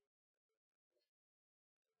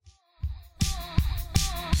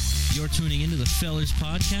You're tuning into the Fellers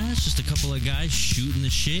Podcast, just a couple of guys shooting the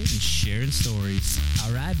shit and sharing stories.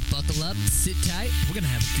 All right, buckle up, sit tight. We're going to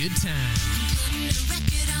have a good time.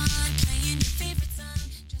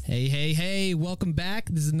 Hey, welcome back.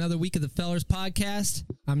 This is another week of the Fellers Podcast.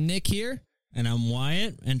 I'm Nick here. And I'm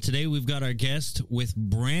Wyatt, and today we've got our guest with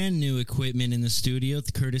brand new equipment in the studio,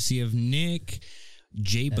 courtesy of Nick,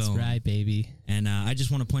 J-Bone. That's right, baby. And I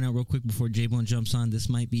just want to point out real quick before J-Bone jumps on, this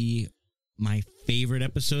might be my favorite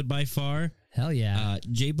episode by far. Hell yeah.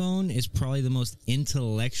 J-Bone is probably the most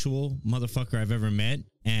intellectual motherfucker I've ever met,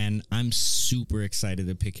 and I'm super excited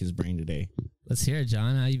to pick his brain today. Let's hear it,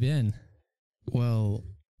 John. How you been? Well,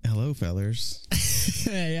 hello, fellers.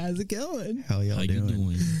 Hey, how's it going? How y'all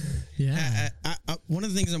doing? Yeah. I, one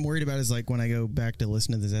of the things I'm worried about is like when I go back to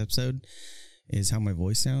listen to this episode is how my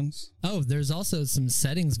voice sounds. Oh, there's also some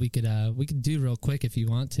settings we could do real quick if you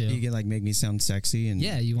want to. You can like make me sound sexy and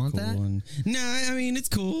yeah, you want cool that? No, I mean it's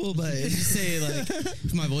cool, but just say like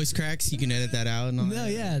if my voice cracks, you can edit that out. And all No,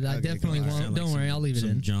 that. yeah, I Okay, definitely cool. won't. Sound like Don't worry, I'll leave it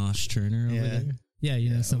in. Josh Turner over there. Yeah, you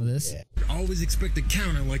know some of this. Yeah. Always expect a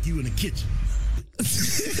counter like you in the kitchen.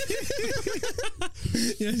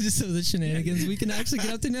 You know, just some of the shenanigans we can actually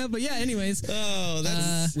get up to now. But yeah, anyways. Oh,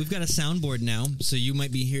 that's We've got a soundboard now, so you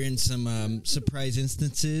might be hearing some surprise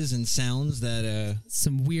instances and sounds that...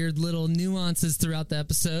 some weird little nuances throughout the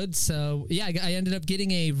episode. So yeah, I ended up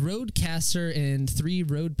getting a Rodecaster and 3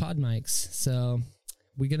 Rode pod mics. So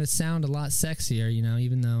we're gonna sound a lot sexier, you know,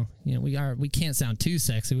 even though we can't sound too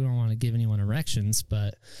sexy. We don't want to give anyone erections,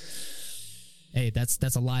 but hey, that's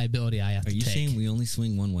a liability I have to Are you take. saying we only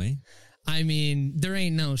swing one way? I mean, there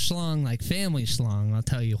ain't no schlong like family schlong. I'll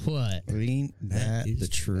tell you what. ain't that is the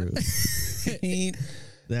truth? Ain't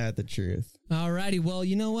that the truth? Alrighty, well,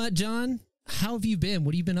 you know what, John? How have you been?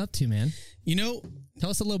 What have you been up to, man? You know,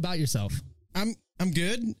 Tell us a little about yourself. I'm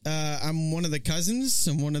good. I'm one of the cousins.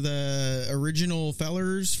 I'm one of the original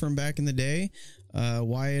fellers from back in the day.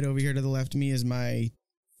 Wyatt over here to the left of me is my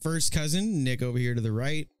first cousin. Nick over here to the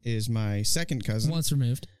right is my second cousin. Once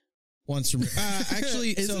removed.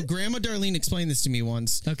 Actually, so Grandma Darlene explained this to me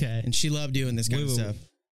once. Okay. And she loved doing this kind of Wait. stuff.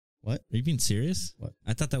 What? Are you being serious? What?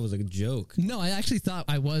 I thought that was a joke. No, I actually thought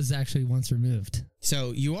I was actually once removed.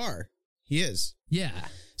 So you are. He is. Yeah.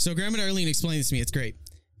 So Grandma Darlene explained this to me. It's great.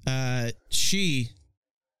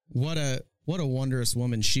 What a wondrous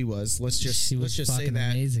woman she was. Let's just say fucking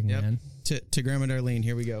that. amazing, Yep. man. To Grandma Darlene.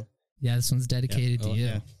 Here we go. Yeah, this one's dedicated Yep. to Oh, you.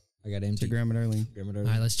 yeah. I got To empty. Grandma Darlene. All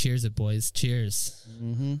right, let's cheers it, boys. Cheers.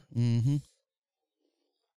 Mm-hmm.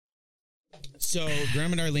 So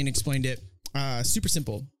Grandma Darlene explained it super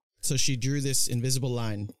simple. So she drew this invisible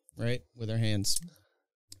line, right, with her hands.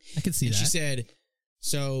 I can see And that. she said,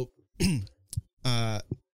 so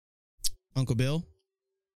Uncle Bill,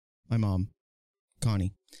 my mom,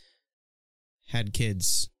 Connie, had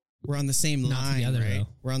kids. We're on the same Not line, together, right? though.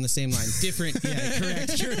 We're on the same line. Different. Yeah,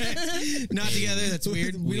 correct. Not together. That's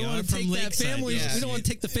weird. we don't want to take that family. yeah. We don't want to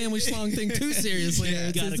take the family schlong thing too seriously. Yeah,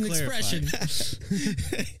 It's gotta an clarify. expression.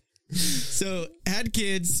 So had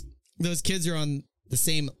kids. Those kids are on the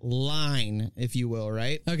same line, if you will,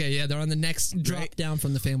 right? Okay, yeah, they're on the next drop Right. down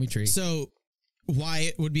from the family tree. So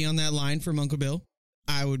Wyatt would be on that line from Uncle Bill.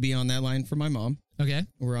 I would be on that line from my mom. Okay.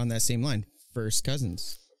 We're on that same line. First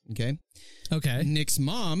cousins. Okay. Okay. Nick's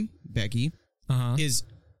mom, Becky, Uh-huh. is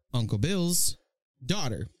Uncle Bill's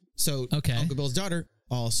daughter. So Okay. Uncle Bill's daughter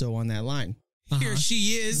also on that line. Uh-huh. Here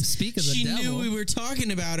she is. Speak of the she devil. knew we were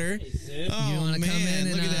talking about her. Oh, You want to man, come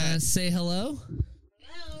in look and at that. say hello?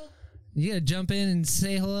 Hello. You got to jump in and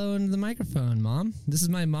say hello into the microphone, Mom. This is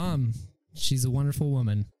my mom. She's a wonderful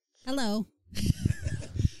woman. Hello.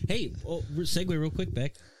 Hey, segue real quick,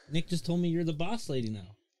 Beck. Nick just told me you're the boss lady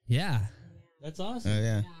now. Yeah. That's awesome. Oh,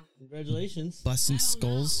 yeah. Congratulations. Busting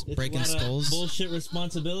skulls, It's breaking a lot of skulls. bullshit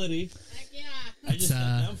responsibility. Heck yeah. I just It's,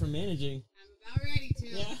 stepped down from managing. I'm about ready to.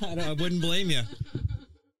 Yeah, I wouldn't blame you.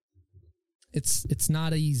 It's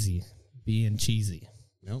not easy being cheesy.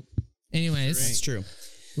 Nope. Anyways, That's true.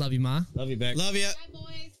 love you, Ma. Love you, Beck. Love you. Bye,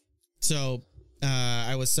 boys. So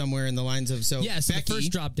I was somewhere in the lines of, so Yeah, so Becky the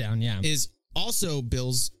first drop down, yeah. is also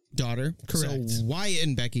Bill's daughter. Correct. So Wyatt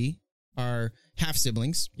and Becky are half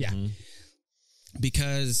siblings. Yeah.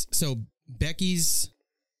 Because so Becky's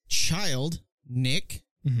child, Nick,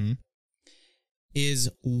 Mm-hmm. is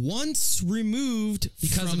once removed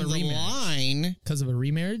Because from of a the remarriage. line. Because of a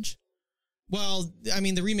remarriage? Well, I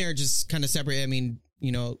mean, the remarriage is kind of separate. I mean,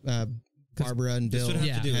 you know, Barbara and This Bill would have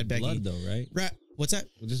Yeah. to do had with Becky. blood, though, right? Right. What's that?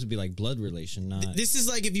 Well, this would be like blood relation, not... This is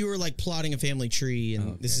like if you were like plotting a family tree, and Oh,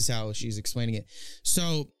 okay. this is how she's explaining it.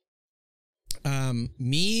 So,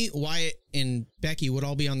 me, Wyatt, and Becky would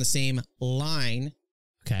all be on the same line.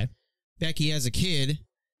 Okay. Becky has a kid.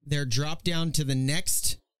 they're dropped down to the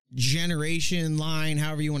next generation line,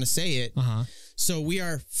 however you want to say it. So we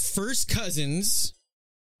are first cousins,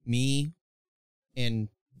 me and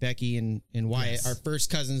Becky and Wyatt. Yes. Our first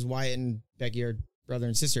cousins, Wyatt and Becky, are brother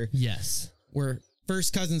and sister. Yes. We're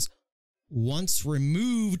first cousins once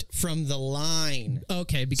removed from the line.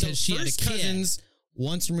 Okay, because she had a first kid. cousins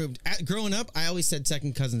once removed. Growing up, I always said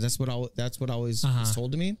second cousins. That's what always was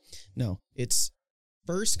told to me. No, it's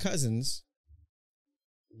first cousins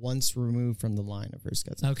once removed from the line of first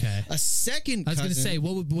cousin. Okay. A second cousin. I was going to say,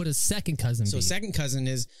 what would a second cousin So be? a second cousin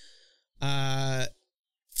is,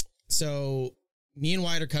 so me and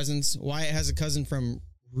Wyatt are cousins. Wyatt has a cousin from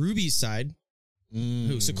Ruby's side,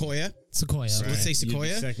 who Sequoia. Sequoia. So let's say You'd be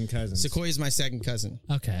Sequoia. second cousin. Sequoia is my second cousin.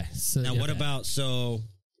 Okay. So Now, what about, so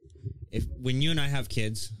if when you and I have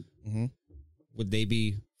kids, would they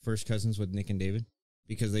be first cousins with Nick and David?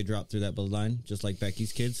 Because they dropped through that bloodline, just like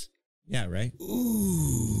Becky's kids? Yeah, right?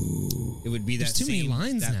 Ooh. It would be that There's too many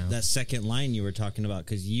lines now. That second line you were talking about,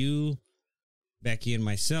 because you, Becky, and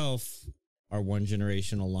myself are one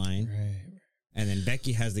generational line. Right. And then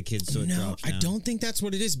Becky has the kids, so it drops down. I don't think that's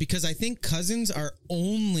what it is, because I think cousins are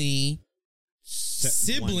only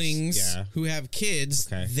siblings who have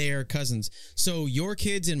kids. Okay. They're cousins. So your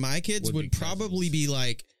kids and my kids would probably be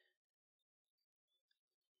like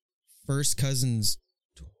first cousins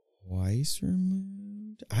twice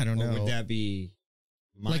removed. I don't know. Or would that be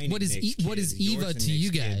Like, what is Nick's what is kids? Eva Yours and to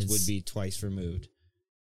you Nick's kids guys? would be twice removed.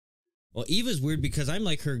 Well, Eva's weird because I'm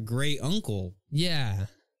like her great uncle Yeah.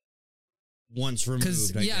 once removed.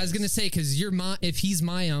 Because I was gonna say, because if he's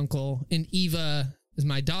my uncle and Eva is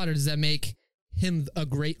my daughter, does that make him a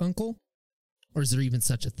great uncle, or is there even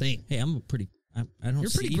such a thing? Hey, I'm a pretty. I don't. You're a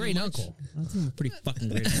see pretty Eva great much. uncle. I think I'm a pretty fucking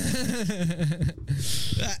great uncle.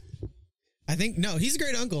 I think no, he's a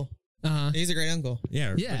great uncle. He's a great uncle.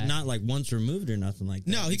 Yeah, Yeah. but not like once removed or nothing like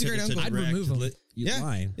that. No, he's a because great it's uncle. I'd remove him.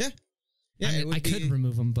 Line. Yeah. Yeah, I it mean, would I could be-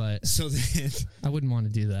 remove him, but So then, I wouldn't want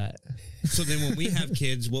to do that. so then, when we have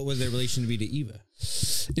kids, what would their relation be to Eva?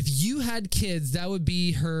 If you had kids, that would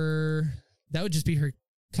be her. That would just be her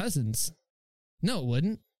cousins. No, it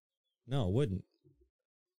wouldn't. No, it wouldn't.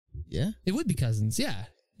 Yeah. It would be cousins. Yeah,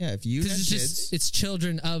 Yeah, if you had because kids, it's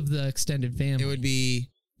children of the extended family. it would be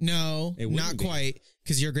no, It wouldn't not be. quite,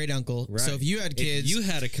 because you're a great uncle. Right. So if you had kids, if you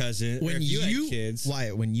had a cousin, or when if you you had kids,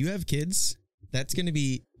 Wyatt, when you have kids, that's going to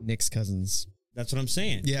be Nick's cousins. that's what I'm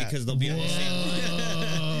saying. Yeah. because they'll be on the same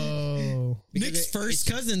line. Oh, Because Nick's first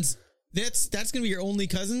cousins. That's going to be your only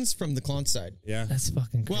cousins from the Clont side. Yeah. that's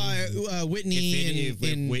fucking crazy. Well, Whitney If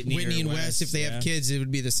and Whitney Whitney or and Wes, Wes, if they have kids, it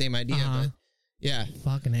would be the same idea. Uh-huh. But yeah,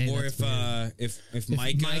 Fucking A, Or that's weird. if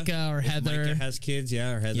Micah or Heather- Micah has kids,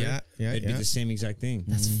 or Heather, it'd be the same exact thing.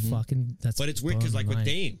 That's fucking. That's. But it's weird because blowing like my with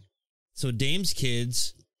mind. Dame, so Dame's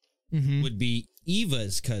kids Mhm. would be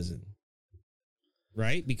Eva's cousin,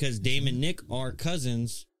 right? Because Dame and Nick are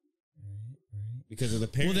cousins because of the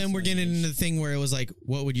parents. well, then we're getting lineage. into the thing where it was like,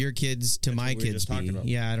 what would your kids to That's my what we were kids just talking be? about.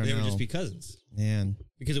 Yeah, I don't They know. would just be cousins Man,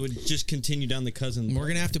 because it would just continue down the cousin. we're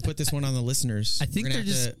gonna have to put this one on the listeners. I think we're gonna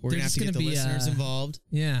they're have just- to, we're they're gonna have just to get gonna the be, listeners involved.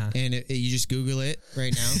 Yeah. And you just Google it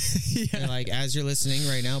right now. Yeah. You're like, as you're listening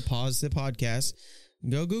right now, pause the podcast,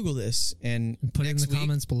 go Google this, and Put it in next the week-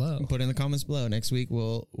 comments below. Put it in the comments below. Next week we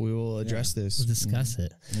will address this. We'll discuss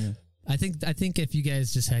it. Yeah. I think if you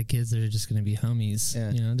guys just had kids, they're just going to be homies.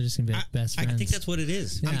 Yeah. You know, they're just going to be like best I friends. think that's what it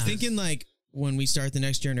is. Yeah. I'm thinking like when we start the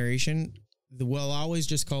next generation, we'll always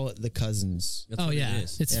just call it the cousins. That's Oh what yeah, it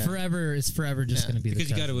is. it's Yeah. forever. It's forever just Yeah. going to be Because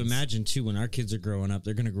the you got to cousins. imagine too, when our kids are growing up,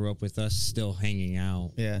 they're going to grow up with us still hanging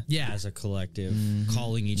out Yeah. Yeah, as a collective,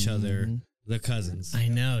 calling each other the cousins. I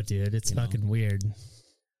know, dude. It's You know. fucking weird.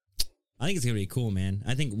 I think it's gonna be cool, man.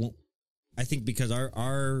 I think because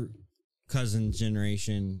our cousin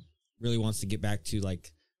generation really wants to get back to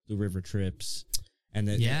like the river trips and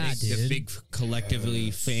the dude. big collectively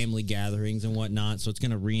family gatherings and whatnot. So it's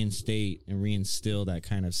gonna reinstate and reinstill that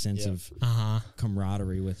kind of sense of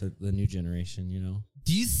camaraderie with the new generation. You know,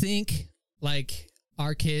 Do you think like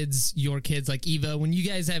our kids, your kids, like Eva, when you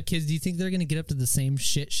guys have kids, do you think they're going to get up to the same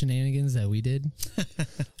shit shenanigans that we did?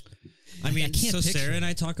 I mean, can't so picture Sarah it. and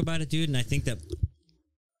I talk about it, dude, and I think that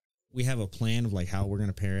we have a plan of like how we're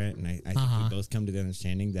gonna parent, and I think we both come to the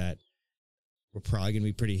understanding that we're probably gonna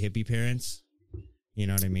be pretty hippie parents. You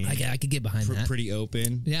know what I mean? I could get behind that. Pretty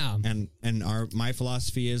open. Yeah. And my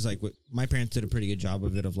philosophy is like my parents did a pretty good job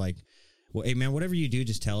of it. Of like, well, hey man, whatever you do,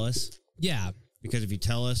 just tell us. Yeah. Because if you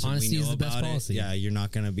tell us and Honesty we is know the best about policy. it, yeah, you're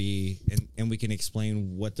not going to be, and we can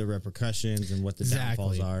explain what the repercussions and what the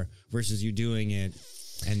Exactly. downfalls are versus you doing it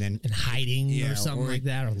and then And hiding Yeah, or something or like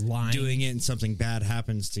that, or lying. doing it and something bad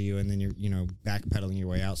happens to you and then you're, backpedaling your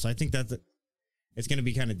way out. So I think it's going to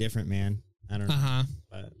be kind of different, man. I don't know.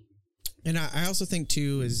 But And I also think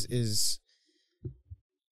too is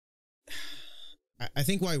I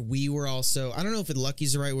think why we were also, I don't know if lucky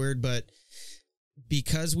is the right word, but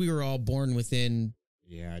because we were all born within.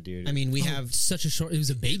 Yeah, dude. I mean, we have such a short. It was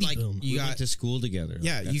a baby like, boom. You we got went to school together.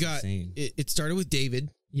 Yeah, That's you got insane. it started with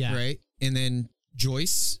David, Yeah. right, and then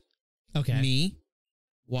Joyce, Okay. me,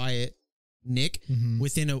 Wyatt, Nick, Mhm.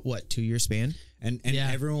 within a 2-year span. And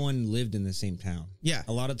Yeah. everyone lived in the same town. Yeah,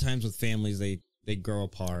 A lot of times with families, they grow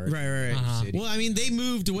apart. right. Uh-huh. City. Well, I mean, they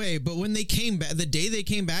moved away, but when they came back, the day they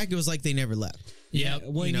came back, it was like they never left. Yeah.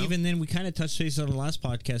 Well, You and know? even then, we kind of touched base on the last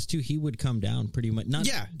podcast too. He would come down pretty much. Not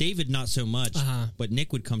Yeah. David, not so much. But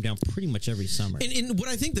Nick would come down pretty much every summer. And what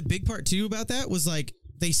I think the big part too about that was like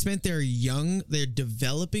they spent their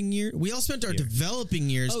developing year. We all spent our developing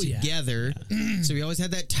years Oh, yeah. together, so we always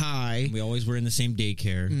had that tie. We always were in the same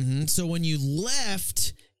daycare. Mhm. So when you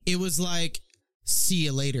left, it was like, see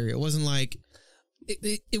you later. It wasn't like,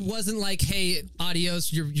 It wasn't like, hey,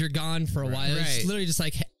 adios, you're gone for a while. It was Right. literally just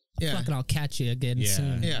like, hey, Yeah. fucking, I'll catch you again Yeah.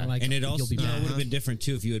 soon. Yeah. Like, And it also you'll be back. would have been different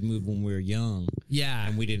too if you had moved when we were young Yeah.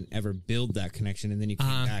 and we didn't ever build that connection, and then you came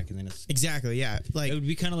back, and then exactly, yeah. Like, it would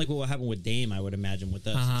be kind of like what happened with Dame, I would imagine, with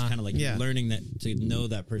us. It's kind of like Yeah. learning that to know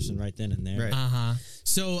that person right then and there. Right.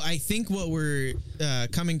 So I think what we're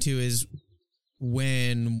coming to is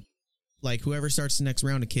when, like, whoever starts the next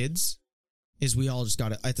round of kids is we all just got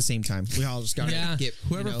to, at the same time, we all just got to Yeah. get,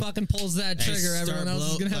 Whoever you know, fucking pulls that Hey, trigger, start everyone else is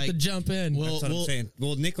blow- going to have to like, jump in. That's what I'm saying.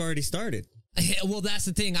 Well, Nick already started. Well, that's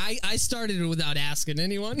the thing. I started it without asking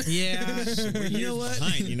anyone. yeah. You know what?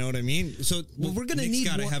 Behind, you know what I mean? So Well, we're gonna Nick's need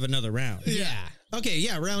got to more- have another round. Yeah. Okay,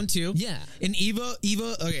 yeah, round 2. Yeah. And Eva,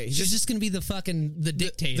 okay, She's just going to be the fucking, the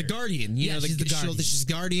dictator. the guardian. You Yeah, know, she's the guardian. She's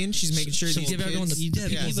guardian. She's making sure She'll these give everyone kids- the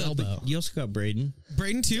people's yeah. elbow. You also got Braden.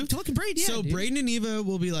 Braden too. Talking Braid, yeah. So dude. Braden and Eva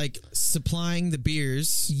will be like supplying the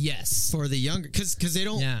beers Yes. for the younger, because they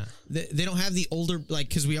don't Yeah. they don't have the older, like,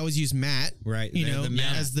 because we always use Matt, Right, You they're know, the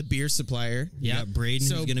Matt. as the beer supplier. You got Braden,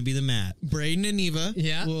 So- who's going to be the Matt. Braden and Eva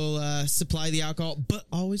Yeah. will supply the alcohol, but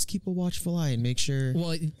always keep a watchful eye and make sure.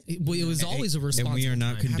 Well, it was always a And responsible we are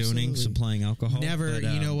not time. condoning Absolutely. supplying alcohol. Never,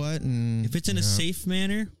 but, you know what? And If it's in a safe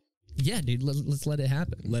manner, Yeah, dude, let's let it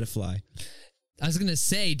happen. let it fly. I was going to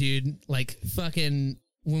say, dude, like fucking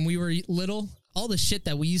when we were little, all the shit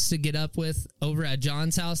that we used to get up with over at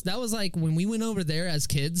John's house, that was like when we went over there as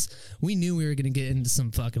kids, we knew we were going to get into some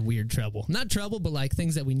fucking weird trouble. Not trouble, but like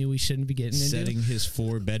things that we knew we shouldn't be getting into. Setting his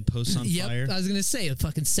 4 bedposts on Yep, fire. I was going to say,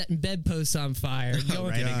 fucking setting bedposts on fire.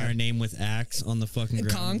 Writing our name with axe on the fucking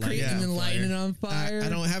ground. concrete lighting and it then on lighting fire. it on fire. I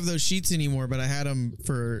don't have those sheets anymore, but I had them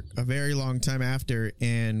for a very long time after,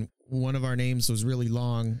 and one of our names was really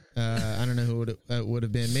long. I don't know who it would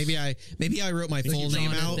have been. Maybe I wrote my full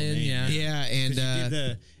name out. Jonathan, yeah. Yeah, and 'Cause you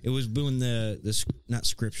did it was doing the not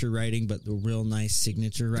scripture writing, but the real nice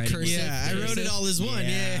signature writing. cursive. yeah, I wrote it all as one.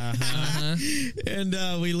 Yeah, Uh-huh.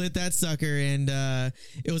 and we lit that sucker, and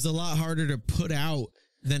it was a lot harder to put out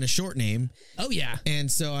than a short name. Oh, yeah. And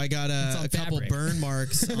so I got It's on a couple fabric. burn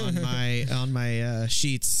marks on my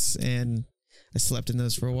sheets, and I slept in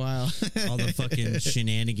those for a while. All the fucking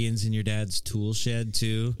shenanigans in your dad's tool shed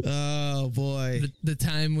too. Oh boy. The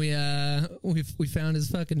time we found his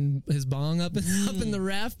bong up in the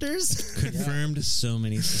rafters. Confirmed so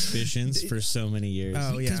many suspicions for so many years.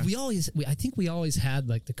 Oh yeah. Because I think we always had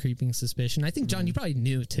like the creeping suspicion. I think John, you probably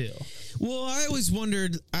knew too. Well, I always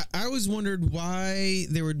wondered why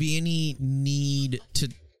there would be any need to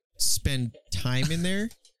spend time in there.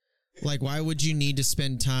 Like, why would you need to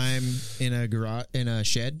spend time in a garage, in a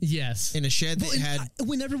shed? Yes. In a shed that had...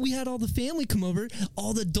 whenever we had all the family come over,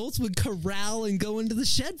 all the adults would corral and go into the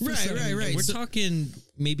shed. For some reason. Right. We're talking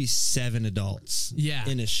maybe 7 adults. Yeah.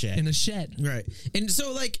 In a shed. In a shed. Right. And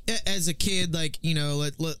so, like, as a kid, like, you know,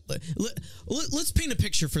 let's paint a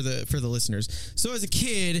picture for the listeners. So as a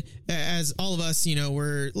kid, as all of us, you know,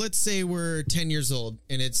 let's say we're 10 years old,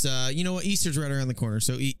 and it's you know what, Easter's right around the corner.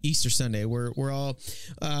 So Easter Sunday, we're all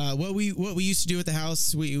what we used to do at the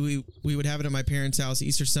house, we would have it at my parents' house.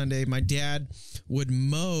 Easter Sunday, my dad would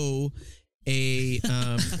mow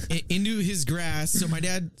into his grass. So my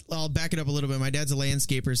dad, I'll back it up a little bit. My dad's a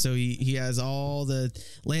landscaper, so he has all the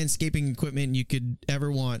landscaping equipment you could ever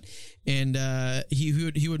want, and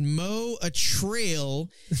he would mow a trail.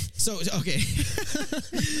 So okay,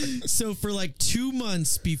 so for like 2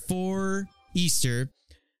 months before Easter,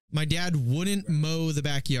 my dad wouldn't mow the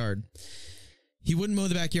backyard. He wouldn't mow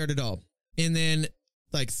the backyard at all, and then,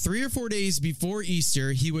 like 3 or 4 days before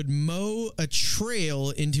Easter, he would mow a trail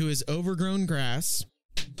into his overgrown grass.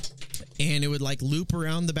 and it would like loop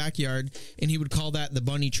around the backyard, and he would call that the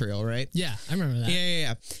bunny trail, right? Yeah, I remember that.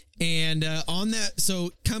 Yeah. And on that,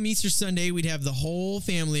 so come Easter Sunday, we'd have the whole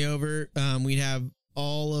family over. We'd have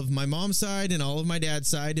all of my mom's side and all of my dad's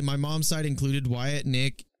side, and my mom's side included Wyatt,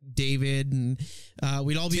 Nick, David, and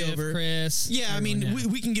we'd all be Tiff, over. Chris. Yeah, everyone, I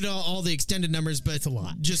mean, we can get all the extended numbers, but it's a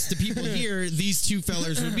lot. Just the people here, these two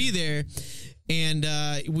fellers would be there, and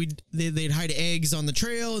they'd hide eggs on the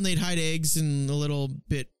trail, and they'd hide eggs in a little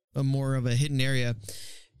bit more of a hidden area.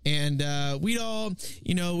 And we'd all,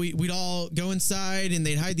 we'd all go inside, and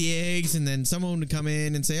they'd hide the eggs, and then someone would come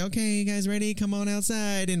in and say, "Okay, you guys ready? Come on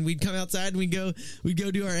outside." And we'd come outside, and we'd go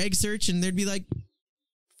do our egg search, and there'd be like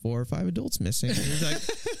 4 or 5 adults missing. It was like,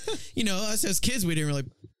 us as kids, we didn't really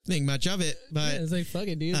think much of it, but it's like, fuck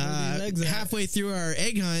it, dude. halfway through our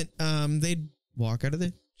egg hunt, they'd walk out of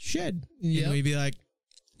the shed, Yep. and we'd be like,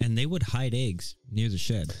 And they would hide eggs near the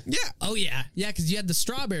shed. "Yeah, Oh yeah, because you had the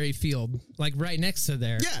strawberry field like right next to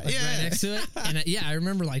there. Yeah, like, yeah. right next to it. And I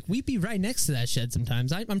remember like we'd be right next to that shed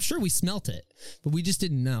sometimes. I'm sure we smelt it, but we just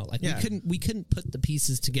didn't know. Like Yeah. we couldn't put the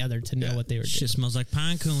pieces together to know what they were doing. Shit smells like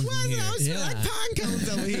pine cones in here. I was Yeah. like pine cones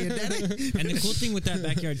over here, daddy." And the cool thing with that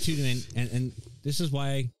backyard too, and this is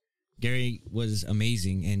why Gary was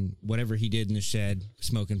amazing, and whatever he did in the shed,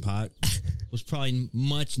 smoking pot, was probably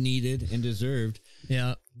much needed and deserved.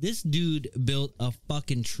 Yeah. This dude built a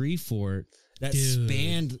fucking tree fort that Dude.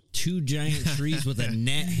 spanned 2 giant trees with a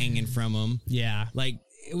net hanging from them. Yeah. Like,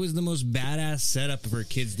 it was the most badass setup for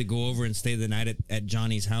kids to go over and stay the night at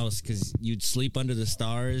Johnny's house, because you'd sleep under the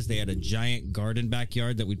stars. They had a giant garden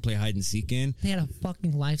backyard that we'd play hide and seek in. They had a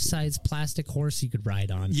fucking life-size plastic horse you could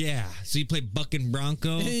ride on. Yeah, so you play bucking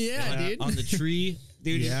bronco. Yeah, dude. On the tree,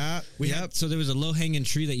 dude. Yeah, So there was a low hanging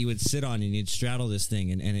tree that you would sit on, and you'd straddle this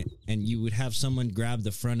thing, and you would have someone grab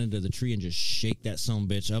the front end of the tree and just shake that son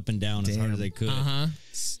of a bitch up and down as hard as they could.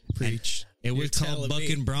 Preach. It was called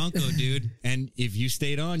bucking bronco, dude. And if you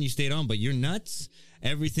stayed on, you stayed on, but your nuts,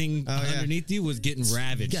 everything underneath you was getting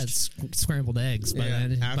ravaged. You got scrambled eggs by the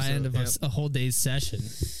end of a whole day's session.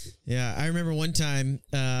 Yeah, I remember one time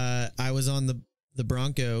I was on the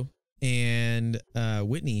Bronco, and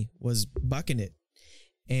Whitney was bucking it,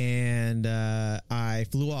 and I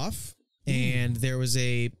flew off, and there was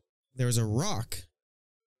a rock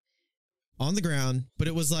on the ground, but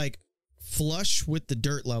it was like flush with the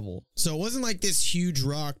dirt level. So it wasn't like this huge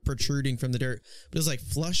rock protruding from the dirt, but it was like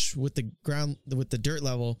flush with the ground, with the dirt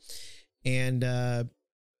level. And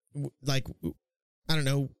like, I don't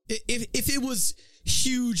know, if it was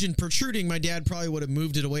huge and protruding, my dad probably would have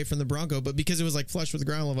moved it away from the Bronco, but because it was like flush with the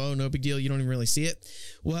ground level, oh, no big deal, you don't even really see it.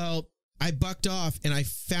 Well, I bucked off, and I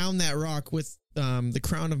found that rock with the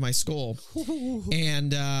crown of my skull,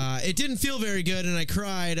 and it didn't feel very good, and I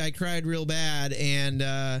cried real bad. And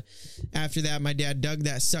after that, my dad dug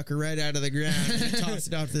that sucker right out of the ground and he tossed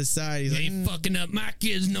it off to the side. He's You like, ain't fucking up my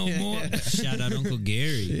kids no more. Shout out Uncle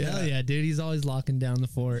Gary. Hell yeah, dude. He's always locking down the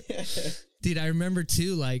fort. Dude, I remember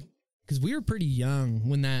too, like, because we were pretty young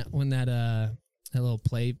when that little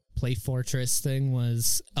play fortress thing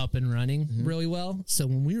was up and running really well. So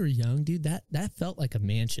when we were young, dude, that felt like a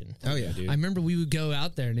mansion. oh yeah, dude. I remember we would go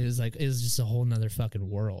out there, and it was just a whole nother fucking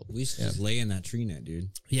world. We used to just lay in that tree net, dude.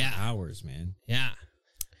 Yeah. For hours, man. Yeah.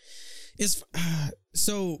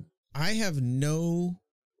 So I have no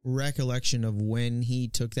recollection of when he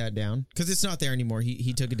took that down, because it's not there anymore.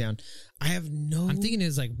 He took it down. I have no. I'm thinking it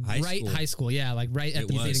was like high school. Yeah, like right at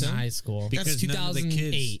the beginning of high school. Because That's none of the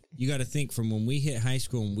 2008. kids, you got to think, from when we hit high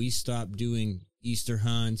school and we stopped doing Easter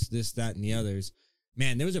hunts, this, that, and the others,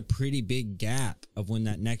 man, there was a pretty big gap of when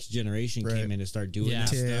that next generation came in to start doing that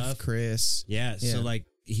Tiff, stuff. Chris. Yeah, so like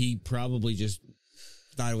he probably just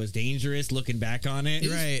thought it was dangerous looking back on it,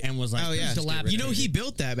 Right. And was like, oh yeah, "Let's get rid of he it."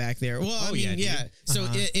 built that back there. Well, I mean, yeah, dude. So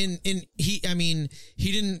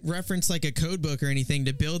he didn't reference like a code book or anything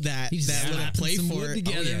to build that just little slapping play some for wood it.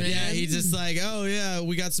 together, man. Yeah, he's just like, oh yeah,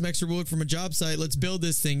 we got some extra wood from a job site. Let's build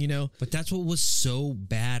this thing, But that's what was so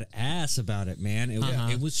badass about it, man.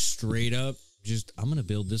 It was straight up just, I'm gonna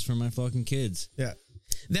build this for my fucking kids. Yeah.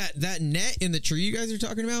 That net in the tree you guys are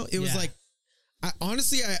talking about, it was like, I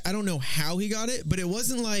don't know how he got it, but it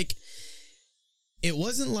wasn't like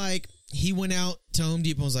he went out to Home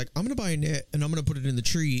Depot and was like, I'm going to buy a net and I'm going to put it in the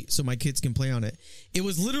tree so my kids can play on it. It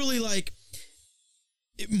was literally like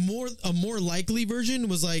a more likely version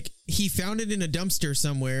was like he found it in a dumpster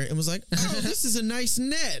somewhere and was like, oh, this is a nice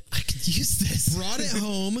net. I could use this. Brought it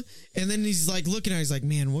home, and then he's like looking at it, he's like,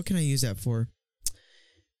 man, what can I use that for?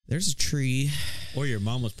 There's a tree. Or your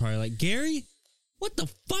mom was probably like, Gary, what the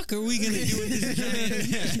fuck are we going to do with this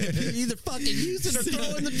giant? Either fucking use it or throw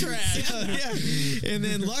it in the trash. Yeah. And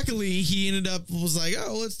then luckily he ended up was like,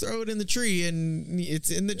 oh, let's throw it in the tree, and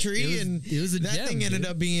it's in the tree, It was a that gem, thing ended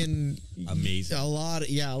dude. up being Amazing. a lot of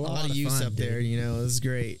use fun, up there. dude. You know, it was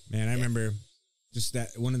great. Man, I remember just that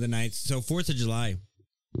one of the nights. So 4th of July,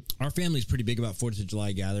 our family's pretty big about 4th of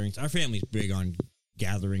July gatherings. Our family's big on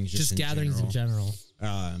gatherings. Just gatherings in general.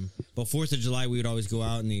 But 4th of July, we would always go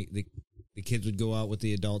out, and the kids would go out with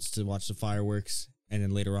the adults to watch the fireworks. And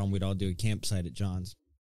then later on, we'd all do a campsite at John's.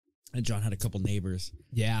 And John had a couple neighbors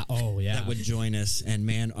Yeah. Oh, yeah. that would join us. And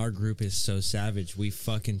man, our group is so savage. We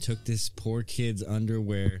fucking took this poor kid's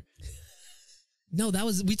underwear. No,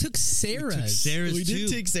 we took Sarah's. We took Sarah's We too. did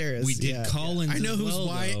take Sarah's. We did Collins. I know as who's well,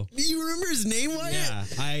 Wyatt. though. Do you remember his name, Wyatt?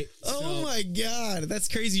 Yeah. Oh my God, that's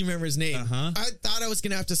crazy. You remember his name? Uh-huh. I thought I was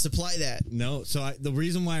gonna have to supply that. No. So the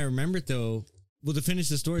reason why I remember it though, well, to finish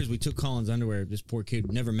the story is we took Collins' underwear. This poor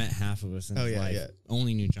kid never met half of us in his life. Yeah.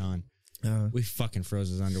 Only knew John. We fucking froze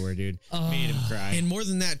his underwear, dude. Made him cry. And more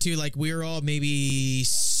than that too, like we were all maybe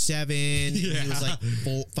 7. Yeah. He was like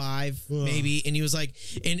 5 maybe, and he was like,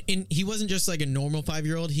 and he wasn't just like a normal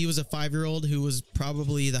 5-year-old. He was a 5-year-old who was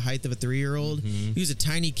probably the height of a 3-year-old. He was a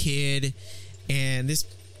tiny kid, and this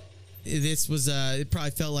was it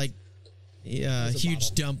probably felt like a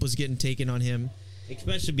huge dump was getting taken on him.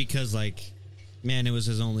 Especially because, like, man, it was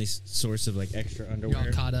his only source of, like, extra You're underwear.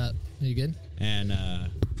 all caught up. Are you good? And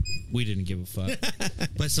we didn't give a fuck.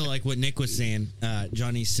 But so, like what Nick was saying,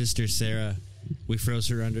 Johnny's sister, Sarah, we froze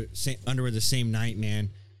her underwear the same night, man.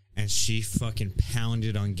 And she fucking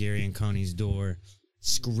pounded on Gary and Connie's door,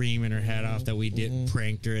 screaming her head off that we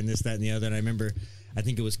pranked her and this, that, and the other. And I remember, I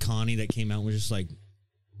think it was Connie that came out and was just like,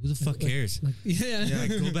 who the fuck cares? Yeah. Like,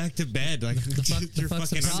 go back to bed. Like, The fuck's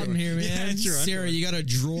the problem here, man? Yeah, it's your Sarah, underwear. you got a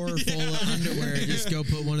drawer full of underwear. Just go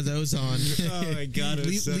put one of those on. Oh my god, it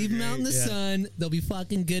was so Leave them out in the great. sun. They'll be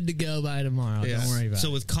fucking good to go by tomorrow. Yeah. Don't worry about So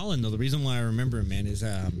it. with Colin, though, the reason why I remember him, man, is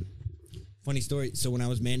funny story. So when I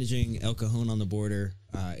was managing El Cajon on the border,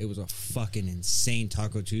 it was a fucking insane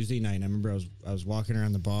Taco Tuesday night. And I remember I was walking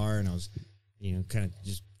around the bar and I was, kind of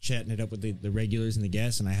just chatting it up with the regulars and the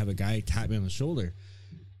guests, and I have a guy tap me on the shoulder.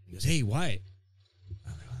 He goes, "Hey, Wyatt."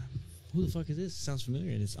 I'm like, who the fuck is this? Sounds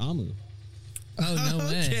familiar. And it's Amu. Oh, no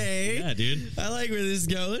way. Okay. Yeah, dude. I like where this is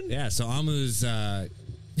going. Yeah, so Amu's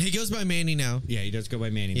He goes by Manny now. yeah, he does go by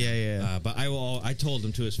Manny. now. Yeah. But I told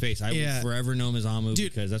him to his face, I Yeah. will forever know him as Amu,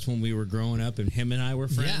 Dude. because that's when we were growing up and him and I were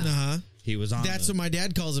friends. Yeah. Uh-huh. He was Amu. That's what my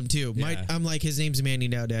dad calls him too. Yeah. I'm like, his name's Manny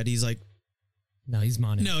now, Dad. He's like, No, he's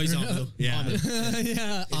Manu. no, he's Amu. Yeah.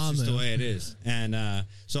 Yeah, It's just the way it is. And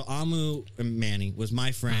so Amu and Manny was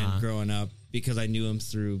my friend growing up because I knew him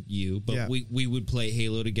through you. But Yeah. we would play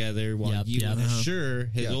Halo together while Yep, you yep. and sure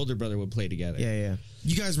his Yeah. older brother would play together. Yeah.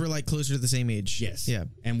 You guys were like closer to the same age. Yes. Yeah.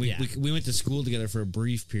 And we went to school together for a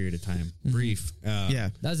brief period of time. Brief. Yeah.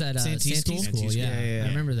 That was at Santee Santee School? School. Yeah. Yeah. I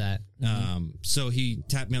remember that. So he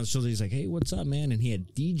tapped me on the shoulder. He's like, "Hey, what's up, man?" And he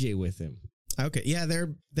had DJ with him. Okay. Yeah.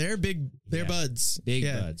 They're big. They're Yeah. buds. Big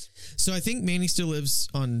Yeah. buds. So I think Manny still lives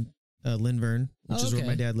on Lindvern, which Oh, is where okay.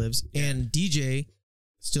 my dad lives, and DJ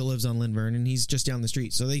still lives on Lindvern, and he's just down the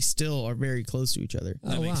street. So they still are very close to each other.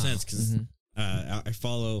 That Oh, makes wow. sense because I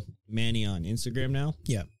follow Manny on Instagram now.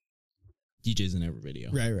 Yeah. DJ's in every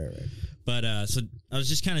video. Right. But so I was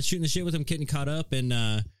just kind of shooting the shit with him, getting caught up, and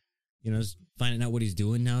just finding out what he's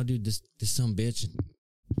doing now, dude. This some bitch.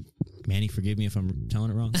 Manny, forgive me if I'm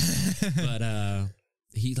telling it wrong, but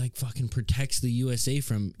he like fucking protects the USA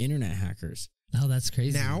from internet hackers. Oh, that's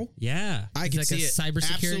crazy. Now Yeah, I He's can like see a it.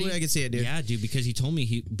 cybersecurity? Absolutely, I can see it, dude. yeah, dude. Because he told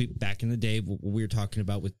me back in the day what we were talking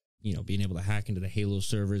about with being able to hack into the Halo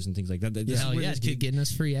servers and things like that. This is Hell where yeah, this dude, kid getting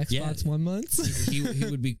us free Xbox 1 month. he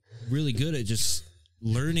would be really good at just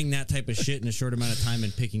learning that type of shit in a short amount of time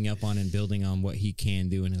and picking up on and building on what he can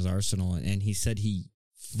do in his arsenal. And he said he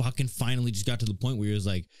fucking finally just got to the point where he was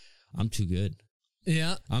like, I'm too good.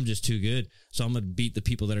 Yeah. I'm just too good. So I'm going to beat the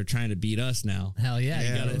people that are trying to beat us now. Hell yeah.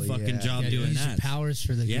 You got a Hell fucking yeah. job Yeah, doing use your that. powers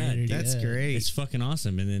for the Yeah, greater That's good. great. It's fucking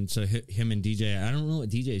awesome. And then so him and DJ, I don't know what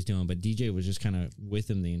DJ's doing, but DJ was just kind of with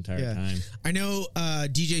him the entire Yeah. time. I know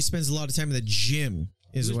DJ spends a lot of time in the gym,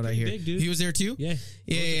 is He was what I pretty hear. big, dude. He was there too? Yeah.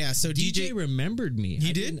 Yeah. So DJ remembered me.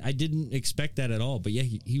 He did? I didn't expect that at all. But yeah,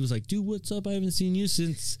 he was like, dude, what's up? I haven't seen you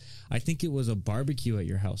since I think it was a barbecue at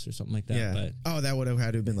your house or something like that. Yeah. But Oh, that would have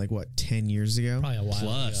had to have been like, what, 10 years ago? Probably a while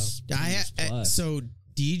plus. Plus. So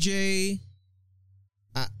DJ,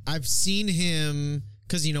 I've seen him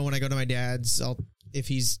because when I go to my dad's, if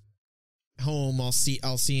he's home, I'll see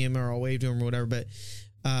him or I'll wave to him or whatever. But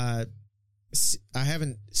I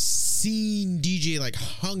haven't seen DJ, like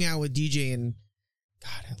hung out with DJ in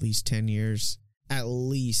God at least 10 years. at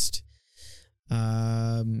least.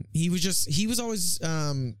 He was always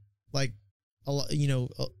like a lot, he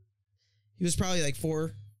was probably like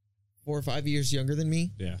 4 or 5 years younger than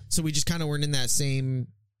me. Yeah. So we just kind of weren't in that same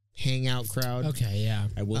hangout crowd. Okay, yeah.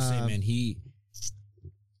 I will say, man, he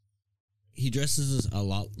dresses a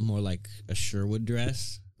lot more like a Sherwood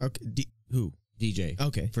dress. Okay. Who? DJ.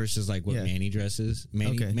 Okay. Versus like what Manny dresses.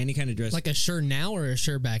 Manny kind of dresses Like a Sure now or a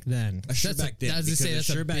Sure back then? a Sure back then. I was gonna Because say a that's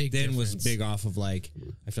Sure a back big then was difference. big off of like,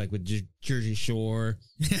 I feel like with Jersey Shore.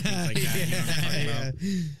 Things like that, you know what I'm talking about?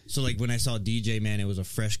 So like when I saw DJ, man, it was a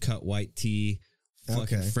fresh cut white tee,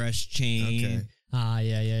 fucking Okay. fresh chain. Okay.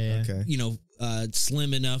 Yeah. Okay.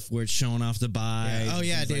 Slim enough where it's showing off the buys. Oh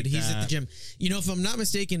yeah, things dude. like He's at the that. gym. If I'm not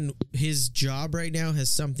mistaken, his job right now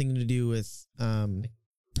has something to do with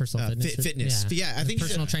Personal fitness. fitness. Yeah, I think he's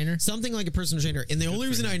personal trainer. something like a personal trainer. And the only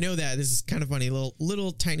reason I know that, this is kind of funny,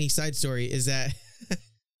 little tiny side story, is that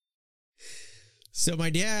so my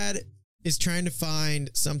dad is trying to find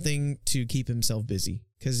something to keep himself busy.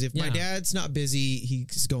 Because if my Yeah. dad's not busy,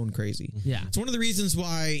 he's going crazy. Yeah. It's one of the reasons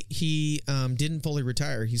why he didn't fully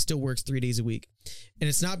retire. He still works 3 days a week. And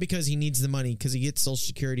it's not because he needs the money, because he gets Social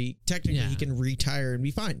Security. Technically, Yeah. he can retire and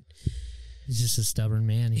be fine. He's just a stubborn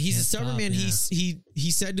man. He's a can't stubborn stop, man. yeah.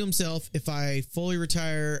 He said to himself, if I fully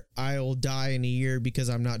retire, I'll die in a year because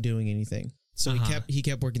I'm not doing anything. So he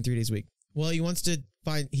kept working 3 days a week. Well, he wanted to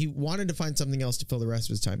find something else to fill the rest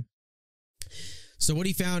of his time. So what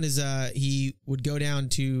he found is he would go down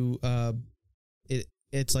to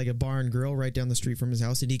it's like a bar and grill right down the street from his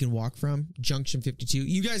house that he can walk from, Junction 52.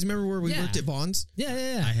 You guys remember where we worked at Vaughn's?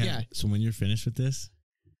 Yeah. So when you're finished with this,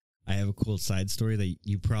 I have a cool side story that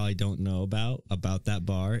you probably don't know about that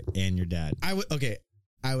bar and your dad. I want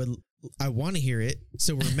to hear it,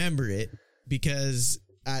 so remember it, because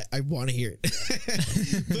I want to hear it.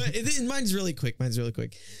 But mine's really quick.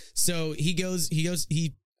 So he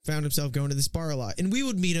found himself going to this bar a lot, and we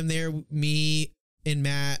would meet him there. Me and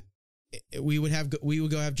Matt, we would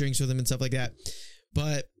go have drinks with him and stuff like that.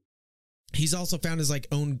 But he's also found his like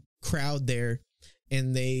own crowd there,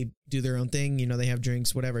 and they do their own thing. They have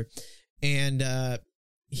drinks, whatever. And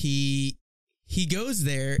he goes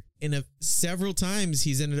there, and several times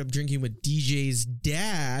he's ended up drinking with DJ's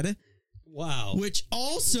dad. Wow. Which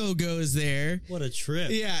also goes there. What a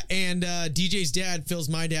trip. Yeah, and DJ's dad fills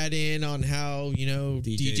my dad in on how,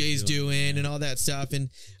 DJ's doing and all that stuff. And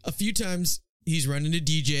a few times he's run into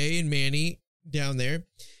DJ and Manny down there.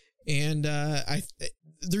 And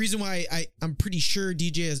the reason why I'm pretty sure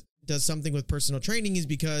DJ does something with personal training is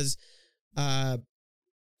because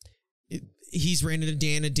he's ran into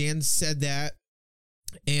Dan, and Dan said that.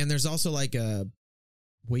 And there's also like a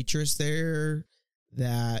waitress there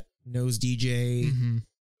that knows DJ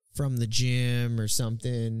from the gym or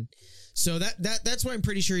something. So that's why I'm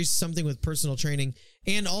pretty sure he's something with personal training.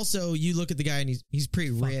 And also, you look at the guy and he's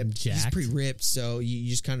pretty ripped. jacked. He's pretty ripped. So you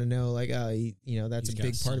just kind of know, like, that's He's a got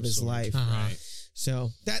big part of his some sort life. Right. So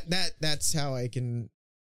that's how I can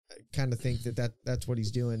kind of think that's what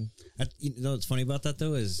he's doing. What's funny about that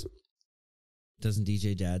though is, doesn't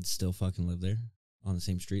DJ dad still fucking live there on the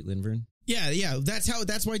same street, Lindvern? Yeah.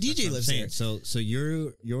 That's why DJ lives there. So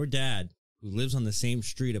your dad, who lives on the same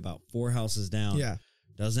street about 4 houses down,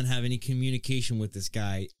 doesn't have any communication with this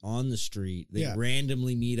guy on the street. They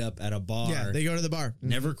randomly meet up at a bar. Yeah, they go to the bar.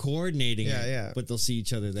 Never coordinating it, but they'll see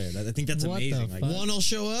each other there. I think that's What amazing. the Like, fuck? One will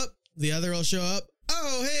show up, the other will show up.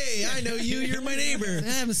 Oh, hey, I know you. You're my neighbor. I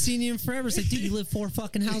haven't seen you in forever. It's like, dude, you live 4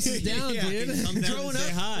 fucking houses down, Yeah. dude. come down and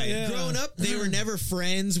say hi. Growing up, they were never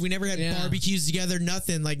friends. We never had barbecues together,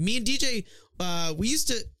 nothing. Like me and DJ, we used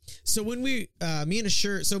to. So when me and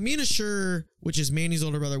Ashur, which is Manny's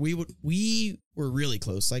older brother, we were really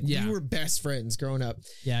close. Like we were best friends growing up.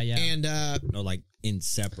 Yeah. And No, like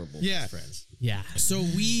inseparable friends. Yeah. so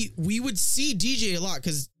we would see DJ a lot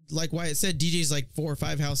because, like Wyatt said, DJ's like 4 or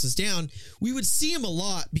 5 houses down. We would see him a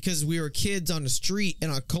lot because we were kids on the street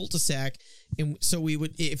and on a cul-de-sac. And so we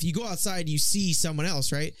would, if you go outside, you see someone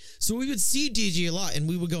else, right? So we would see DJ a lot, and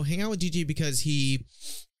we would go hang out with DJ because he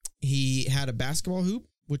had a basketball hoop,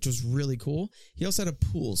 which was really cool. He also had a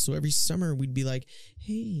pool. So every summer we'd be like,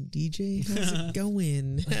 hey, DJ, how's it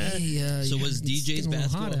going? So was DJ's getting a little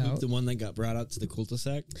hot basketball hoop out. the one that got brought out to the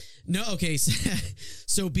cul-de-sac? No, okay.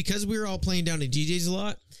 So because we were all playing down at DJ's a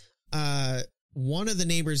lot, one of the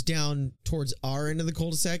neighbors down towards our end of the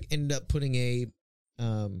cul-de-sac ended up putting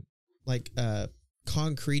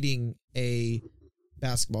concreting a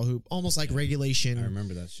basketball hoop, almost like regulation. I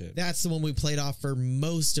remember that shit. That's the one we played off for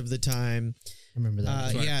most of the time. I remember that.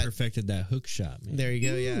 That's why yeah. I perfected that hook shot, man. There you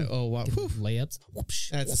go. Yeah. Oh, wow. Whew. Layups. Whoopsh.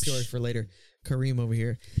 That's a story for later. Kareem over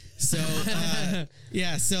here. So,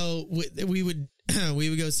 yeah. So we would we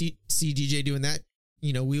would go see DJ doing that.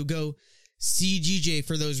 You know, we would go see DJ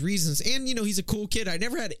for those reasons. And, you know, he's a cool kid. I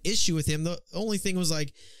never had an issue with him. The only thing was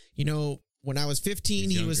like, you know, when I was 15,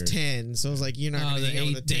 he was 10. So I was like, you're not going to hang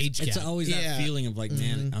out with the age gap. It's always that feeling of like,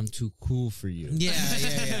 man, I'm too cool for you. Yeah.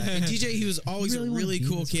 And DJ, he was always a really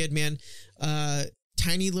cool kid, man.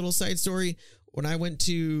 Tiny little side story. When I went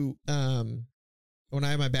to, when I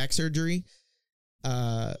had my back surgery,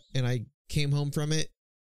 and I came home from it,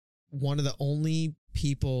 one of the only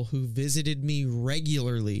people who visited me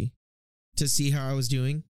regularly to see how I was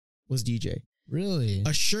doing was DJ. Really?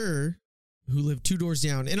 Assure, who lived 2 doors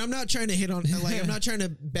down. And I'm not trying to hit on, like, I'm not trying to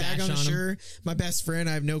bag on Assure. My best friend,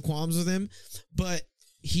 I have no qualms with him, but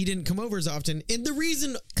he didn't come over as often. And the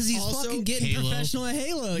reason, because he's also fucking getting professional at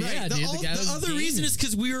Halo. Right. Yeah, the other reason is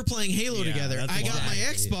because we were playing Halo together. I got my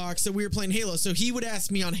Xbox, so we were playing Halo. So he would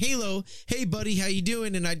ask me on Halo, hey, buddy, how you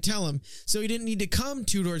doing? And I'd tell him. So he didn't need to come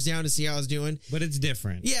 2 doors down to see how I was doing. But it's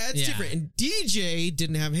different. Yeah, it's different. And DJ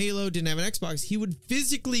didn't have Halo, didn't have an Xbox. He would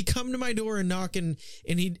physically come to my door and knock, and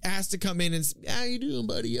he'd ask to come in and say, how you doing,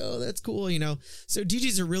 buddy? Oh, that's cool, you know. So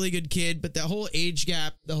DJ's a really good kid, but the whole age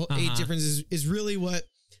gap, the whole age difference is really what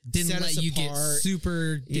didn't let you get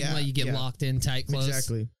super, didn't let you get locked in tight close.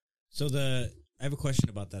 Exactly. So I have a question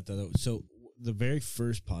about that though. So the very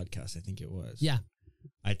first podcast, I think it was. Yeah.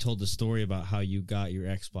 I told the story about how you got your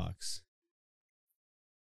Xbox.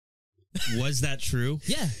 Was that true?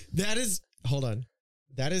 Yeah. Hold on.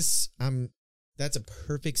 That's a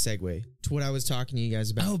perfect segue to what I was talking to you guys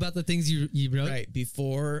about. Oh, about the things you wrote? Right.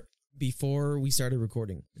 Before we started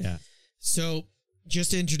recording. Yeah. So just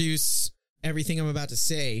to introduce everything I'm about to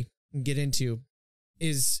say and get into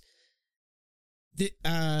is the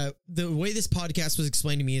way this podcast was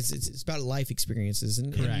explained to me is it's about life experiences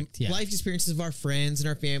and life experiences of our friends and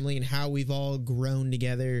our family and how we've all grown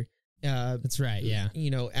together. That's right. Yeah. You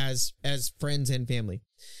know, as friends and family,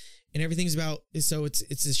 and everything's about, so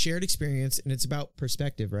it's a shared experience and it's about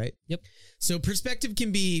perspective, right? Yep. So perspective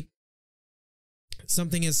can be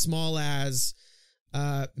something as small as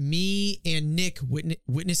me and Nick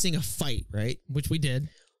witnessing a fight, right? Which we did.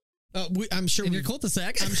 I'm sure in your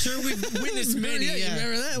cul-de-sac. I'm sure we've witnessed many. You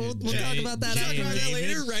remember that? We'll talk about that. Talk about that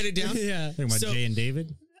later. Write it down. Yeah. Talking about Jay and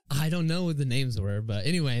David. I don't know what the names were, but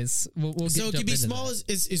anyways, we'll get so it could be small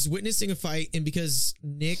as witnessing a fight, and because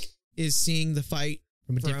Nick is seeing the fight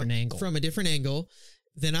from a different angle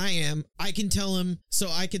than I am, I can tell him. So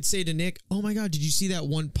I could say to Nick, "Oh my God, did you see that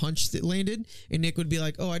one punch that landed?" And Nick would be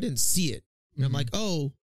like, "Oh, I didn't see it." And I'm like,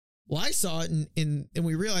 "Oh, well, I saw it," and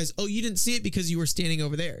we realized, "Oh, you didn't see it because you were standing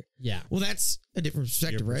over there." Yeah. Well, that's a different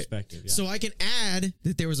perspective, right? Yeah. So I can add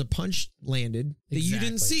that there was a punch landed that you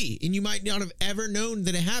didn't see, and you might not have ever known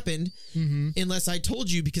that it happened unless I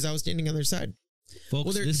told you because I was standing on their side.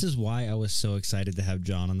 Folks, this is why I was so excited to have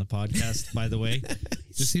John on the podcast, by the way.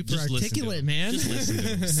 Super articulate, man. Just listen to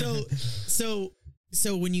him.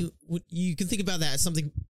 So when you can think about that as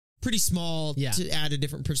something pretty small to add a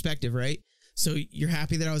different perspective, right? So you're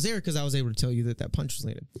happy that I was there because I was able to tell you that punch was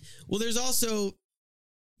landed. Well, there's also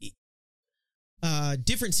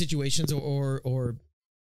different situations or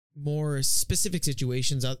more specific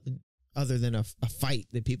situations other than a fight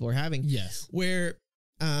that people are having. Yes. Where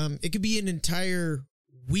it could be an entire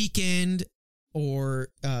weekend or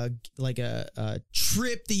like a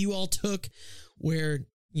trip that you all took where,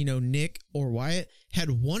 you know, Nick or Wyatt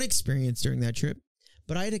had one experience during that trip,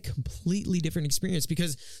 but I had a completely different experience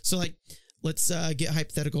because, so like, let's get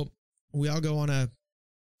hypothetical. We all go on a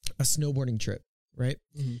snowboarding trip, right?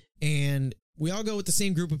 Mm-hmm. And we all go with the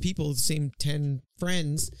same group of people, the same 10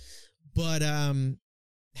 friends, but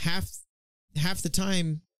half the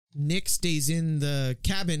time Nick stays in the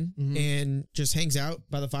cabin and just hangs out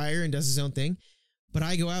by the fire and does his own thing. But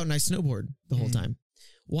I go out and I snowboard the whole time.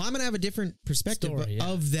 Well, I'm going to have a different perspective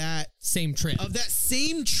of that same trip.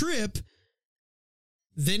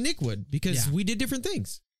 Than Nick would because we did different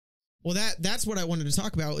things. Well, that's what I wanted to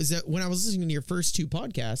talk about is that when I was listening to your first 2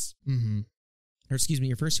 podcasts, or excuse me,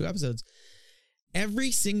 your first 2 episodes,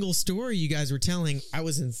 every single story you guys were telling, I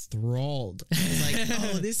was enthralled. I was like,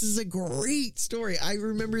 oh, this is a great story. I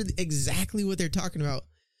remembered exactly what they're talking about,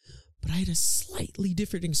 but I had a slightly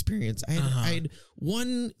different experience. I had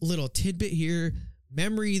one little tidbit here,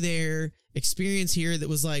 memory there, experience here that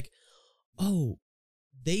was like, oh,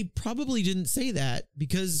 they probably didn't say that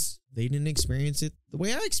because they didn't experience it the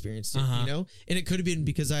way I experienced it, you know? And it could have been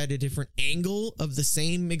because I had a different angle of the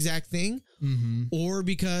same exact thing, or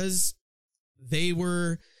because they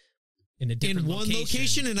were in one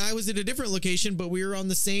location and I was at a different location, but we were on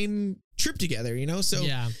the same trip together, you know? So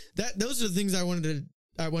those are the things I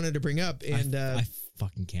wanted to bring up. And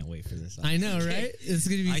fucking can't wait for this. I know, right? It's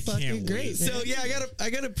gonna be I fucking can't great. wait. So yeah, I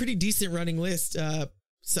got a pretty decent running list.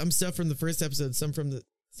 Some stuff from the first episode, some from the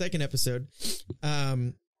second episode.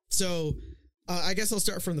 So I guess I'll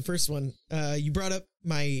start from the first one. You brought up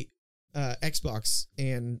my Xbox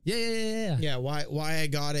and Yeah. why I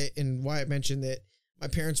got it and why I mentioned that my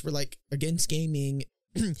parents were like against gaming,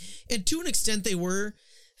 and to an extent they were.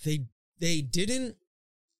 They didn't.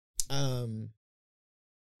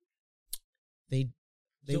 They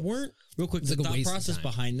So, weren't. Real quick, It's the like a thought waste of process time.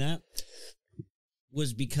 behind that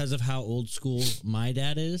was because of how old school my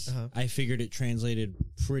dad is. Uh-huh. I figured it translated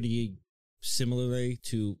pretty similarly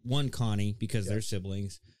to one Connie because they're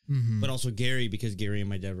siblings, Mm-hmm. but also Gary because Gary and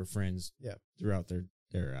my dad were friends. Yeah. Throughout their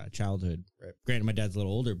childhood. Right. Granted, my dad's a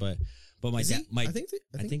little older, but my Is dad, he? I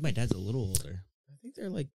think my dad's a little older. I think they're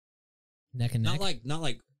like. Neck and neck. Not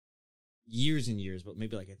like years and years, but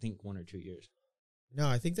maybe like I think 1 or 2 years. No,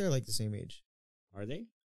 I think they're like the same age. Are they?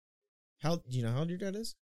 How do you know how old your dad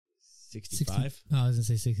is? 65. Oh, I was gonna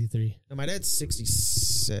say 63. No, my dad's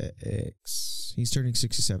 66. He's turning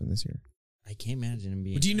 67 this year. I can't imagine him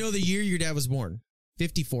being. But do you know the year your dad was born?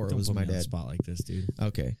 54 Don't was put my me on the dad. spot like this, dude.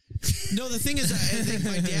 Okay. No, the thing is, I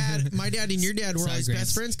think my dad and your dad were Sorry, always Grants.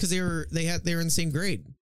 best friends because they were in the same grade.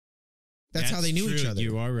 That's how they knew each true. other.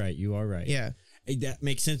 You are right. Yeah. That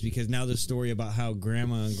makes sense because now the story about how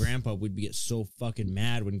grandma and grandpa would get so fucking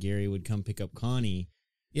mad when Gary would come pick up Connie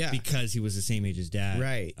Yeah. because he was the same age as dad.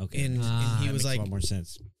 Right. Okay. And Ah, he That was makes like a lot more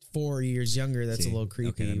sense. 4 years younger. That's See, a little okay,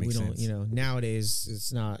 creepy. that We makes don't, sense. nowadays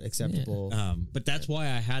it's not acceptable. But that's why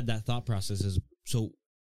I had that thought process is so.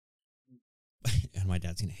 And my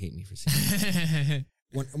dad's gonna hate me for saying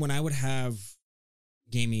this. when I would have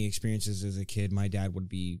gaming experiences as a kid, my dad would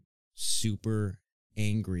be super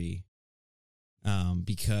angry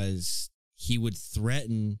because he would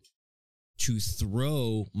threaten to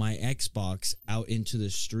throw my Xbox out into the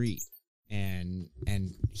street, and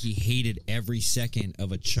he hated every second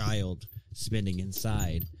of a child spending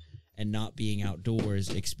inside and not being outdoors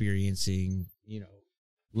experiencing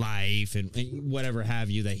life and whatever have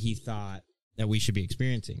you that he thought that we should be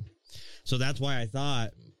experiencing. So that's why I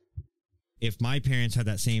thought if my parents had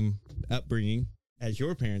that same upbringing as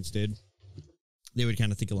your parents did, they would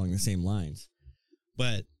kind of think along the same lines.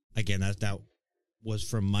 But again, that was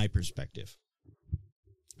from my perspective.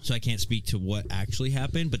 So I can't speak to what actually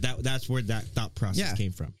happened, but that's where that thought process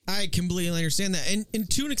came from. I completely understand that. And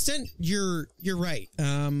to an extent, you're right.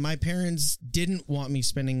 My parents didn't want me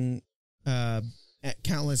spending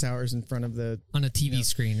countless hours in front of on a TV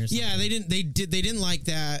screen or something. Yeah, they didn't like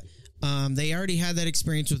that. They already had that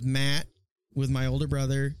experience with Matt, with my older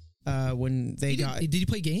brother, when they Did you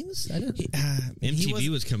play games? I didn't. MTV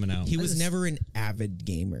was coming out. He was never an avid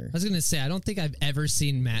gamer. I was gonna say I don't think I've ever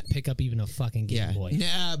seen Matt pick up even a fucking Game Boy.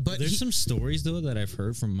 Yeah, but There's some stories though that I've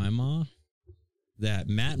heard from my mom that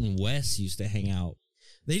Matt and Wes used to hang out.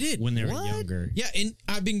 They did when they were What? younger. Yeah, and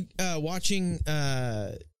I've been watching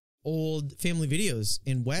old family videos,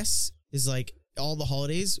 and Wes is like all the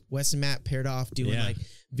holidays. Wes and Matt paired off doing like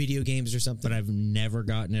video games or something. But I've never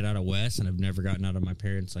gotten it out of Wes, and I've never gotten out of my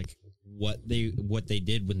parents like what they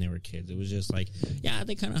did when they were kids. It was just like, yeah,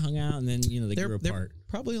 they kind of hung out, and then they grew apart. They're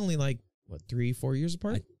probably only like 3-4 years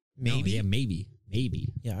apart. Maybe. No, maybe.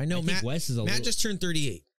 Yeah, I know. I think Wes is Matt just turned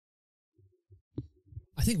 38.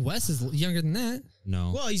 I think Wes is younger than that.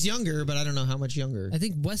 No. Well, he's younger, but I don't know how much younger. I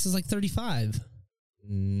think Wes is like 35.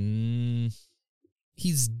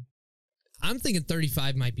 I'm thinking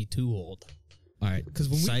 35 might be too old. All right. Because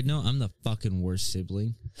when Side note, I'm the fucking worst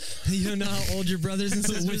sibling. you don't know how old your brothers and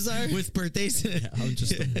sisters are? with birthdays. Yeah, I'm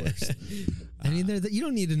just the worst. I mean, you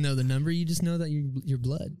don't need to know the number. You just know that your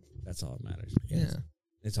blood. That's all that matters. Yeah.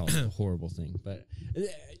 It's all a horrible thing. But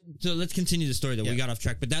so let's continue the story that we got off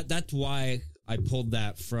track. But that's why I pulled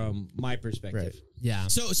that from my perspective. Right. Yeah.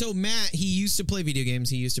 So Matt, he used to play video games.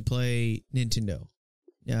 He used to play Nintendo,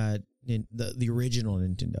 the original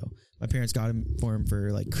Nintendo. My parents got him for him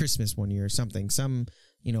for like Christmas one year or something, some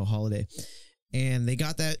holiday, and they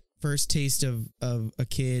got that first taste of a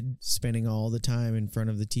kid spending all the time in front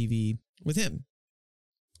of the TV with him.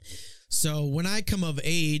 So when I come of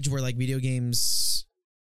age, where like video games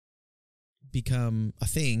become a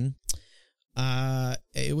thing,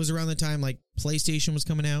 it was around the time like PlayStation was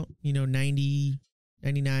coming out, 90,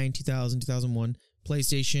 99, 2000, 2001,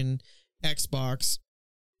 PlayStation, Xbox.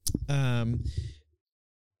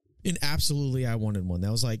 And absolutely I wanted one.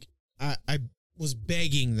 That was like, I was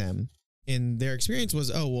begging them, and their experience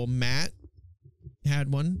was, oh, well, Matt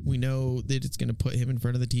had one. We know that it's going to put him in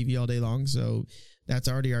front of the TV all day long. So that's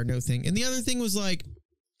already our no thing. And the other thing was like,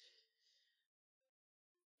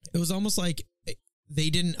 it was almost like they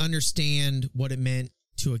didn't understand what it meant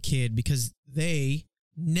to a kid because they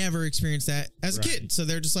never experienced that as a kid. So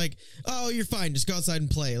they're just like, oh, you're fine. Just go outside and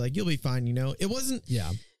play. Like, you'll be fine. You know, it wasn't.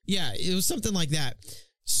 Yeah, it was something like that.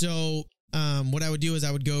 So what I would do is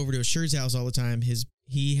I would go over to Assure's house all the time.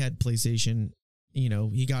 He had PlayStation, you know,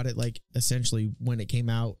 he got it like essentially when it came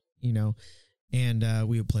out, you know, and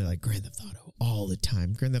we would play like Grand Theft Auto all the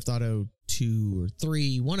time. Grand Theft Auto 2 or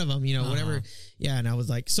 3, one of them, you know, whatever. Yeah. And I was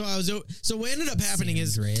like, so what ended up happening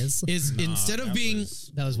is instead of being,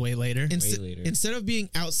 that was way later. Instead of being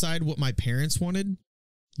outside what my parents wanted,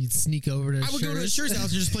 you'd sneak over to I would go to Assure's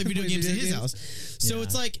house and just play video games at his house. So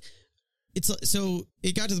so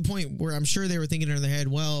it got to the point where I'm sure they were thinking in their head,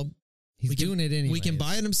 well, he's doing it anyway. We can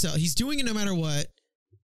buy it himself. He's doing it no matter what.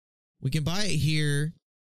 We can buy it here,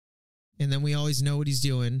 and then we always know what he's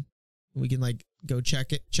doing. We can like go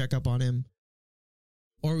check up on him,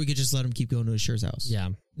 or we could just let him keep going to Assure's house.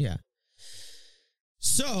 Yeah.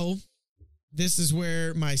 So this is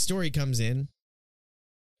where my story comes in.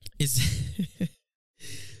 Is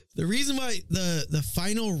the reason why the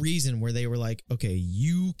final reason where they were like, okay,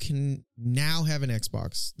 you can now have an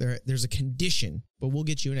Xbox. There's a condition, but we'll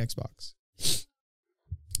get you an Xbox.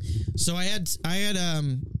 So I had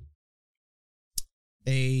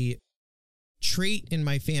a trait in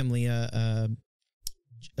my family, a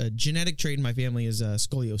genetic trait in my family is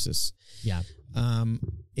scoliosis. Yeah.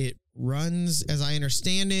 It runs, as I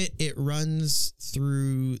understand it, it runs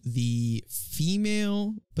through the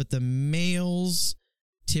female, but the males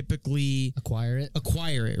typically acquire it,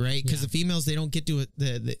 right? Because the females, they don't get to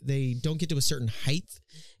they don't get to a certain height.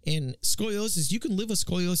 And scoliosis, you can live with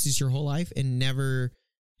scoliosis your whole life and never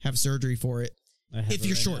have surgery for it if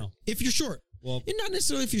you're short. Now. If you're short. Well, and not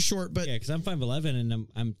necessarily if you're short, but because I'm 5'11" and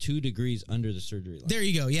I'm 2 degrees under the surgery line. There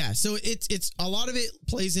you go. Yeah. So it's a lot of it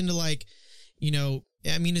plays into like, you know,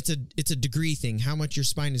 I mean, it's a degree thing, how much your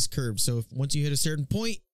spine is curved. So if once you hit a certain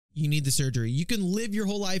point, you need the surgery. You can live your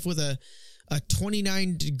whole life with a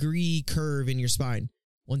 29-degree curve in your spine.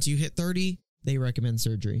 Once you hit 30, they recommend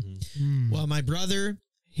surgery. Mm-hmm. Well, my brother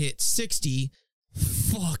hit 60.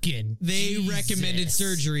 They recommended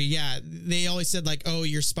surgery. Yeah. They always said like, oh,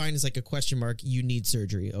 your spine is like a question mark. You need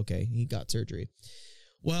surgery. Okay. He got surgery.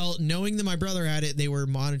 Well, knowing that my brother had it, they were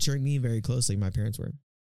monitoring me very closely. My parents were.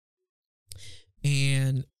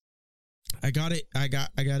 And I got it. I got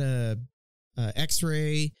a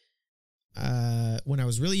x-ray when I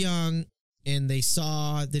was really young, and they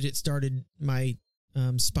saw that it started, my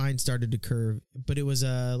spine started to curve, but it was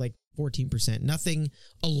like 14%, nothing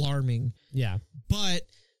alarming. Yeah. But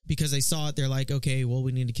because they saw it, they're like, okay, well,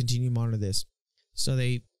 we need to continue to monitor this. So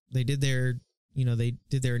they did their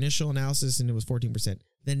initial analysis, and it was 14%.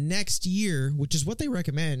 The next year, which is what they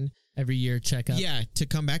recommend every year, checkup. Yeah, to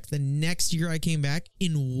come back. The next year I came back,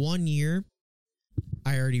 in 1 year,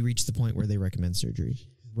 I already reached the point where they recommend surgery.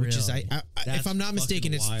 Really? Which is, if I'm not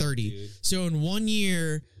mistaken, it's 30. Dude. So in 1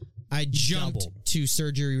 year, I jumped to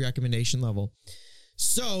surgery recommendation level.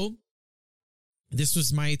 So this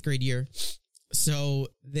was my 8th grade year. So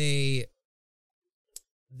they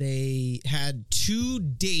had 2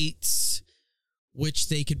 dates which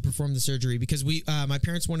they could perform the surgery, because my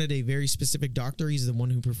parents wanted a very specific doctor. He's the one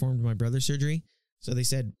who performed my brother's surgery. So they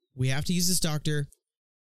said, we have to use this doctor.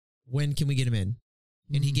 When can we get him in?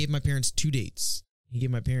 And he gave my parents 2 dates. He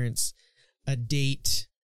gave my parents a date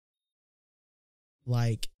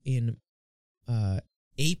like in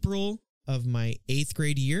April of my 8th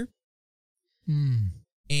grade year.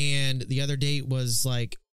 And the other date was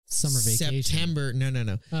like summer vacation. September.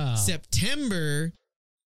 No. Oh. September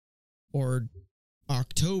or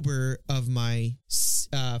October of my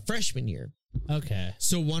freshman year. Okay.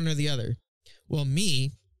 So one or the other. Well,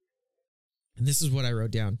 me, and this is what I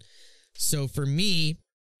wrote down. So for me,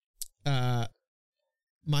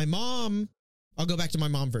 my mom, I'll go back to my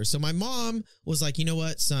mom first. So my mom was like, you know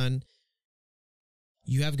what, son,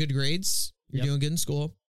 you have good grades. You're doing good in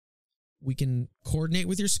school. We can coordinate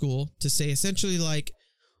with your school to say essentially like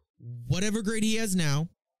whatever grade he has now,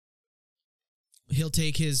 he'll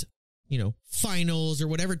take his, finals or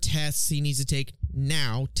whatever tests he needs to take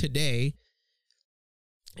now, today.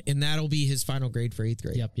 And that'll be his final grade for 8th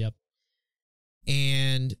grade. Yep.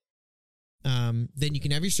 And then you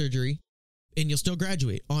can have your surgery and you'll still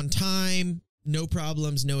graduate on time. No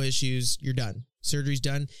problems, no issues. You're done. Surgery's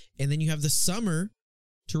done. And then you have the summer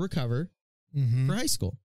to recover for high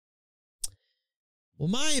school. Well,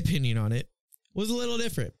 my opinion on it was a little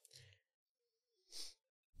different.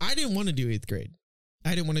 I didn't want to do 8th grade.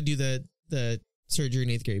 I didn't want to do the surgery in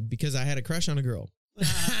 8th grade because I had a crush on a girl.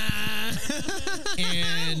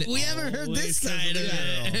 And We haven't heard this side of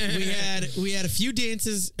it. we had a few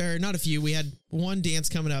dances, or not a few. We had one dance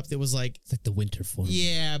coming up that was like, It's like the winter form.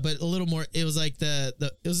 yeah, but a little more. It was like it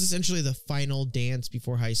was essentially the final dance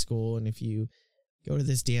before high school. And if you go to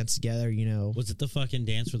this dance together, you know, Was it the fucking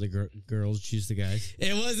dance where the girls choose the guys?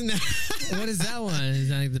 it wasn't What is that one? Is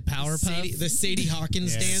that like the Powerpuff? the Sadie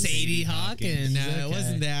Hawkins dance. Sadie Hawkins. No, Okay. it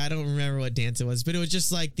wasn't that. I don't remember what dance it was, but it was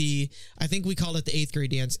just like I think we called it the 8th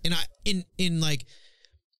grade dance. And in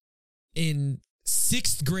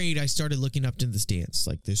 6th grade, I started looking up to this dance.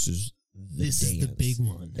 Like, this is the big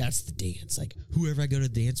one. That's the dance. Like, whoever I go to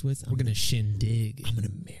dance with, We're gonna shindig. I'm gonna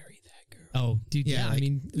marry that girl. Oh, dude, Yeah, yeah. I like,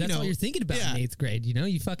 mean, that's you know, all you're thinking about yeah. in 8th grade. You know,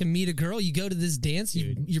 you fucking meet a girl, you go to this dance,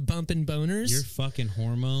 you're bumping boners. Your fucking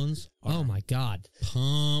hormones are Oh my god.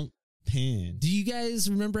 pumping. Do you guys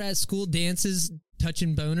remember at school dances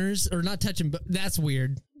touching boners or not touching? That's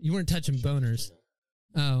weird. You weren't touching boners.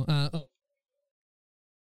 Oh.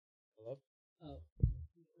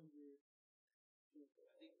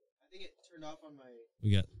 I think it turned off on my.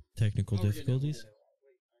 We got technical difficulties.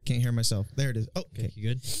 Can't hear myself. There it is. Oh, Okay, you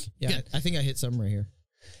good? Yeah, Good. I think I hit something right here.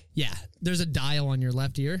 Yeah. There's a dial on your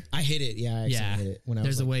left ear. I hit it. Yeah, I accidentally hit it when I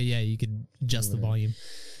There's was a way. Yeah, you could adjust the Right. volume.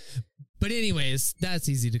 But anyways, that's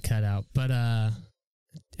easy to cut out. But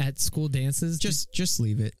at school dances, just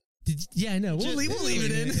leave it. yeah, I know. We'll leave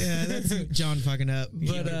it in. Yeah, that's John fucking up.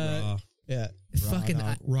 But yeah, fucking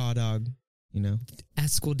raw dog. You know, at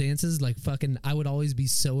school dances, like fucking, I would always be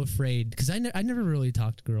so afraid because I never really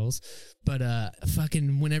talked to girls, but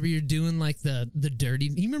fucking whenever you're doing like the dirty,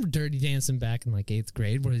 you remember dirty dancing back in like 8th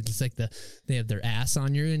grade where it's like they have their ass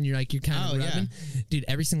on you and you're kind of rubbing, dude.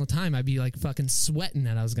 Every single time I'd be like fucking sweating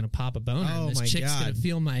that I was gonna pop a boner. Oh and this my chick's God. gonna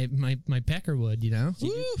feel my peckerwood, you know?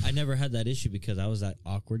 I never had that issue because I was that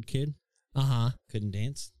awkward kid. Couldn't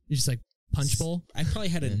dance. You're just like punch bowl. I probably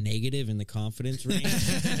had a negative in the confidence range.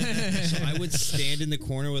 So I would stand in the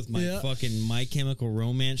corner with my fucking My Chemical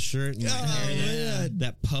Romance shirt and my hair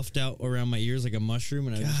that puffed out around my ears like a mushroom,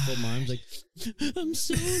 and I would just fold my arms like, I'm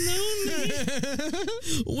so lonely.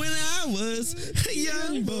 when I was a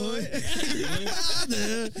young boy.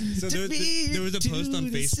 So there was a post on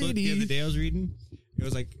Facebook the other day I was reading. It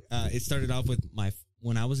was like, it started off with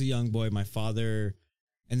when I was a young boy, my father,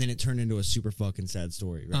 and then it turned into a super fucking sad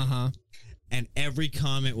story, right? And every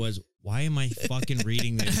comment was, why am I fucking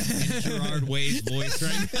reading this in Gerard Way's voice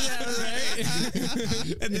right now? Yeah,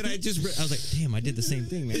 right. And then I was like, damn, I did the same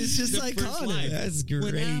thing, man. It's just The like first line. That's great.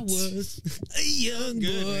 When I was a young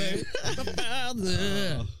good,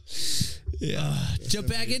 boy. Yeah. Jump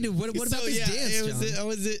back into what about this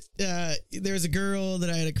dance, John? There was a girl that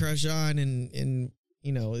I had a crush on, and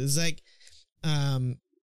you know, it was like, I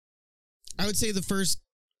would say the first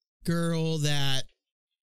girl that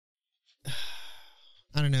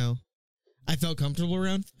I don't know, I felt comfortable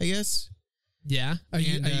around, I guess. Yeah. Are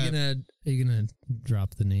you gonna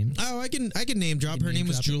drop the name? Oh, I can name drop. Her name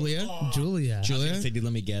was Julia. Julia. Julia. Say, dude,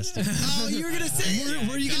 let me guess. Oh, you were gonna say?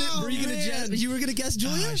 Were you gonna guess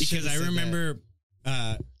Julia? Because I remember,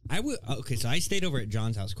 so I stayed over at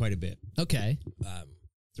John's house quite a bit Okay.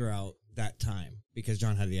 throughout that time because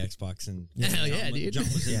John had the Xbox and Hell John, yeah, dude. John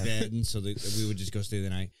was in bed, and so we would just go stay the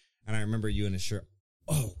night. And I remember you in a shirt.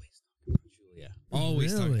 Always talking about Julia.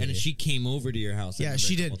 Always talking. Really? And she came over to your house. I Yeah, remember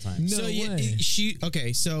she a did. couple times. No way.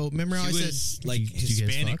 Okay. So remember how She I was said like Did you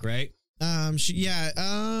guys Hispanic, fuck? right?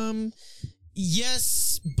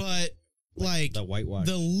 yes, but like The whitewash.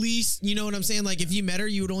 the least, you know what I'm saying? Like if you met her,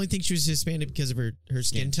 you would only think she was Hispanic because of her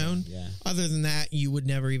skin tone. Yeah. Other than that, you would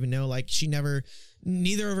never even know. Like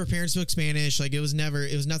neither of her parents spoke Spanish. Like it was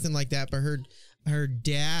nothing like that. But her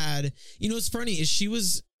dad, you know, what's funny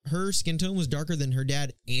is her skin tone was darker than her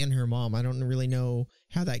dad and her mom. I don't really know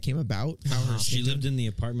how that came about. How her She skin lived tone, in the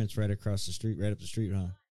apartments right across the street, right up the street, huh?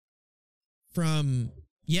 from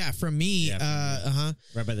me. Yeah,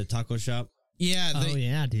 right by the taco shop. Yeah. Oh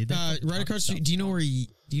yeah, dude. That's Right across the street. Do you know where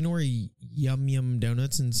Yum Yum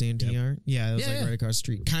Donuts in Santee are? Yeah, it was right across the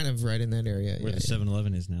street, kind of right in that area. Where the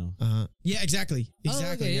 7-Eleven is now. Yeah, exactly.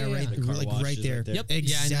 okay, yeah, yeah, right, yeah. The car like wash right is there. right there. Yep. Yeah, I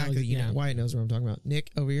know, Exactly. You yeah. know, Wyatt knows what I'm talking about. Nick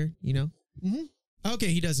over here, you know. Mm-hmm. Okay,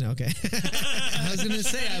 he does know. Okay. I was gonna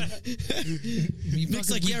say.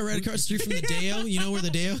 Nick's like, yeah, right across the street from the Deo. You know where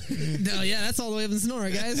the Deo? No, yeah, that's all the way up in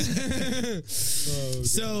Sonora, guys.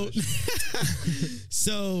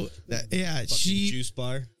 Yeah, Fucking she juice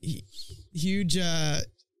bar. huge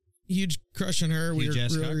crush on her. We Huge were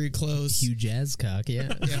ass cock? really close. Huge jazz cock,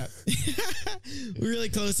 yeah. Yeah, we were really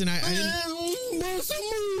close, and I didn't. Follow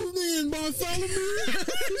me.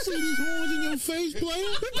 You see these horns in your face, player?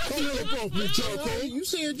 Hold up off me, Choco. You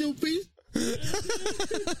said your piece. Bust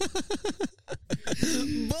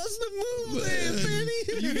a move there, Finney.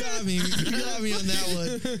 You got me. You got me on that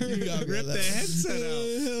one. You got me. Rip the headset out.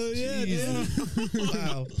 Hell yeah, dude.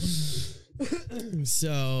 Wow.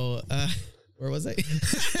 So, where was I?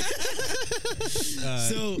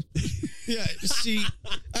 So, yeah,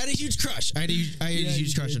 I had a huge crush. I had a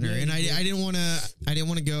huge crush on her, and I didn't want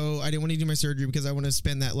to go. I didn't want to do my surgery because I want to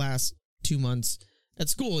spend that last 2 months at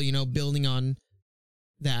school, building on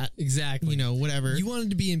that. Exactly. Whatever. You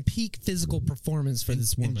wanted to be in peak physical performance for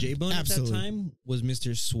this woman. And J-Bone at that time was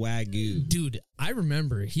Mr. Swagoo. Dude, I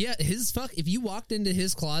remember. If you walked into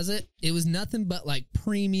his closet, it was nothing but like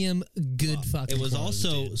premium good fucking It was clothes,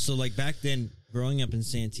 also, dude. so like back then, growing up in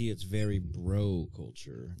Santee, it's very bro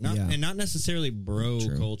culture. And not necessarily bro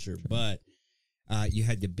culture, but you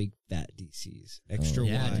had the big fat DCs, extra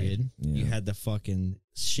wide. Dude. Yeah. You had the fucking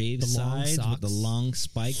shaved The long sides with the socks. long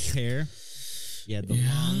spiked hair. You had the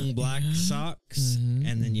long black socks,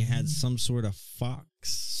 and then you had some sort of Fox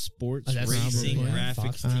Sports that's racing probably, graphics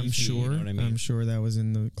Fox. TV. I'm sure. You know what I mean? I'm sure that was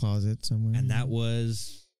in the closet somewhere. And that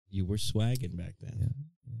was, you were swagging back then.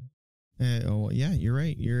 Yeah, you're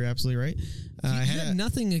right. You're absolutely right. You had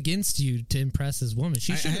nothing against you to impress this woman.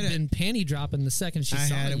 She should have been panty dropping the second she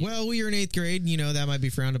saw you. Well, we were in 8th grade. That might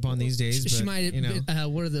be frowned upon these days. She But, might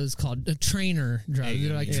have, what are those called? A trainer drop.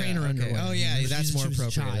 They're like trainer underwear. Oh, yeah, You know, that's she more was a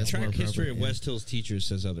appropriate. child. That's more Track history appropriate, of West Hills teachers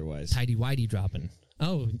says otherwise. Tidy whitey dropping.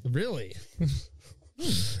 Oh, really?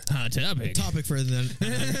 Hot topic. Topic for the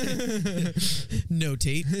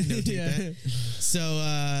notate that. So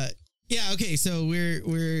okay. So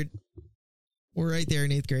we're right there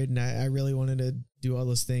in 8th grade, and I really wanted to do all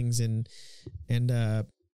those things, and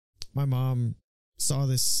my mom saw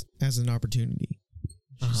this as an opportunity.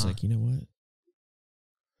 She's like, you know what?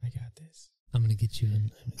 I got this. I'm gonna get you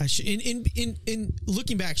in. In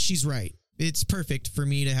looking back, she's right. It's perfect for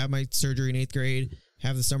me to have my surgery in 8th grade,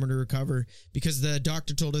 have the summer to recover, because the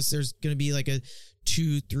doctor told us there's going to be like a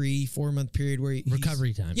 2, 3, 4 month period where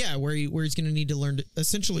recovery time. Yeah, where he's going to need to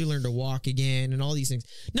essentially learn to walk again and all these things.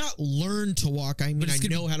 Not learn to walk. I mean, I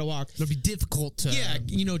know how to walk. It'll be difficult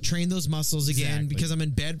to train those muscles again, because I'm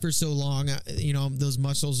in bed for so long. Those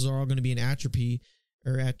muscles are all going to be in atrophy.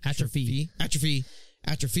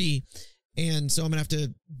 And so I'm going to have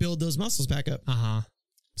to build those muscles back up.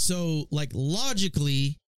 So, like,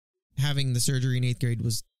 logically, having the surgery in 8th grade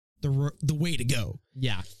was the way to go.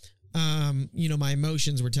 Yeah. My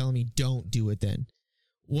emotions were telling me, don't do it then.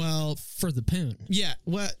 Well, for the poon. Yeah.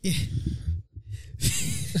 Well,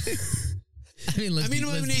 I mean, let's I'm in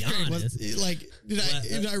 8th grade.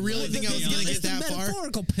 Did I really think I was going to get that far?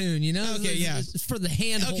 Metaphorical poon, Okay, yeah. It's for the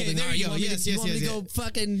hand holding. Okay, there you go. Yes. You want me to go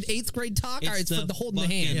fucking 8th grade talk? All right, it's for the holding the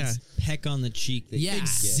hand. Yeah. Peck on the cheek.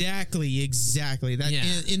 Exactly. That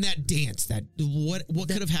in that dance, what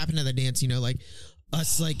could have happened to that dance?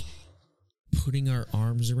 Us putting our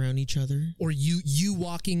arms around each other, or you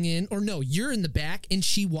walking in, or no, you're in the back and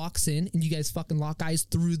she walks in and you guys fucking lock eyes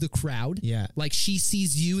through the crowd. Yeah, like she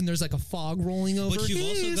sees you and there's like a fog rolling over. But you've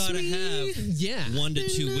also got to have 1 to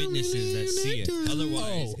 2 witnesses that see it.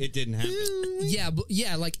 Otherwise, it didn't happen.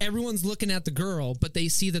 Yeah, like everyone's looking at the girl, but they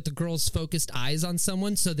see that the girl's focused eyes on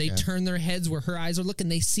someone, so they turn their heads where her eyes are looking.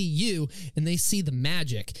 They see you and they see the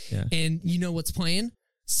magic. Yeah. And you know what's playing?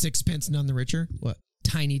 Sixpence None the Richer. What?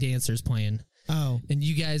 Tiny Dancer's playing. Oh, and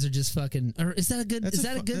you guys are just fucking. Or is that a good? That's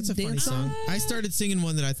a good funny dance song? I started singing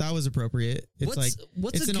one that I thought was appropriate. It's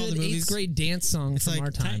what's it's a in all good the movies. 8th grade dance song from our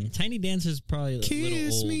time? Tiny Dance is probably a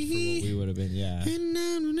little old for what we would have been. Yeah.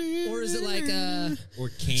 Or is it like or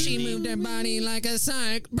Candy? She moved her body like a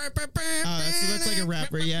psych. That's like a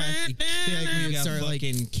rapper. Yeah. We got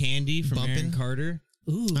fucking Candy from Aaron Carter.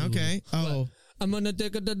 Ooh. Okay. Oh. I'm gonna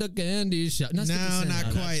take a candy shot. No, not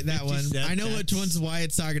quite that one. I know which one's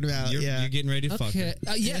Wyatt's talking about. You're getting ready to fuck her.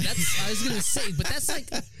 Yeah, that's. I was gonna say, but that's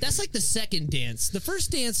like the second dance. The first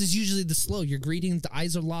dance is usually the slow. You're greeting, the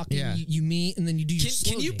eyes are locking. Yeah. You meet, and then you do your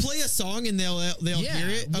slow. Can you play a song and they'll hear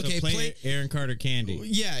it? Okay, so play Aaron Carter Candy.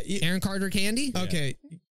 Yeah, Aaron Carter Candy. Okay,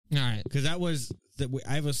 all right. Because that was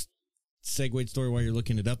I have a segued story while you're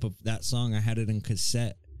looking it up of that song. I had it in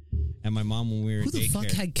cassette. And my mom, when we were Who in the daycare,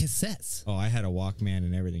 fuck had cassettes? Oh, I had a Walkman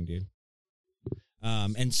and everything, dude.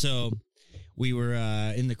 And so we were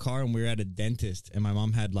in the car and we were at a dentist, and my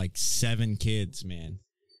mom had like 7 kids, man.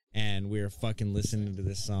 And we were fucking listening to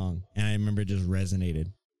this song, and I remember it just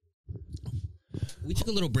resonated. We took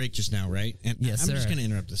a little break just now, right? And yes, I'm just going to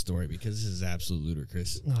interrupt the story because this is absolute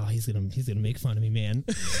ludicrous. Oh, he's gonna make fun of me, man.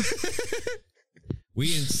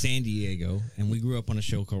 We in San Diego, and we grew up on a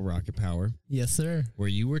show called Rocket Power. Yes, sir. Where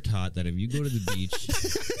you were taught that if you go to the beach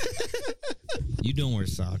You don't wear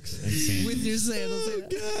socks and sandals. With your sandals. Oh,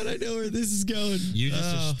 God, I know where this is going. You're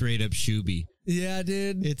just a straight up shoebie. Yeah,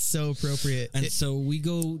 dude. It's so appropriate. And so we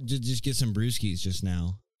go to just get some brewskis just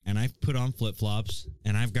now, and I put on flip flops,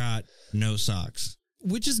 and I've got no socks,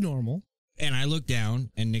 Which is normal. And I look down,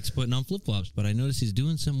 and Nick's putting on flip flops, but I notice he's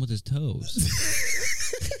doing something with his toes,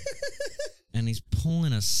 and he's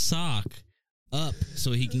pulling a sock up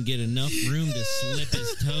so he can get enough room to slip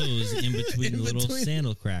his toes in between the little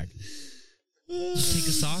sandal crack. Just take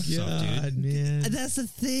the socks off, dude. Man. That's the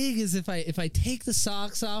thing is if I take the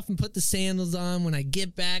socks off and put the sandals on, when I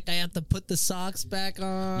get back, I have to put the socks back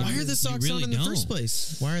on. Why are the socks really on in the don't. first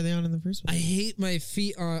place? Why are they on in the first I place? hate my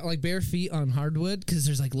feet on like bare feet on hardwood because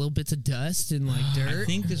there's like little bits of dust and like dirt. I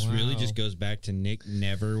think this really Wow. just goes back to Nick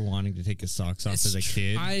never wanting to take his socks off as a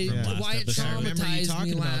kid. from last Why it episode. I remember you traumatized me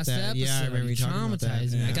talking about last that. episode. Yeah, I remember you talking about that.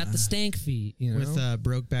 Traumatized me. I Yeah. got the stank feet. You know, With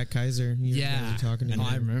Brokeback Kaiser. You Yeah. guys were talking And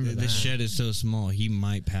about I remember the that. shed is so small, he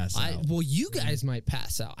might pass out. Well, you guys might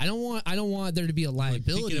pass out. I don't want there to be a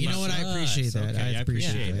liability. thinking You know what? I about appreciate us. that. Okay, I I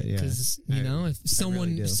appreciate appreciate it. Yeah. Because you know, if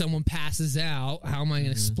do. someone passes out, how am I going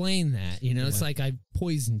to explain that? You know, it's like I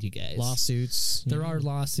poisoned you guys. Lawsuits. There are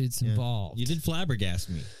lawsuits involved. You did flabbergast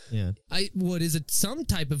me. Yeah. What is it? Some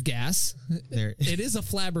type of gas. There. It is a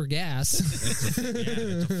flabbergas. It's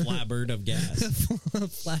a flabbard of gas. A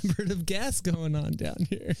flabbard of gas going on down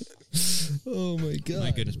here. Oh my god!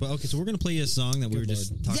 My goodness. But okay, so we're gonna play you a song that we were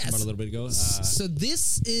just talking Yes. about a little bit ago. So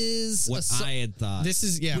this is What I had thought. This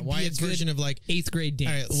is, would be Wyatt's a good version of like, 8th grade all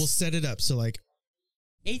dance. right, we'll set it up. So like,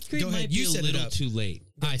 8th grade Go ahead, might be you a set it little up. too late.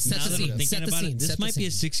 All right, set Now the that I'm scene. thinking Set the about scene. it, this set the might be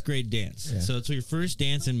a scene. 6th grade dance. Yeah. So it's your first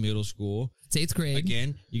dance in middle school. It's 8th grade.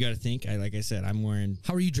 Again, you got to think. Like I said, I'm wearing.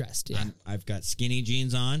 How are you dressed? Yeah. I've got skinny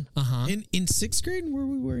jeans on. in 6th grade, were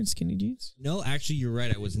we wearing skinny jeans? No, actually, you're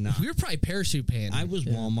right. I was not. We were probably parachute pants. I was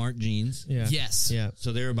Walmart jeans. Yeah. Yes. Yeah.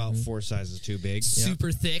 So they're about 4 sizes too big.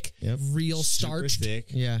 Super thick. Yep. Real Super starched. thick.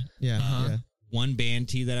 Yeah. Yeah. Yeah. One band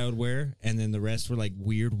tee that I would wear, and then the rest were like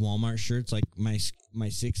weird Walmart shirts. Like my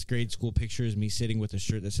 6th grade school picture is me sitting with a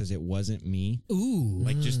shirt that says "It wasn't me," Ooh.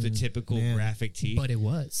 like just the typical man. graphic tee. But it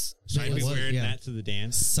was. So I'd be was, wearing yeah. that to the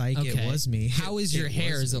dance. Psych, Okay. it was me. How is your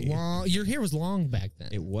hair? was Is it me. long? Your hair was long back then.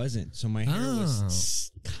 It wasn't. So my hair was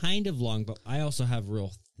kind of long, but I also have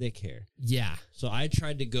real thick hair. Yeah. So I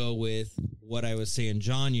tried to go with what I was saying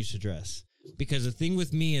John used to dress. Because the thing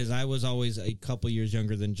with me is I was always a couple years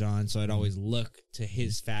younger than John, so I'd always look to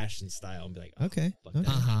his fashion style and be like, oh, Okay. fuck, that's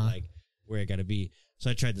like where I got to be. So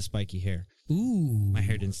I tried the spiky hair. Ooh. My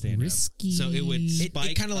hair didn't stand risky. up. So it would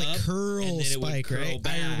spike It kind of like up, and curl then it would spike, curl right?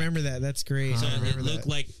 back. I remember that. That's great. So I it remember looked that.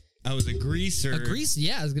 like I was a greaser A grease.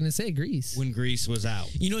 Yeah, I was gonna say grease. when grease was out.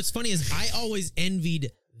 You know what's funny is I always envied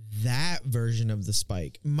that version of the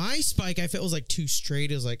spike. My spike, I felt was like too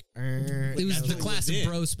straight. It was like, It was That's the what was classic in.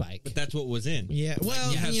 bro spike. But that's what was in. yeah.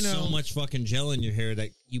 Well, You have you know, so much fucking gel in your hair that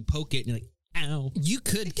you poke it and you're like, ow. You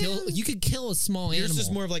could kill a small yours animal.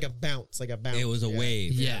 is more of like a bounce, It was a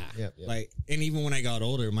wave. Yeah. Yep. Like, and even when I got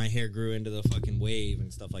older, my hair grew into the fucking wave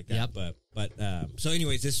and stuff like that. Yep. But so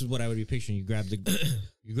anyways, this is what I would be picturing. You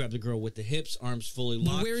grab the girl with the hips, arms fully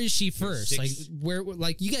But locked. where is she first? Six- Like where?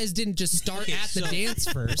 Like you guys didn't just start Okay, at the so- dance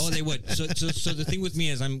first. Oh, they would. So the thing with me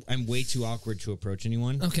is I'm way too awkward to approach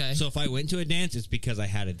anyone. Okay. So if I went to a dance, it's because I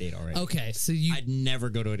had a date already. Okay, so you. I'd never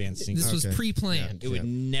go to a dance single. This was Okay. pre-planned. It would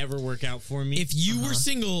never work out for me. If you were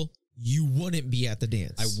single, you wouldn't be at the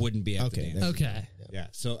dance. I wouldn't be at Okay, the dance. that's- Okay. Yeah.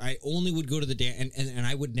 So I only would go to the dance, and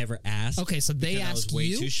I would never ask. Okay, so they because I ask was way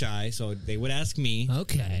you? too shy, so they would ask me,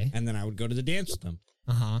 Okay. and then I would go to the dance with them.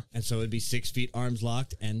 And so it'd be 6 feet, arms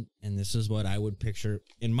locked, and this is what I would picture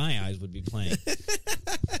in my eyes would be playing.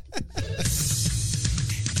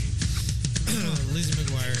 Lizzie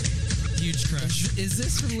McGuire, huge crush. Is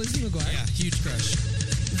this from Lizzie McGuire? Yeah, huge crush.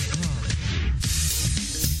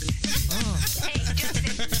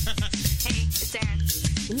 Hey, it's Aaron.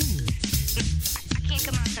 I can't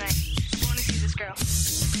come out tonight. I want to see this girl.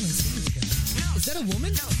 Is that a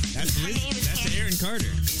woman? That's My name is That's Candy. Aaron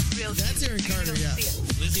Carter. Real That's cute. Aaron Carter, yeah.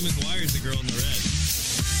 Lizzie McGuire's the girl in the red.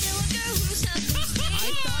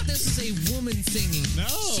 I thought this was a woman singing. No.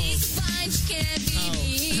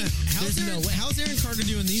 How's Aaron Carter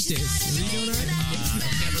doing these days? Is he doing all right?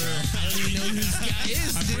 I don't even know who this guy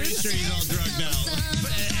is, I'm dude. pretty sure he's all drugged out.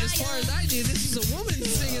 But as far as I knew, this is a woman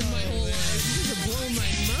singing my whole life. This is blowing my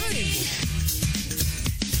mind.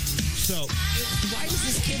 So Why does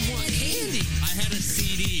this kid want candy? I had a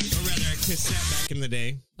CD, or rather a cassette back in the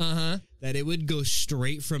day, that it would go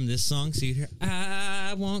straight from this song. So you'd hear,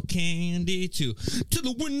 I want candy to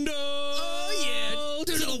the window. Oh, yeah.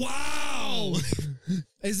 To the wow.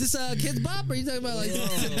 Is this a Kids Bop? Or are you talking about like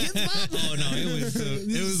Kids Bop? Oh no, it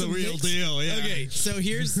was the real deal. Yeah. Okay, so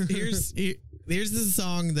here's the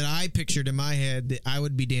song that I pictured in my head that I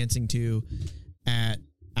would be dancing to at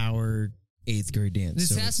our 8th grade dance. This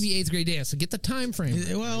So has to be 8th grade dance. So get the time frame.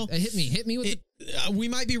 Well, hit me with we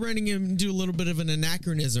might be running into a little bit of an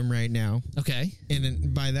anachronism right now, the. Okay. and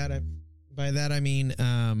then by that I mean,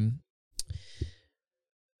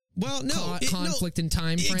 well, no, conflict in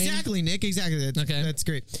time frame. Exactly, Nick. Exactly. Okay. That's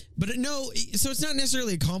great. But no, so it's not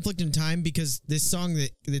necessarily a conflict in time because this song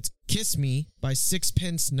that's "Kiss Me" by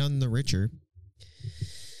Sixpence None the Richer.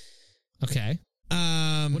 Okay.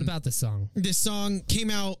 What about this song? This song came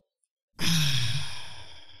out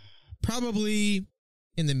probably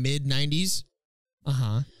in the mid 90s.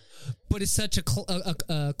 But it's such a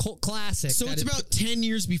cult classic. So it's about 10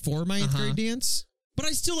 years before my 8th grade dance. But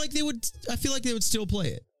I feel like they would still play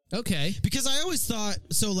it. Okay. Because I always thought,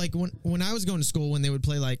 so like when I was going to school, when they would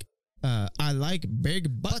play like, I like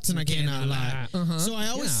big butts and I cannot lie. So I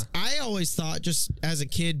always thought, just as a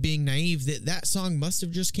kid being naive, that song must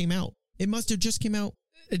have just came out. It must have just came out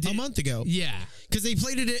a month ago. Yeah. Because they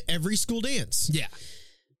played it at every school dance. Yeah.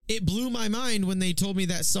 It blew my mind when they told me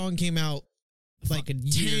that song came out like 10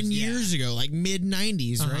 years ago, like mid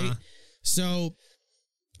 90s, right? So,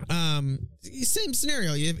 same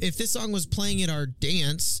scenario. If this song was playing at our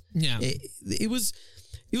dance, it was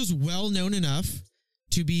well known enough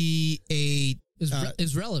to be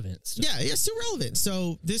is relevant. Yeah, still relevant.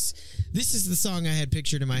 So this is the song I had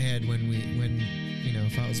pictured in my head when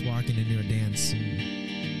if I was walking into a dance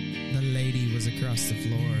and the lady was across the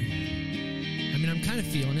floor. I mean, I'm kind of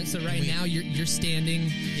feeling it. So now you're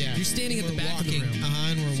standing. Yeah, you're standing at the back of the room.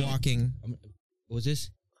 And we're walking. What was this?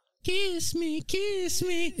 Kiss me, kiss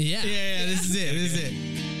me. Yeah. Yeah. This is it. This is it.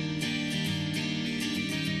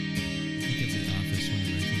 Think of The Office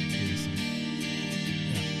whenever I hear this song.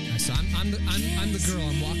 Yeah. So I'm the girl.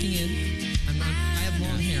 I'm walking in. I have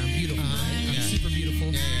long hair. I'm beautiful. Right? I'm super beautiful.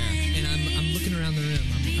 Yeah. And I'm looking around the room.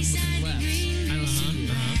 I'm looking left. I don't see you.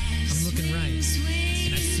 I'm looking right.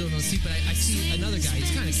 And I still don't see. But I see another guy.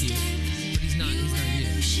 He's kind of cute, but he's not you.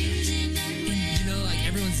 And like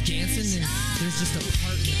everyone's dancing, and there's just a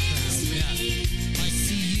part in the crowd. Yeah. I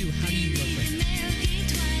see you. How do you look right now?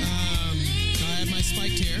 I have my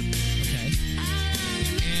spiked hair. Okay.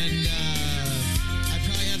 And I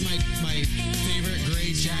probably had my favorite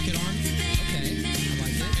gray jacket on. Okay. I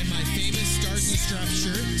like it. And my famous Stars and Straps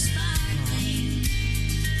shirt.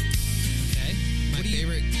 Okay. My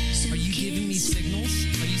favorite. Are you giving me signals?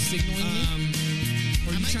 Are you signaling me?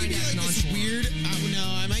 Or are you trying to act nonchalant? Weird. No,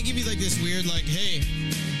 I might give you like this weird, like, hey,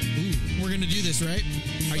 we're gonna do this, right?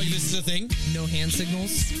 This is a thing? No hand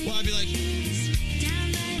signals? Well, I'd be like,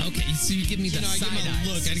 okay, so you give me the side eye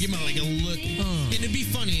look. I'd give him like a look, and it'd be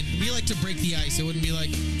funny. It'd be like to break the ice. It wouldn't be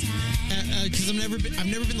like, because I've never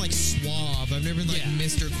been like suave. I've never been like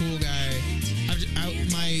Mr. Cool Guy.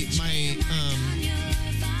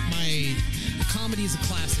 My comedy is a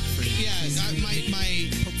classic for you. Yeah,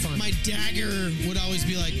 my dagger would always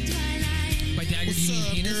be like, my dagger, do you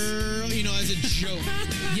mean penis? Girl? As a joke.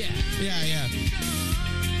 Yeah.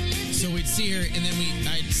 So we'd see her, and then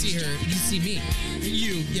I'd see her. You see me.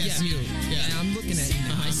 You, yes, you. Yeah, and I'm looking at you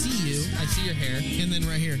now. I see you. I see your hair. And then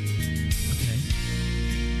right here. Okay.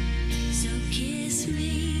 So kiss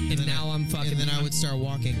me. And now I'm fucking. And then I would start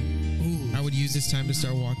walking. Ooh. I would use this time to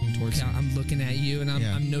start walking towards you. I'm looking at you, and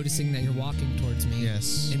I'm noticing that you're walking towards me.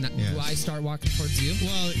 Yes. And do I start walking towards you?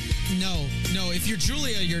 Well, no. If you're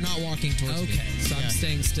Julia, you're not walking towards me. Okay, so I'm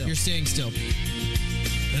staying still. You're staying still.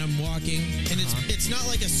 And I'm walking, and it's not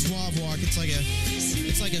like a suave walk. It's like a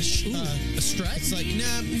a strut. It's like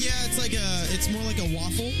it's more like a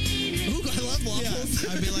waffle. Ooh, I love waffles.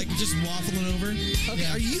 Yeah. I'd be like just waffling over. Okay,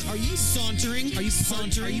 yeah. Are you sauntering? Are you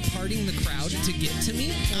sauntering? Are you parting the crowd to get to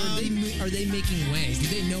me? Or are they making way? Do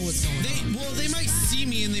they know what's going on? Well, they might see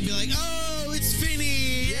me and they'd be like, "Oh, it's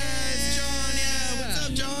Finney. Yeah, it's John. Yeah, what's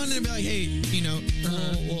up, John?" And I'd be like, "Hey,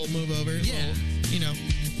 we'll move over. Yeah,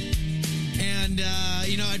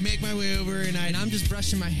 And I'd make my way over, and I'm just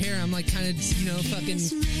brushing my hair. I'm like kind of, fucking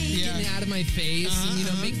getting it out of my face, and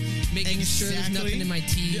making sure there's nothing in my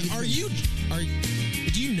teeth.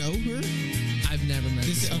 Do you know her? I've never met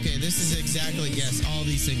her. Okay, this is exactly all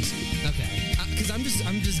these things. Okay, because I'm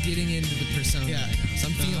just getting into the persona right now, so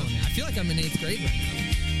I'm feeling it. I feel like I'm in 8th grade right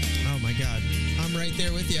now. Oh my God, I'm right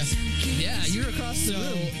there with you. Yeah, you're across the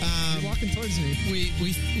room. You're walking towards me.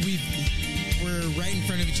 We're right in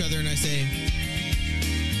front of each other, and I say,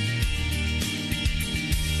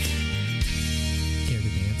 "Care to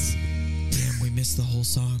dance?" Damn, we missed the whole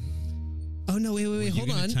song. oh no, wait, Were you hold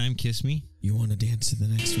gonna on. Time kiss me. You want to dance to the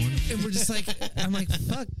next one? And we're just like, I'm like,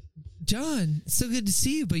 fuck, John, it's so good to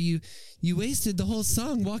see you, but you wasted the whole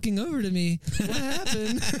song walking over to me. What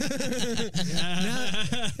happened?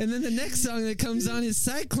 And then the next song that comes on is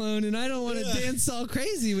Cyclone, and I don't want to dance all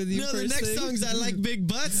crazy with you. No, the first next thing. song's I Like Big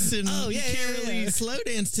Butts, and Oh, yeah, you can't yeah, really yeah. slow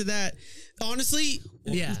dance to that. Honestly,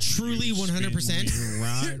 Yeah. truly 100%.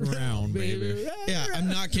 Right round, baby. Yeah, I'm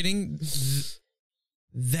not kidding.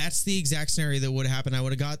 That's the exact scenario that would have happened. I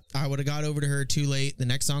would have got over to her too late. The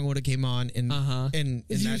next song would have came on, and and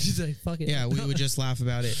You were that, just like, fuck it. yeah, we would just laugh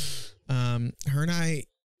about it. Her and I,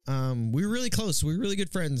 we were really close. We were really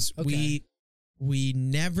good friends. Okay. We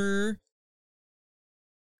never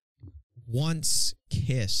once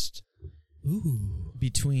kissed. Ooh.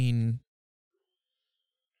 Between,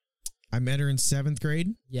 I met her in 7th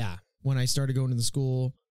grade Yeah. when I started going to the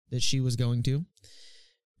school that she was going to,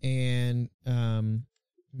 and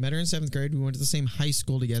met her in 7th grade. We went to the same high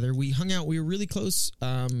school together. We hung out. We were really close.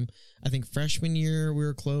 I think freshman year we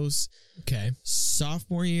were close. Okay.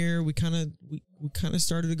 Sophomore year we kind of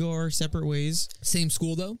started to go our separate ways. Same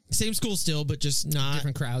school though? Same school still, but just not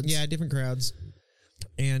Different crowds? Yeah, different crowds.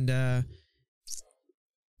 And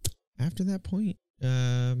after that point,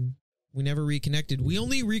 we never reconnected. We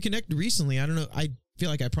only reconnected recently. I don't know. I feel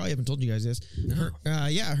like I probably haven't told you guys this. No.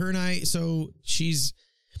 Her and I. So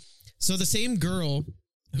the same girl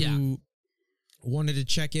who wanted to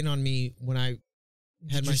check in on me when I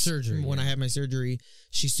had my surgery. When I had my surgery,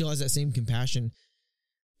 she still has that same compassion.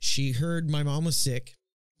 She heard my mom was sick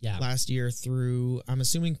last year through, I'm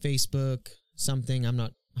assuming Facebook, something. I'm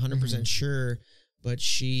not 100% sure, but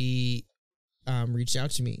she reached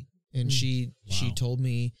out to me, and she told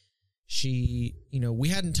me we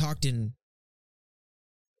hadn't talked in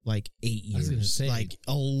like 8 years. I was gonna say. Like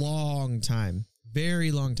a long time,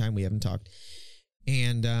 very long time we haven't talked.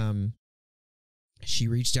 And she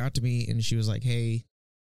reached out to me, and she was like, "Hey,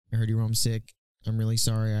 I heard your mom's sick. I'm really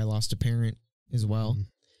sorry. I lost a parent as well.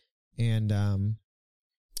 And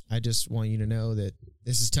I just want you to know that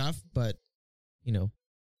this is tough, but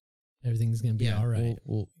everything's gonna be all right.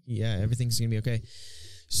 Everything's gonna be okay."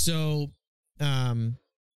 So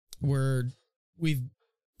we've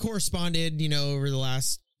corresponded, over the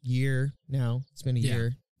last year now. It's been a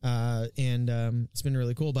year. And it's been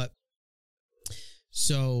really cool. But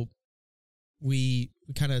so we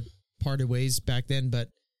kind of parted ways back then, but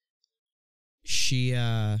she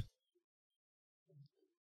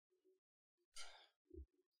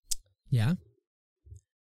Yeah.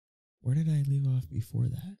 where did I leave off before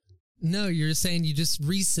that? No, you're saying you just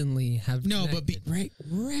recently have No, but connected.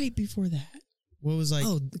 right before that. What was like?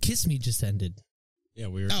 Oh, Kiss Me just ended. Yeah,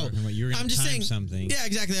 we were talking about you were going to time saying something. Yeah,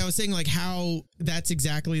 exactly. I was saying like how that's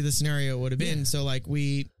exactly the scenario would have been. Yeah. So like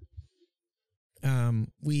we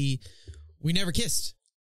never kissed.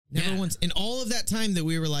 Never once. And all of that time that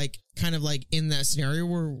we were like kind of like in that scenario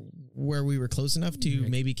where we were close enough to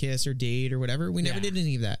maybe kiss or date or whatever, we never did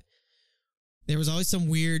any of that. There was always some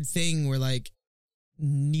weird thing where like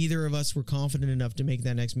neither of us were confident enough to make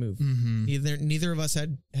that next move. Mm-hmm. Neither of us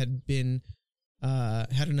had been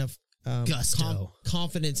had enough Gusto.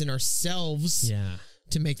 confidence in ourselves Yeah.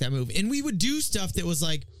 to make that move. And we would do stuff that was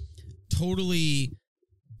like totally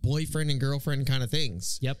boyfriend and girlfriend kind of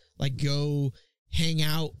things. Yep. Like go hang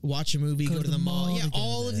out, watch a movie, go to the mall. Yeah, together.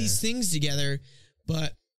 all of these things together.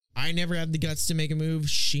 But I never had the guts to make a move.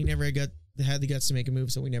 She never had the guts to make a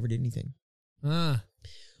move, so we never did anything. Ah.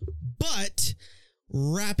 But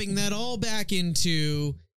wrapping that all back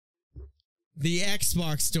into the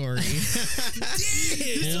Xbox story.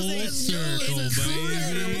 Full circle,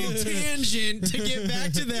 Incredible baby. tangent to get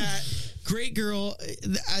back to that. Great girl.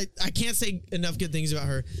 I can't say enough good things about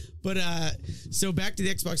her. But so back to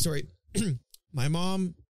the Xbox story. My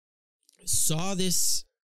mom saw this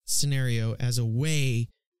scenario as a way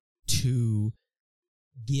to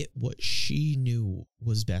get what she knew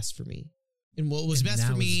was best for me. And what was best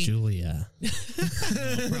for me, Julia.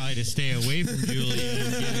 Probably to stay away from Julia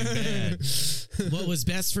and get in bed. what was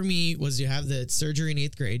best for me was to have the surgery in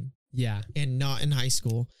 8th grade Yeah. and not in high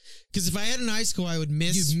school. Because if I had in high school, I would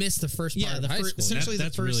miss. You'd miss the first part of high school. essentially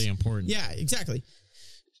That's the first, really important. Yeah, exactly.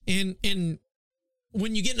 And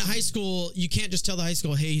when you get into high school, you can't just tell the high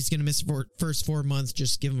school, "Hey, he's going to miss the first 4 months.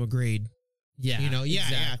 Just give him a grade." Yeah.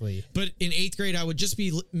 Exactly. Yeah. But in 8th grade, I would just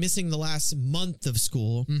be missing the last month of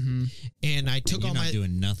school, and I took You're all not my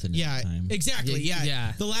doing nothing. yeah, at the time. exactly. Yeah.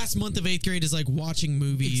 Yeah. The last month of 8th grade is like watching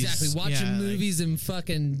movies. Exactly. Watching Yeah, like- movies and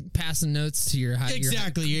fucking passing notes to your high.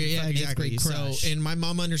 Exactly. Your Yeah, fucking eighth exactly. grade So, crush. and my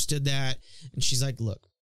mom understood that, and she's like, "Look,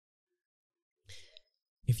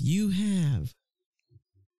 if you have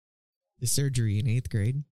the surgery in 8th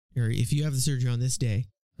grade, or if you have the surgery on this day,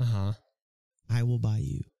 I will buy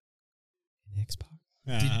you an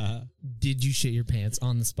Xbox. Did you shit your pants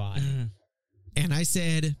on the spot? And I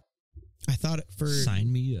said, I thought for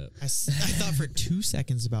sign me up. I thought for 2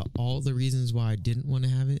 seconds about all the reasons why I didn't want to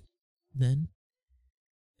have it then,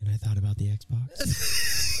 and I thought about the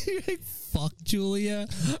Xbox. You're like, fuck Julia,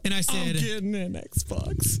 And I said, I'm getting an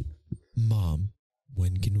Xbox. Mom,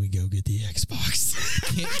 when can we go get the Xbox?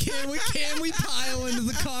 Can we pile into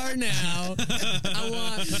the car now?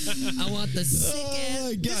 I want the sick ass.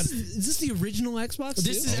 Oh, God. Is this the original Xbox?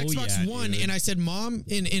 This is Xbox One, dude. And I said, Mom,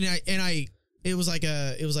 and I it was like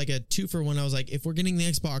a 2-for-1. I was like, if we're getting the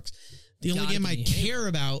Xbox, the only game I care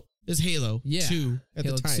about is Halo 2 at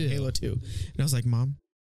the time. Halo 2. And I was like, Mom,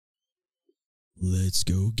 let's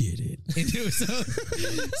go get it. And it was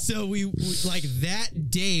so we like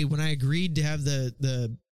that day when I agreed to have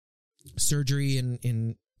the surgery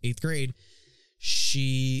in 8th grade,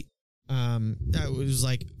 she was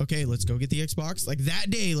like, okay, let's go get the Xbox. Like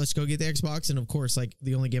that day, let's go get the Xbox. And of course, like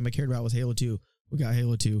the only game I cared about was Halo 2. We got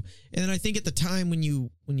Halo 2. And then I think at the time when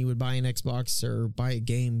you would buy an Xbox or buy a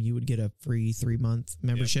game, you would get a free 3-month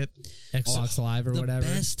membership. Xbox Live or whatever.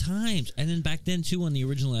 The best times. And then back then too on the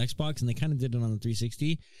original Xbox, and they kind of did it on the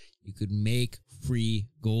 360, you could make free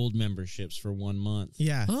gold memberships for 1 month.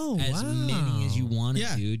 Yeah. Oh, as many as you wanted,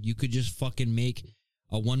 Yeah. dude. You could just fucking make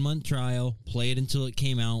a 1-month trial, play it until it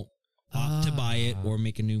came out, opt to buy it, or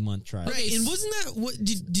make a new month trial. Right. And wasn't that what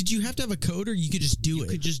did you have to have a code or you could just do it? You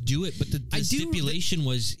could just do it, but the stipulation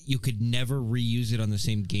was you could never reuse it on the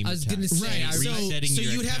same game. I was going to say, so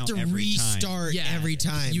you'd have to restart every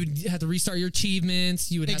time. You would have to restart your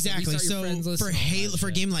achievements. You would have to restart your friends list. For Halo, for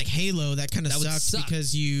a game like Halo, that kind of sucks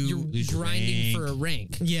because you're grinding for a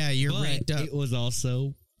rank. Yeah, you're but ranked up. It was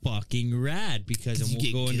also fucking rad because, and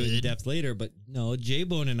we'll go into it in depth later, but no,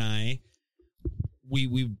 J-Bone and I,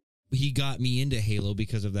 he got me into Halo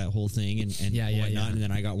because of that whole thing and whatnot, and then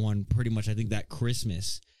I got one pretty much, I think, that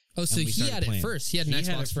Christmas. Oh, so he had it first. He had an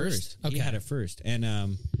Xbox first. Okay. He had it first. And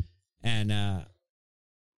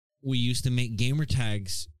we used to make gamer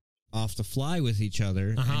tags off the fly with each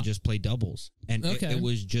other and just play doubles. And it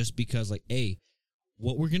was just because, like, hey,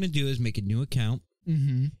 what we're going to do is make a new account,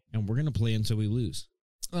 and we're going to play until we lose.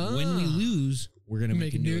 When we lose, we're going to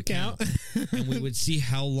make a new account. And we would see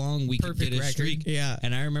how long we could get a streak. Yeah.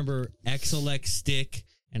 And I remember XLX Stick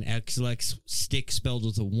and XLX Stick spelled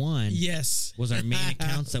with a 1. Yes. Was our main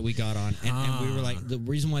accounts that we got on. And we were like, the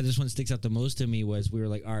reason why this one sticks out the most to me was we were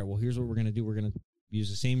like, all right, well, here's what we're going to do. We're going to use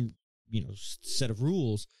the same, set of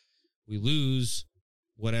rules. We lose,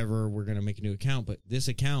 whatever, we're going to make a new account. But this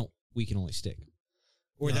account, we can only stick.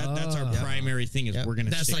 Or that's our primary thing is we're going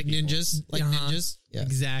to stick. That's like people. ninjas. Like ninjas. Yeah.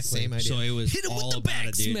 Exactly. Same idea. So it was Hit him all with the about back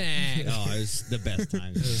it, dude. smack. Oh, it was the best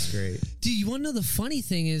time. It was great. Dude, you want to know the funny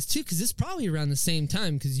thing is too, because it's probably around the same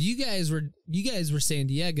time because you guys were San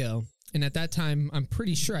Diego, and at that time I'm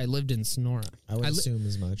pretty sure I lived in Sonora. I would assume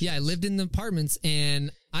as much. Yeah, I lived in the apartments,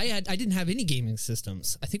 and I didn't have any gaming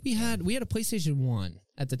systems. I think we had a PlayStation 1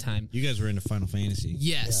 at the time. You guys were into Final Fantasy.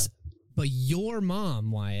 Yes, but your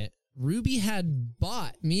mom, Wyatt, Ruby had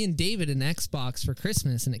bought me and David an Xbox for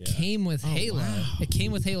Christmas, and it came with Halo. Wow. It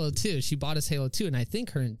came with Halo 2. She bought us Halo 2, and I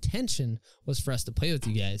think her intention was for us to play with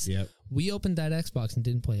you guys. Yep. We opened that Xbox and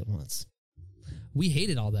didn't play it once. We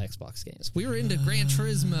hated all the Xbox games. We were into Gran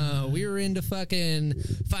Turismo. We were into fucking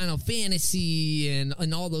Final Fantasy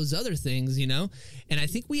and all those other things, And I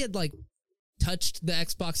think we had touched the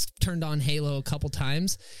Xbox, turned on Halo a couple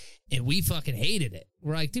times, and we fucking hated it.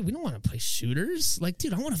 We're like, dude, we don't want to play shooters. Like,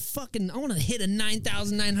 dude, I want to hit a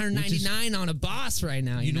 9,999 on a boss right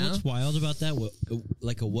now. You know what's wild about that?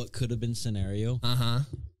 What could have been scenario?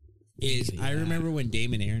 Is I remember when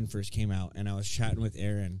Damon Aaron first came out, and I was chatting with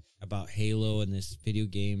Aaron about Halo and this video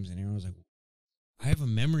games, and Aaron was like, I have a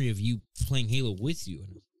memory of you playing Halo with you.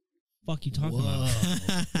 And fuck you talking about?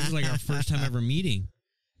 This was like our first time ever meeting.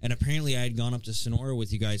 And apparently I had gone up to Sonora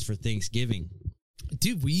with you guys for Thanksgiving.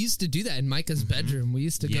 Dude, we used to do that in Micah's bedroom. We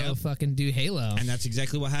used to go fucking do Halo. And that's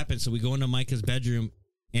exactly what happened. So we go into Micah's bedroom.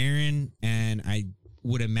 Aaron and I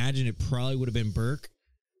would imagine it probably would have been Burke.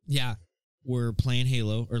 Yeah. We're playing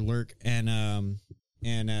Halo or Lurk. And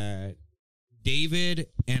David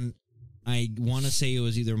and I want to say it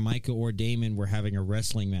was either Micah or Damon were having a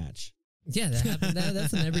wrestling match. Yeah, that happened.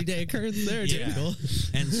 That's an everyday occurrence there, dude. Yeah.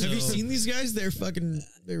 And so, have you seen these guys? They're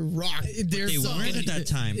rock. They're they weren't at that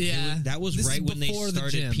time. Yeah, that was right when they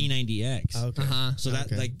started P90X. Okay. So that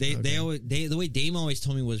the way Dame always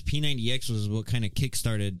told me was P90X was what kind of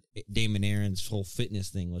kickstarted Damon Aaron's whole fitness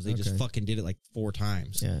thing was. They just fucking did it like 4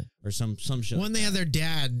 times. Yeah. Or some shit. When they had their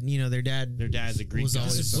dad, their dad's a Greek was guy.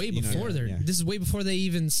 always- This is way before This is way before they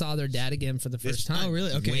even saw their dad again for the first time. Oh,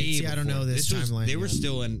 really? Okay. Way See, I don't know before. this timeline. They were yeah.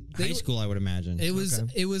 still in high school, I would imagine. It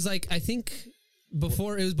was like, I think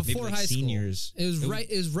before it was before like high school. seniors. It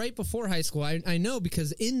was right before high school. I know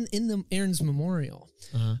because in the Aaron's memorial,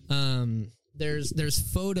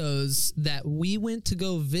 there's photos that we went to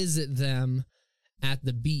go visit them at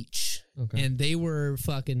the beach, and they were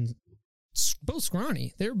fucking both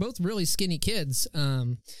scrawny. They were both really skinny kids.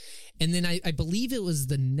 And then I believe it was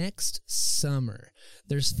the next summer.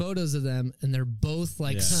 There's photos of them, and they're both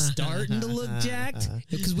like starting to look jacked.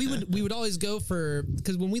 Because we would always go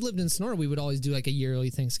because when we lived in Sonora, we would always do like a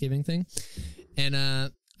yearly Thanksgiving thing. And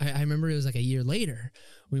I remember it was like a year later.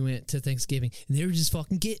 We went to Thanksgiving, and they were just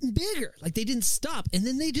fucking getting bigger. Like they didn't stop, and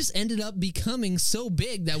then they just ended up becoming so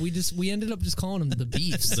big that we ended up just calling them the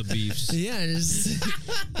Beefs. The Beefs. Yeah, it was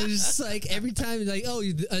just like every time, like, oh,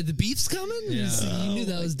 the Beef's coming. Yeah. You knew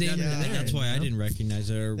that was Damon and Aaron. That's why I didn't recognize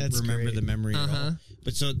it or remember great. the memory at all.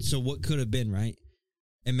 But so what could have been, right?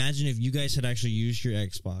 Imagine if you guys had actually used your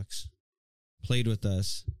Xbox, played with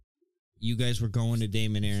us. You guys were going to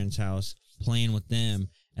Damon Aaron's house, playing with them,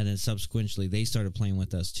 and then subsequently they started playing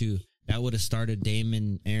with us too. That would have started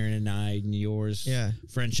Damon, Aaron, and I, and yours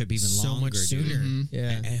friendship even so longer, much sooner. dude.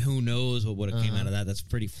 Yeah. And who knows what would have came out of that? That's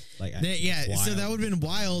pretty wild. So that would have been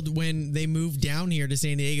wild when they moved down here to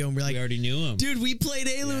San Diego, and we're like, we already knew him, dude, we played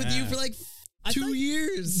Halo with you for like 2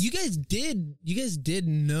 years. You guys did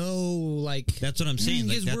know, like, that's what I'm saying.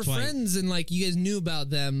 You Like, guys were friends, and like you guys knew about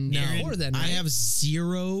them before then. Right? I have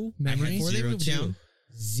zero memory before they moved down.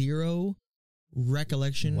 Zero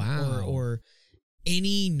recollection or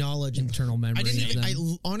any knowledge, internal memory. I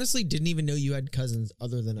honestly didn't even know you had cousins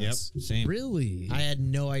other than us. Same. Really? I had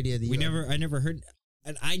no idea that I never heard,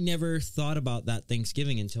 and I never thought about that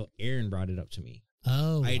Thanksgiving until Aaron brought it up to me.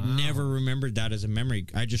 Oh, I never remembered that as a memory.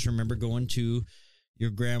 I just remember going to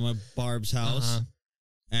your grandma Barb's house,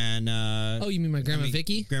 and you mean my grandma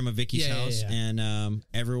Vicky? Grandma Vicky's house, and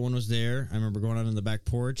everyone was there. I remember going out on the back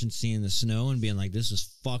porch and seeing the snow and being like, "This is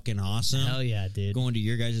fucking awesome!" Hell yeah, dude! Going to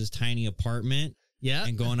your guys' tiny apartment,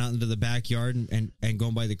 and going out into the backyard and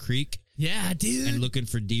going by the creek, dude, and looking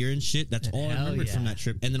for deer and shit. That's all I remembered from that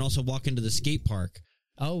trip. And then also walking to the skate park.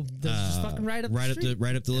 Oh, just fucking right up the street.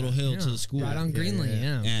 Right up the little hill to the school. Right on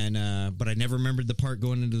Greenlee, And but I never remembered the part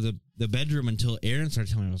going into the bedroom until Aaron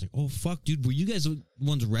started telling me. I was like, oh fuck, dude, were you guys the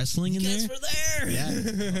ones wrestling in there? You guys were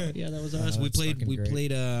there. Yeah, that was us. We played we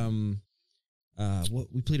played a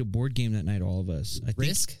board game that night, all of us. I think,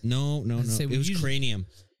 Risk? No. It was Cranium.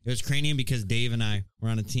 It was Cranium because Dave and I were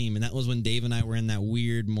on a team, and that was when Dave and I were in that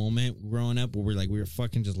weird moment growing up where we were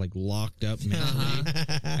fucking just like locked up mentally,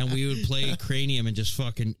 and we would play Cranium and just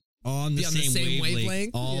fucking on the same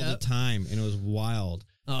wavelength all the time, and it was wild.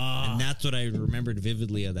 And that's what I remembered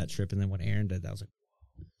vividly of that trip. And then when Aaron did that, I was like,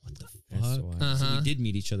 what the fuck? So we did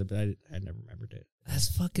meet each other, but I never remembered it.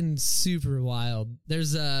 That's fucking super wild.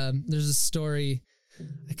 There's a story.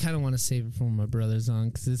 I kind of want to save it for when my brother's on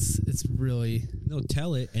because it's really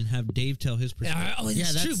tell it and have Dave tell his perspective.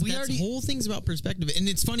 That's true. That's whole thing's about perspective, and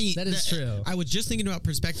it's funny that is true. I was just thinking about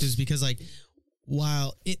perspectives because like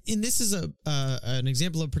while and this is an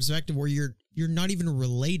example of perspective where you're not even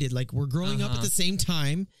related. Like we're growing up at the same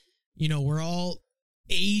time. We're all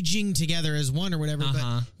aging together as one or whatever.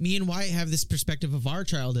 But me and Wyatt have this perspective of our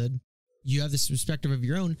childhood. You have this perspective of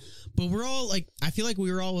your own, but we're all like, I feel like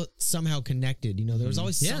we were all somehow connected. There was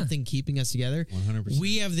always something keeping us together. 100%.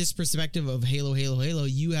 We have this perspective of Halo.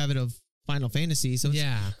 You have it of Final Fantasy. So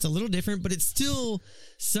it's a little different, but it's still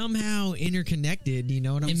somehow interconnected. You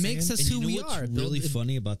know what I'm saying? It makes us who we are. What's really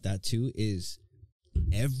funny about that too is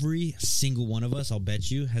every single one of us, I'll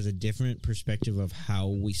bet you, has a different perspective of how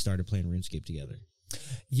we started playing RuneScape together.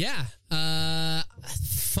 Yeah.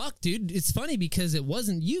 Fuck, dude. It's funny because it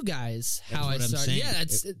wasn't you guys how I started. Saying. Yeah,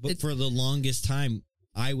 but for the longest time,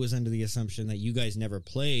 I was under the assumption that you guys never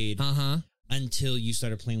played until you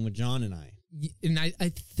started playing with John and I. And I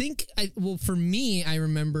think, for me, I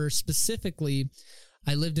remember specifically,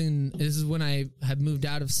 I lived this is when I had moved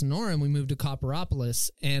out of Sonora and we moved to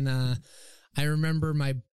Copperopolis. And I remember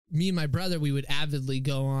me and my brother, we would avidly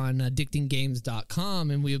go on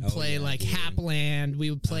addictinggames.com and we would play Hapland. We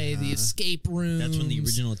would play the escape rooms. That's when the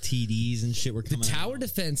original TDs and shit were coming out. The tower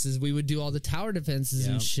defenses. We would do all the tower defenses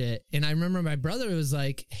and shit. And I remember my brother was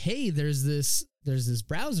like, hey, there's this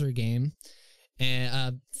browser game. And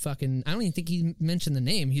I don't even think he mentioned the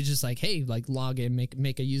name. He's just like, hey, like log in,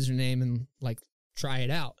 make a username and like try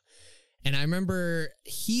it out. And I remember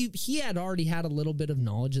he had already had a little bit of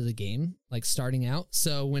knowledge of the game, like starting out.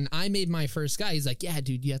 So when I made my first guy, he's like, yeah,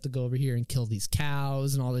 dude, you have to go over here and kill these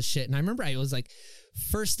cows and all this shit. And I remember I was like,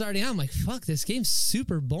 first starting out, I'm like, fuck, this game's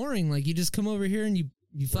super boring. Like, you just come over here and you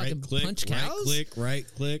fucking punch cows. Right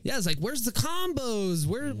click. Yeah, it's like, where's the combos?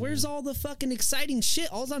 Where's all the fucking exciting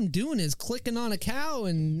shit? All I'm doing is clicking on a cow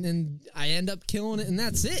and I end up killing it and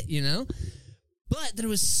that's it, you know? But there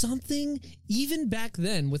was something even back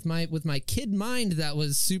then with my kid mind that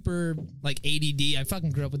was super like ADD. I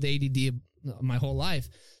fucking grew up with ADD my whole life,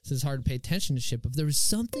 so it's hard to pay attention to shit. But there was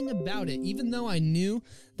something about it, even though I knew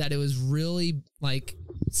that it was really like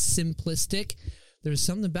simplistic. There was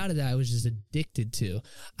something about it that I was just addicted to.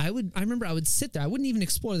 I remember I would sit there. I wouldn't even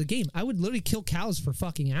explore the game. I would literally kill cows for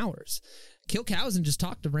fucking hours. Kill cows and just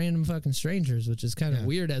talk to random fucking strangers, which is kind of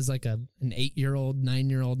weird as like an 8-year-old,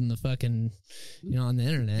 9-year-old in the fucking, on the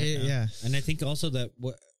internet. Yeah. And I think also that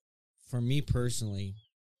for me personally,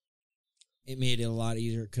 it made it a lot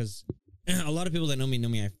easier because a lot of people that know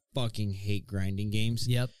me, I fucking hate grinding games.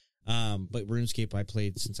 Yep. But RuneScape I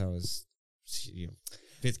played since I was,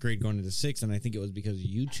 5th grade going into 6th, and I think it was because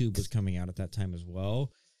YouTube was coming out at that time as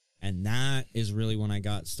well. And that is really when I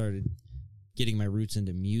started getting my roots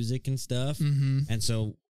into music and stuff. Mm-hmm. And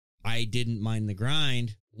so I didn't mind the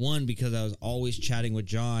grind. One, because I was always chatting with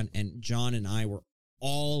John, and John and I were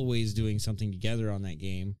always doing something together on that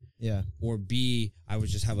game. Yeah. Or B, I would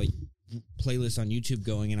just have a playlist on YouTube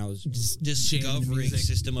going, and I was just discovering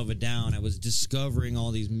System of a Down. I was discovering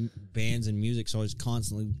all these bands and music, so I was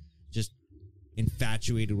constantly just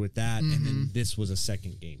infatuated with that. And then this was a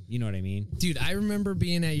second game. You know what I mean? Dude, I remember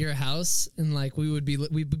being at your house and like we'd be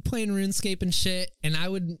playing RuneScape and shit, and I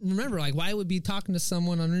would remember like why I would be talking to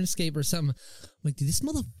someone on RuneScape or something. I'm like, dude, this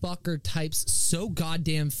motherfucker types so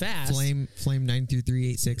goddamn fast. Flame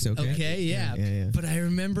 92386. Okay, yeah. But I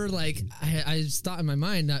remember like I just thought in my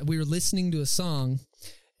mind we were listening to a song.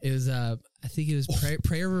 It was I think it was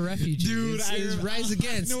Prayer of a Refugee. Dude, it was Rise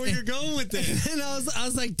Against. I know where you're going with this. And I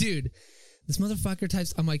was like, dude, this motherfucker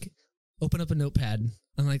types. I'm like, open up a notepad.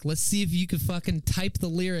 I'm like, let's see if you can fucking type the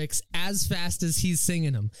lyrics as fast as he's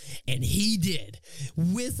singing them. And he did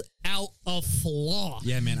without a flaw.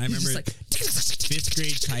 Yeah, man. I remember like, 5th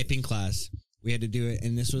grade typing class. We had to do it,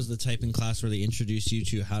 and this was the typing class where they introduced you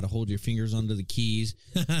to how to hold your fingers onto the keys.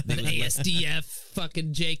 ASDF,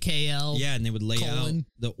 fucking JKL. Yeah, and they would lay out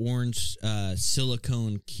the orange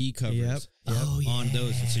silicone key covers on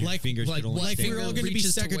those, so your fingers could only like stay we were all on going to be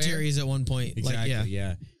secretaries at one point. Exactly, like,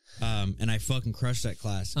 yeah. And I fucking crushed that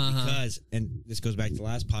class because, and this goes back to the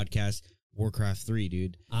last podcast, Warcraft 3,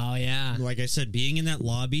 dude. Oh, yeah. Like I said, being in that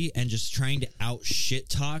lobby and just trying to out shit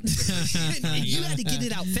talk. You had to get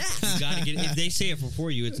it out fast. You gotta get it. If they say it for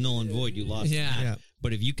you, it's null and void. You lost it. Yeah.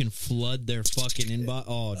 But if you can flood their fucking inbox,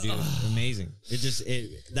 oh, dude, amazing.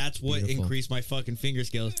 That's what increased my fucking finger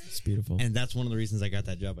skills. It's beautiful. And that's one of the reasons I got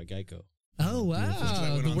that job at Geico. Oh,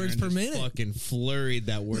 wow. The words per minute. Fucking flurried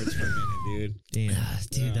that words per minute, dude. Damn.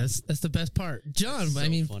 Dude, that's the best part. John, So I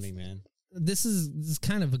mean, funny, man. This is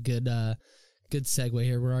kind of a good segue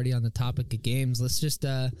here. We're already on the topic of games. Let's just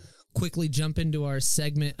quickly jump into our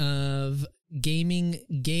segment of gaming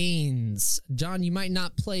gains. John, you might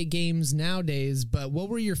not play games nowadays, but what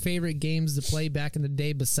were your favorite games to play back in the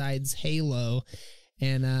day besides Halo?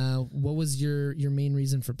 And what was your main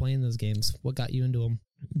reason for playing those games? What got you into them?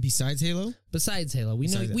 Besides Halo? Besides Halo. We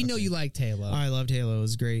know you liked Halo. I loved Halo. It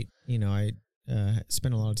was great. I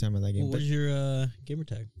spent a lot of time on that game. What was your gamer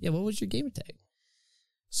tag? Yeah, what was your gamer tag?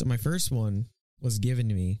 So my first one was given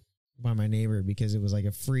to me by my neighbor because it was like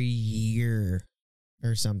a free year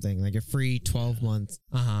or something, like a free 12-month.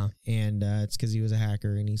 And it's because he was a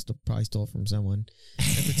hacker and he probably stole from someone. At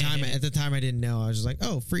the time, I didn't know. I was just like,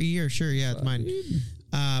 oh, free year, sure, yeah, it's mine.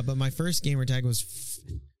 But my first gamer tag was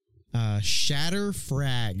Shatter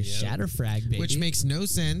Frag. Yep. Shatter Frag, baby. Which makes no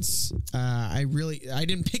sense. I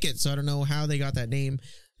didn't pick it, so I don't know how they got that name.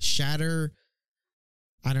 Shatter.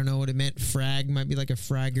 I don't know what it meant. Frag might be like a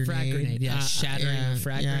frag grenade. Frag grenade, yeah. Shattering a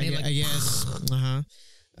frag grenade. I guess.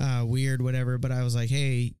 Weird, whatever. But I was like,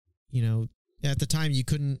 hey, at the time you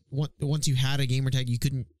couldn't, once you had a gamer tag, you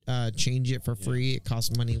couldn't change it for free. It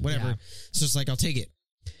cost money, whatever. Yeah. So it's like, I'll take it.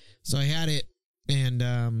 So I had it,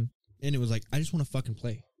 and it was like, I just want to fucking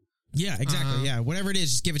play. Yeah, exactly. Yeah, whatever it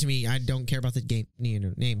is, just give it to me. I don't care about the game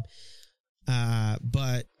name.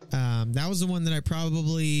 But that was the one that I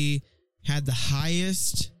probably had the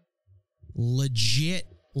highest legit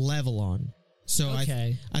level on. So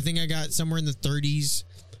I think I got somewhere in the 30s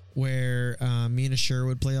where me and Ashur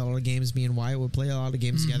would play a lot of games. Me and Wyatt would play a lot of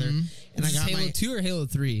games together. And Is I got Halo 2 or Halo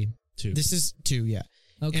 3? 2. This is 2, yeah.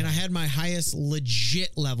 Okay. And I had my highest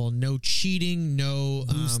legit level. No cheating, no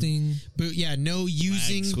Boosting. no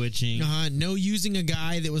using switching. no using a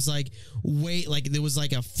guy that was like there was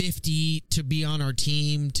like a 50 to be on our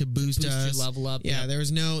team to boost Boost us. your level up. Yeah,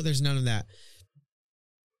 there's none of that.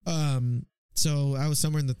 So I was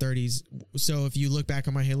somewhere in the 30s. So if you look back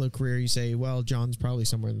on my Halo career, you say, well, John's probably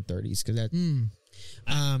somewhere in the 30s because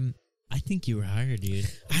that. I think you were higher, dude.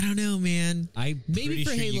 I don't know, man. I'm Maybe pretty for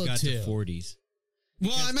sure Halo you got 2. to 40s.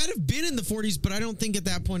 Well, I might have been in the 40s, but I don't think at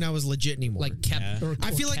that point I was legit anymore. Like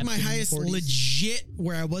I feel like my highest legit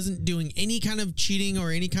where I wasn't doing any kind of cheating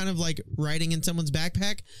or any kind of like writing in someone's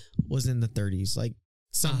backpack was in the 30s, like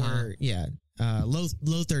somewhere, low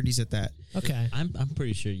 30s at that. Okay. I'm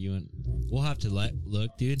pretty sure you and we'll have to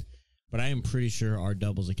look, dude. But I am pretty sure our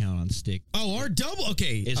doubles account on Stick. Oh, our double.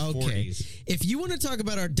 Okay, is 40s. If you want to talk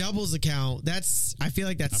about our doubles account, I feel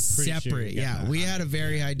like that's I'm pretty sure separate. you got We had a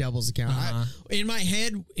very high doubles account. In my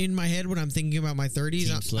head, when I'm thinking about my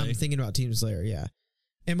 30s, I'm thinking about Team Slayer. Yeah,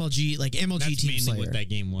 MLG That's Team mainly Slayer. what that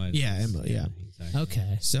game was. Yeah, yeah. Exactly.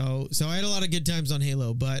 Okay. So I had a lot of good times on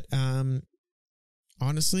Halo, but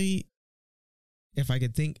honestly, if I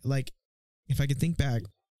could think back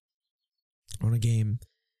on a game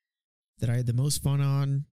that I had the most fun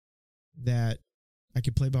on, that I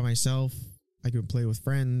could play by myself, I could play with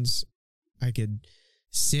friends, I could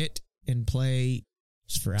sit and play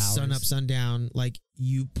Just for hours. sun up, sundown. Like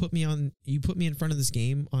you put me in front of this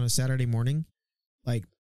game on a Saturday morning, like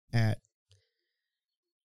at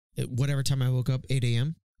whatever time I woke up, 8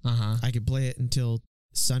 a.m. I could play it until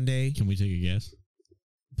Sunday. Can we take a guess?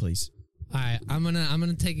 Please. All right, I'm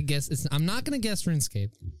gonna take a guess. I'm not gonna guess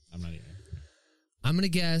RuneScape. I'm not even. I'm gonna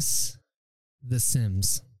guess The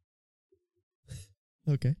Sims.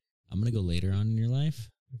 Okay. I'm gonna go later on in your life.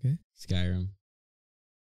 Okay. Skyrim.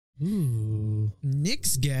 Ooh.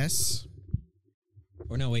 Nick's guess.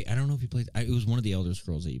 Or no, wait. I don't know if you played. It was one of the Elder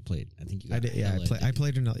Scrolls that you played. I think you. Got I did. Yeah, I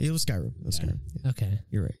played another. It was Skyrim. Yeah. Okay.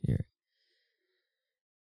 You're right.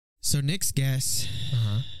 So Nick's guess.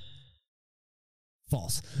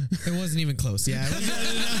 False. It wasn't even close. Yeah.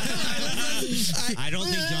 I don't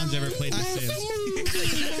think John's ever played The Sims.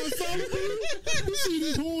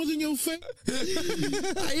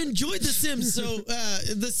 I enjoyed The Sims. So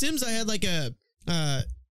The Sims, I had like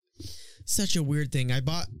such a weird thing. I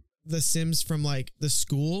bought The Sims from like the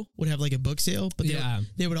school would have like a book sale, but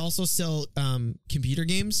they would also sell computer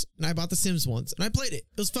games. And I bought The Sims once and I played it.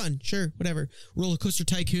 It was fun. Sure, whatever. Roller Coaster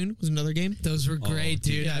Tycoon was another game. Those were great,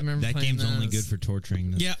 dude. I remember that playing game's only those. good for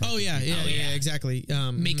torturing. Yeah. Oh yeah. Exactly.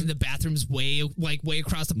 Making the bathrooms way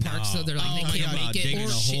across the park, so they're like they can't make it digging or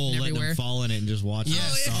a hole, shitting letting everywhere. them fall in it, and just watch.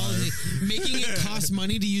 Making it cost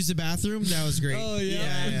money to use the bathroom. That was great. Oh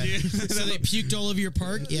yeah. Dude. So they puked all over your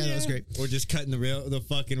park. Yeah, that was great. Or just cutting the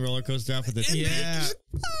fucking roller coaster off with the Yeah.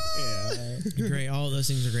 Great. All of those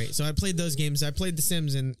things are great. So I played those games. I played The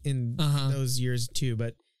Sims in those years too.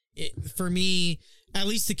 But for me, at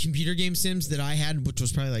least the computer game Sims that I had, which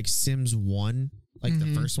was probably like Sims 1, like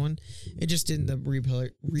the first one, it just didn't, the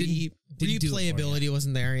replayability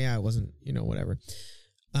wasn't there. Yeah, it wasn't, whatever.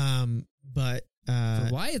 But For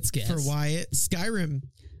Wyatt's guess. for Wyatt, Skyrim,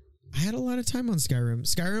 I had a lot of time on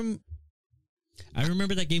Skyrim. I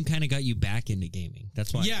remember that game kind of got you back into gaming.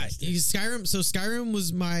 That's why. Yeah, I guessed it. Skyrim. So Skyrim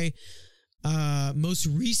was my most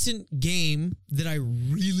recent game that I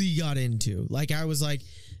really got into. Like I was like,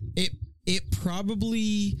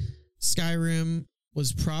 Skyrim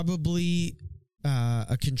was probably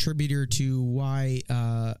a contributor to why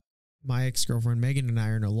my ex-girlfriend Megan and I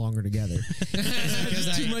are no longer together.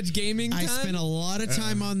 Too much gaming time? I spent a lot of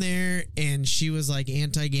time on there, and she was like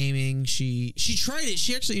anti-gaming. She tried it.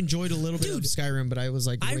 She actually enjoyed a little bit of Skyrim, but I was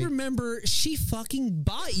like, I wait. remember she fucking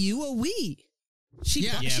bought you a Wii. She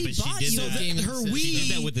Yeah. bought, Yeah, she but she bought did you that. a gaming Her system. Wii- She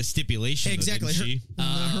did that with the stipulation. Exactly. Didn't she?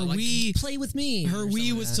 Her Like, Wii. play with me. Her or Wii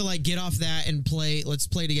something was like to like get off that and play. Let's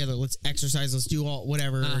play together. Let's exercise. Let's do all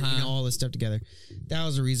whatever. All this stuff together. That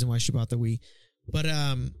was the reason why she bought the Wii. But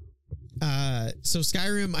so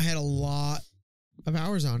Skyrim, I had a lot of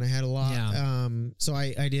hours on. I had a lot. Yeah. So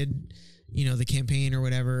I did, the campaign or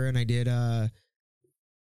whatever, and I did a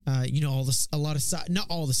lot of side, not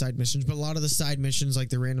all the side missions, but a lot of the side missions, like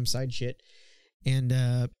the random side shit. And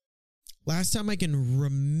last time I can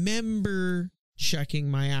remember checking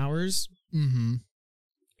my hours,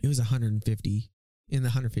 it was 150, in the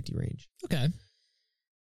 150 range. Okay.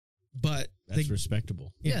 But That's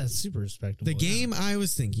respectable. Yeah, it's super respectable. the game I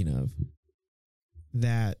was thinking of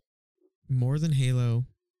that more than Halo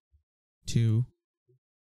 2,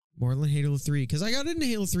 more than Halo 3, because I got into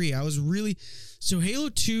Halo 3. I was really... So Halo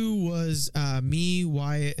 2 was me,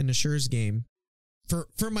 Wyatt, and Assure's game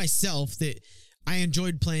for myself that I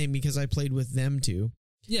enjoyed playing because I played with them too.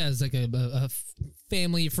 Yeah, it's like a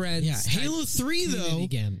family friends. Yeah, type Halo 3 though. community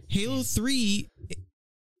game. Halo 3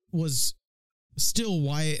 was still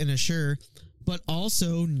Wyatt and Assure, but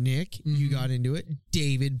also Nick, you got into it.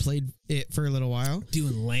 David played it for a little while.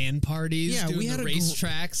 Doing LAN parties. Yeah, doing we had the a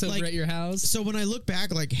racetracks over like- at your house. So when I look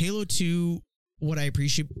back, like Halo 2, what I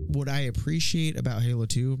appreciate about Halo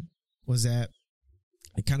 2 was that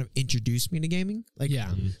it kind of introduced me to gaming. Like,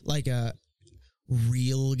 like a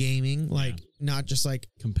real gaming, like not just like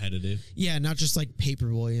Competitive. not just like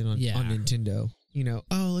Paperboy on Nintendo. You know,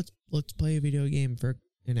 let's play a video game for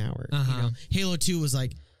an hour. You know, Halo 2 was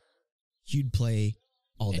like you'd play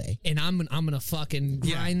all day, and I'm gonna fucking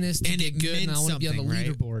grind this to get good, and I want to be on the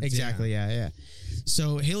leaderboard. Exactly, yeah.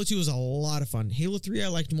 So Halo 2 was a lot of fun. Halo 3 I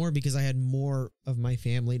liked more because I had more of my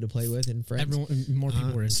family to play with and friends. More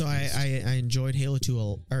people were. So I enjoyed Halo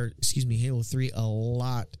 3 a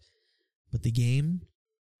lot. But the game,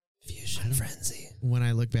 Fusion Frenzy. when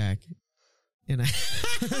I look back, and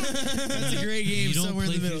that's a great game. You don't somewhere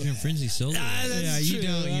play in the middle. Fusion Frenzy solo. Yeah, you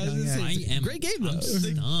don't. Yeah. I am great game though. I'm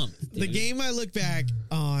stumped. The game I look back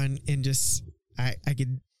on and just I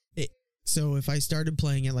could. So if I started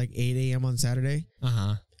playing at like 8 a.m. on Saturday,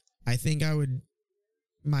 I think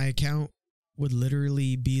my account would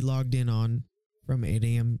literally be logged in on from 8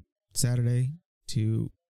 a.m. Saturday to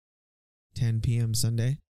 10 p.m.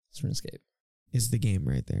 Sunday. It's RuneScape. Is the game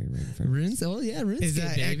right there, right in front of me. RuneScape, Is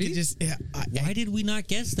that I baby. could just Why did we not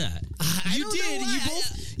guess that? you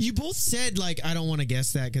did. You both said like I don't want to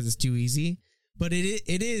guess that because it's too easy, but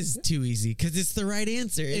it is too easy because it's the right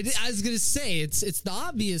answer. I was gonna say it's the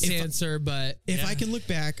obvious answer, but If I can look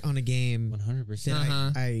back on a game,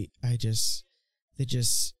 100%.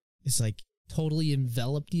 It's like totally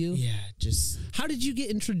enveloped you. yeah, just How did you get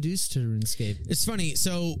introduced to RuneScape? it's funny.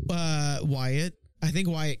 So Wyatt, I think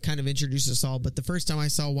Wyatt kind of introduced us all, but the first time I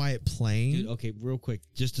saw Wyatt playing, Dude, okay, real quick,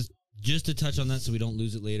 just to touch on that so we don't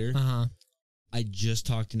lose it later. I just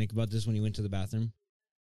talked to Nick about this when he went to the bathroom.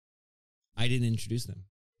 I didn't introduce them.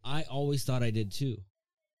 I always thought I did too.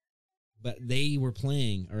 But they were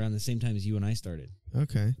playing around the same time as you and I started.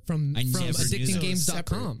 okay, From I never knew that.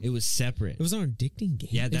 addictinggames.com. It was separate. it was on Addicting Game.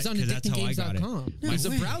 Yeah, It was on 'cause that's how I got it. addictinggames.com. No It's a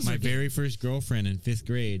way. browser My game. very first girlfriend in 5th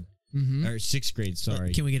grade, or 6th grade,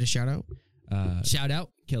 sorry. Can we get a shout out? Shout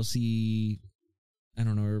out. Kelsey, I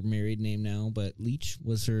don't know her married name now, but Leach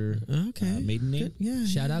was her maiden name. Good. Yeah,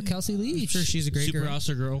 Shout out Kelsey Leach. I'm sure she's a great Super girl.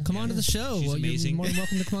 awesome girl. Come on to the show. She's amazing. You're more than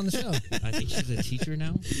welcome to come on the show. I think she's a teacher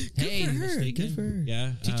now. Hey, for her. Mistaken. Good for her.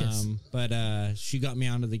 Yeah. Teach us. But she got me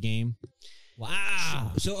onto the game.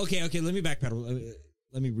 Wow. So okay, let me backpedal.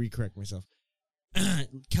 Let me recorrect myself.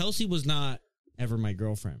 Kelsey was not ever my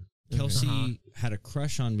girlfriend. Kelsey had a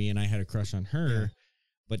crush on me, and I had a crush on her. Yeah.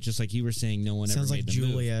 But just like you were saying, no one Sounds ever like made the move.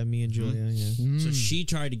 Julia, me and Julia. Yeah. So she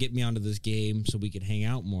tried to get me onto this game so we could hang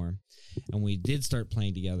out more. And we did start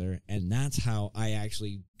playing together. And that's how I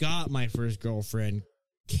actually got my first girlfriend.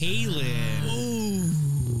 Kaylin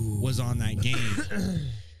was on that game.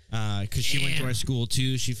 Because she went to our school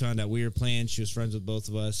too. She found out we were playing. She was friends with both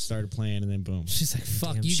of us. Started playing, and then boom. She's like,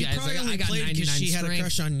 "Fuck you She guys!" probably Like, only I got played 99 because she had a strength.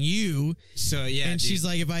 crush on you. So yeah, And she's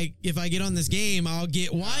like, if I get on this game, I'll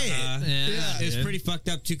get Wyatt. Yeah, it was pretty fucked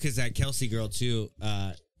up too because that Kelsey girl too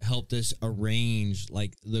helped us arrange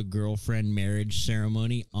like the girlfriend marriage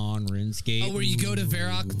ceremony on RuneScape. Oh, where you go to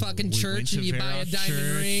Varrock fucking We church went to and you buy a Varrock diamond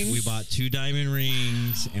church. ring. We bought 2 diamond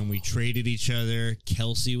rings and we traded each other.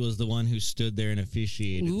 Kelsey was the one who stood there and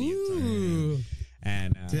officiated the entire.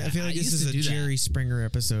 And I feel like this used is to a do that. Jerry Springer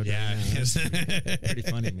episode. yeah, right now. it's pretty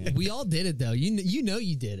funny, man. We all did it though. You know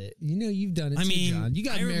you did it. You know you've done it. I too, mean, John. You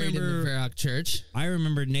got I married in remember- the Varrock church. I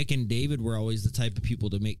remember Nick and David were always the type of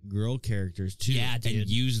people to make girl characters too, Yeah, dude. and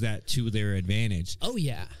use that to their advantage. Oh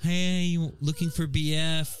yeah, Hey, you looking for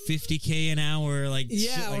BF, 50K an hour, like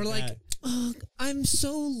yeah. shit Or like, that. oh, I'm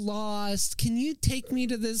so lost. Can you take me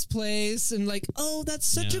to this place? And like, oh, that's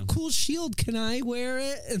such a Yeah. cool shield. Can I wear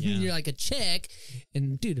it? And Yeah. you're like a chick.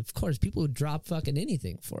 And dude, of course, people would drop fucking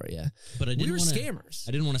anything for you. But I We didn't were wanna, scammers.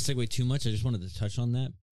 I didn't want to segue too much. I just wanted to touch on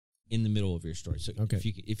that in the middle of your story. So Okay.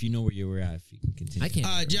 if you know where you were at, if you can continue. I can't.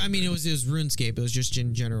 I mean, it was RuneScape. It was just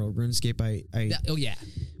in general RuneScape. Oh yeah.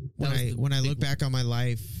 When I look back on my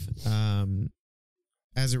life,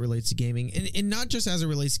 as it relates to gaming, and not just as it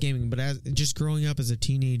relates to gaming, but as just growing up as a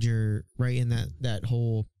teenager, right in that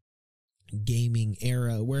whole gaming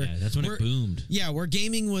era where that's when it boomed. Yeah, where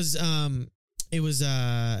gaming was it was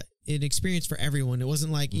an experience for everyone. It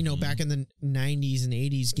wasn't like, you know, back in the 90s and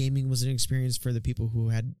 80s, gaming was an experience for the people who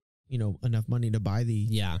had, enough money to buy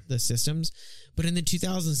the systems. But in the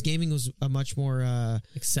 2000s, gaming was a much more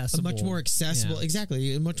accessible. Yeah.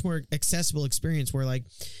 Exactly, a much more accessible experience where like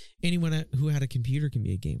anyone who had a computer can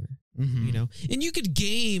be a gamer. Mm-hmm. And you could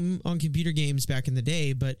game on computer games back in the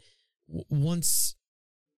day, but once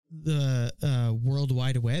the World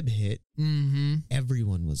Wide Web hit,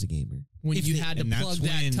 everyone was a gamer. When you had to plug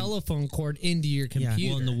that telephone cord into your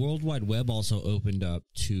computer. Well, and the World Wide Web also opened up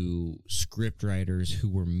to script writers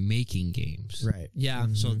who were making games. Right. Yeah.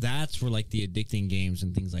 So that's where like the addicting games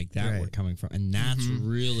and things like that were coming from. And that's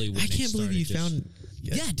really what I can't believe you found...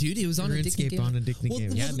 Yeah, dude, it was on Addicting Games. on Addicting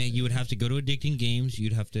Games. Yeah, man, you would have to go to Addicting Games.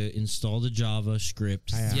 You'd have to install the Java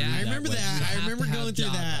script. I remember that. I remember going through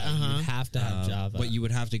that. You have to have Java. But you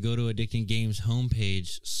would have to go to Addicting Games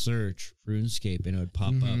homepage, search RuneScape, and it would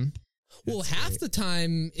pop up. Well, half the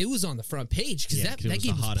time it was on the front page because that game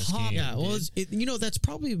was hottest game. Yeah, well, that's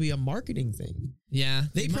probably a marketing thing. Yeah,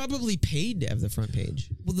 they probably paid to have the front page.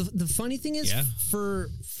 Well, the funny thing is, for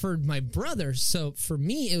my brother, so for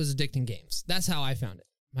me, it was Addicting Games. That's how I found it.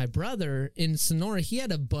 My brother in Sonora, he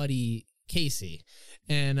had a buddy, Casey,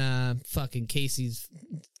 and fucking Casey's,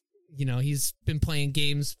 he's been playing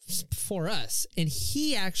games for us, and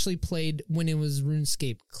he actually played when it was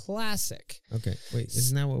RuneScape Classic. Okay, wait,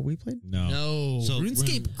 isn't that what we played? No. So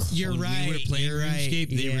RuneScape. You're right. We were playing RuneScape.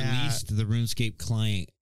 They Yeah. released the RuneScape client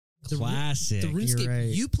Classic. The RuneScape right.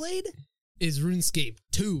 you played is RuneScape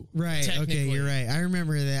 2. Right. Okay, technically. you're right. I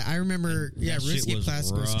remember that. I remember. That shit RuneScape was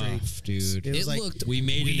Classic was straight, rough, dude. It was like looked we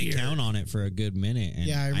made weird. an account on it for a good minute. And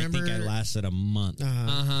Yeah, I remember- I think I lasted a month.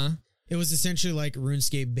 It was essentially like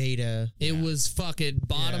RuneScape beta. It was fucking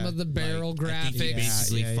bottom Yeah. of the barrel I think you graphics.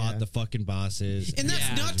 basically Yeah, fought yeah. the fucking bosses. And that's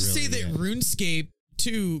Yeah. not to say that Really, RuneScape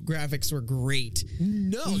 2 graphics were great.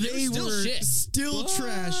 No, They still were shit. still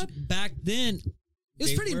trash. Back then, It was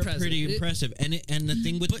they pretty were impressive. Pretty impressive. And the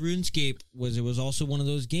thing with RuneScape was it was also one of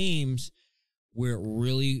those games where it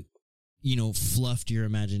really, fluffed your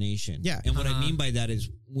imagination. Yeah. And what I mean by that is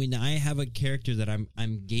when I have a character that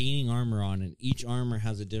I'm gaining armor on, and each armor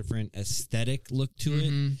has a different aesthetic look to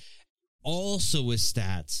it. Also with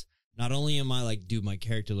stats. Not only am I like, dude, my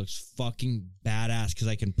character looks fucking badass because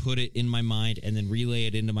I can put it in my mind and then relay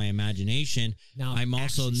it into my imagination. Now I'm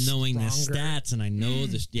also actually knowing the stronger. stats, and I know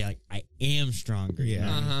this. Yeah, like I am stronger. you Yeah.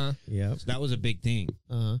 know? Yep. So that was a big thing.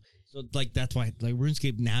 So like that's why like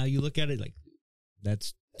RuneScape. Now you look at it like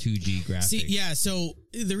that's 2G graphics. See, yeah. So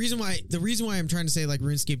the reason why I'm trying to say like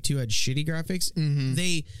RuneScape 2 had shitty graphics,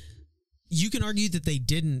 you can argue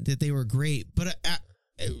that they were great, but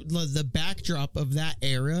the backdrop of that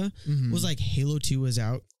era was like Halo 2 was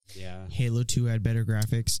out. Yeah. Halo 2 had better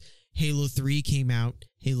graphics. Halo 3 came out.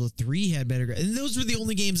 Halo 3 had better and those were the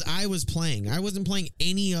only games I was playing. I wasn't playing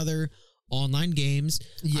any other online games.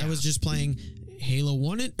 Yeah. I was just playing Halo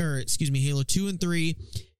 2 and 3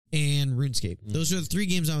 and RuneScape. Those are the 3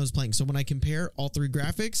 games I was playing. So when I compare all 3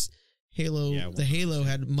 graphics, Halo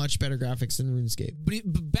had much better graphics than RuneScape.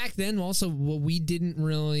 But back then, also, what we didn't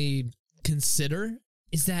really consider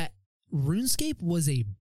is that RuneScape was a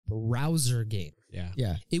browser game. Yeah.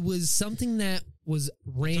 Yeah. It was something that was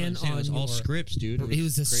ran on it was all scripts, dude. It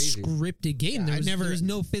was a crazy. scripted game. Yeah, there was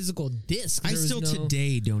no physical disc. I still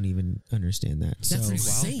today don't even understand that. That's so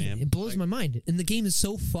insane. man. It blows my mind. And the game is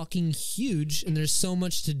so fucking huge, and there's so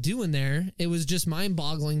much to do in there. It was just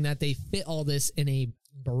mind-boggling that they fit all this in a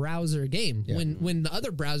browser game. Yeah. When the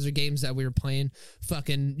other browser games that we were playing,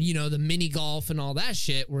 fucking, the mini golf and all that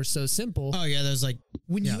shit were so simple. Oh yeah, there's like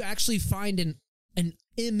When you actually find an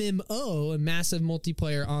MMO, a massive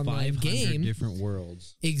multiplayer online 500 game, different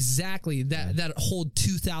worlds. exactly that hold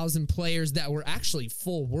 2,000 players that were actually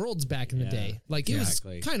full worlds back in the day. Like it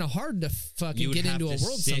Exactly. was kind of hard to fucking You would get have into a to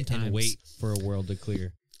world sit sometimes. and wait for a world to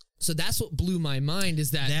clear. So that's what blew my mind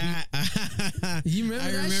is that you remember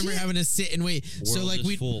I that remember shit? having to sit and wait. So World like is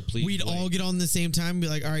we'd full, please we'd all wait. get on the same time and be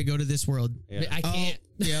like, all right, go to this world. Yeah. I can't.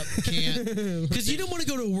 Yep, can't. Because you don't want to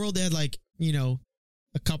go to a world that had like,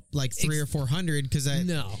 a couple like 300 or 400 because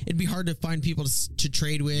No. it'd be hard to find people to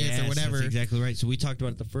trade with or whatever. That's exactly right. So we talked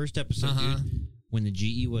about it the first episode, dude, when the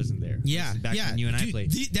GE wasn't there. Yeah, This is back yeah. when you and I Dude,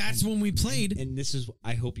 played. that's when we played. And this is,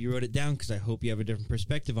 I hope you wrote it down because I hope you have a different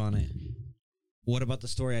perspective on it. What about the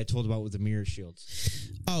story I told about with the mirror shields?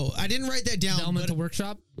 Oh, I didn't write that down. The Elemental but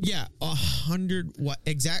Workshop. yeah, 100.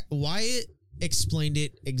 Wyatt explained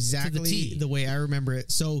it exactly T. the way I remember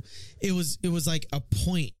it. So it was like a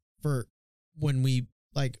point for when we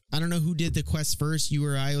like. I don't know who did the quest first. You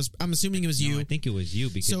or I? I'm assuming it was you. No, I think it was you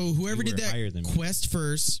because So whoever you did were higher than that me. quest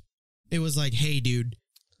first, it was like, hey, dude,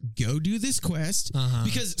 go do this quest.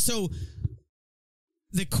 Because so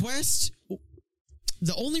the quest,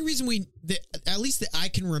 the only reason at least that I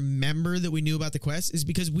can remember that we knew about the quest is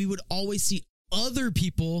because we would always see other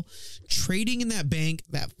people trading in that bank,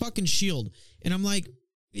 that fucking shield. And I'm like,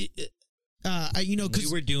 because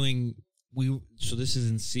so this is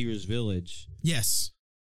in Sears Village. Yes.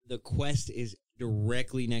 The quest is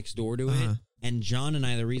directly next door to it. And John and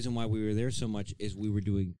I, the reason why we were there so much is we were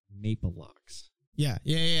doing maple locks. Yeah.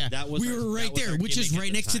 We were right there, which is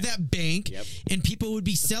right next to that bank. Yep. And people would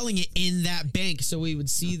be selling it in that bank. So we would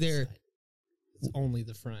see their... It's only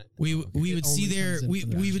the front. We would see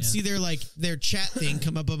their like their chat thing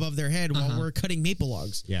come up above their head while we're cutting maple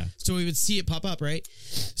logs. Yeah. So we would see it pop up, right?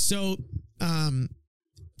 So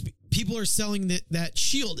people are selling that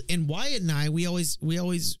shield, and Wyatt and I we always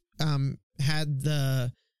had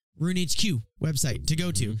the Rune HQ website to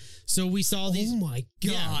go to. So we saw these. Oh my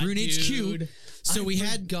god, Rune dude. HQ. So we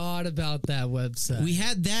had forgot about that website. We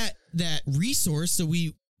had that resource. So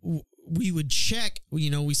we would check.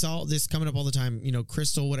 We saw this coming up all the time.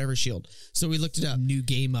 Crystal whatever shield. So we looked it up. New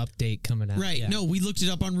game update coming out. Right. Yeah. No, we looked it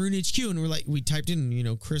up on Rune HQ and we typed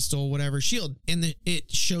in crystal whatever shield, and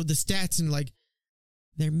it showed the stats and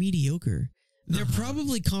they're mediocre. They're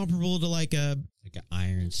probably comparable to like an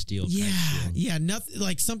iron steel. Yeah, type shield. yeah, nothing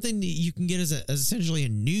like something that you can get as essentially a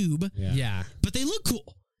noob. Yeah. But they look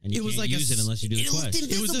cool. And you it was can't like use it unless you do the quest.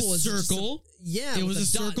 It was a circle. It was a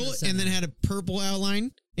circle, and then had a purple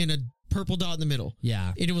outline and a purple dot in the middle.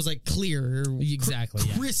 Yeah. And it was like clear, Exactly,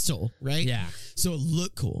 yeah. crystal, right? Yeah. So it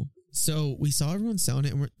looked cool. So we saw everyone selling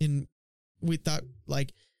it, and we thought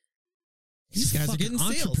these guys are getting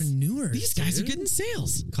sales. Entrepreneurs. These guys are getting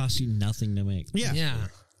sales. Costs you nothing to make. Yeah. Yeah.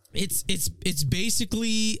 It's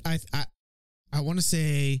basically I want to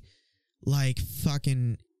say like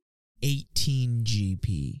fucking 18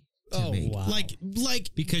 GP to make. Wow. Like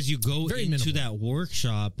Because you go Very into minimal. that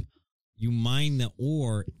workshop, you mine the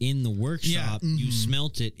ore in the workshop, you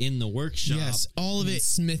smelt it in the workshop. yes, all of it.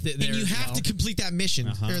 Smith it there. And you as have well. to complete that mission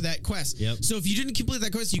or that quest. Yep. So if you didn't complete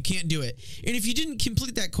that quest, you can't do it. And if you didn't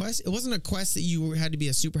complete that quest, it wasn't a quest that you had to be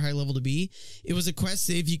a super high level to be. It was a quest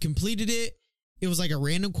that if you completed it, it was like a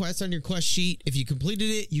random quest on your quest sheet. If you completed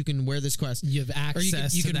it, you can wear this quest. You have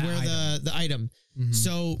access or you to can that wear item. the item.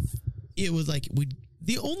 So it was like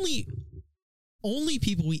the only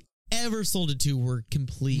people we ever sold it to were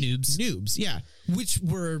complete noobs. Yeah. Which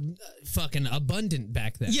were fucking abundant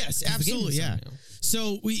back then. Yes, 'Cause the game absolutely. was so Yeah. new.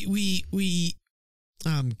 So we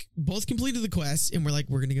both completed the quest, and we're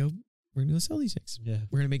gonna go sell these things. Yeah.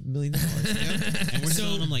 We're gonna make millions of dollars. And we're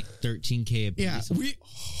selling them like $13K a piece. Yeah,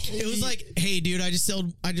 it was like, hey, dude, I just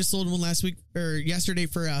sold one last week or yesterday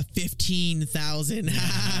for 15,000.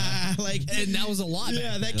 Like, And that was a lot.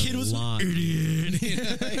 yeah, that kid was lot. an idiot.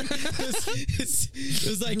 It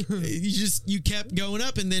was like you kept going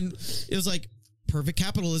up, and then it was like perfect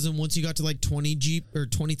capitalism. Once you got to like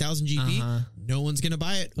 20,000 GP, no one's gonna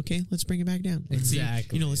buy it. Okay, let's bring it back down. Let's see,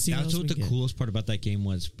 Exactly. let's see. That's what what the coolest part about that game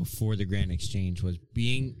was before the Grand Exchange was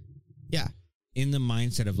being in the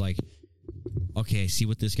mindset of like, okay, I see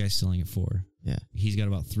what this guy's selling it for. Yeah. He's got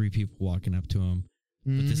about 3 people walking up to him.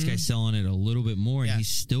 But this guy's selling it a little bit more, and he's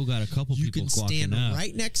still got a couple You people can walking stand up.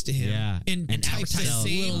 right next to him, and type the outsell.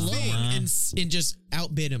 same thing, Uh-huh. and just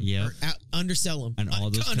outbid him or undersell him, And all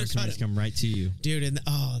those undercut customers him. come right to you. Dude, and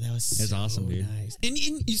that was That's so awesome, dude. nice. And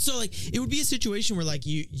so like it would be a situation where like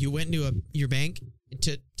you went into your bank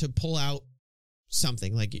to pull out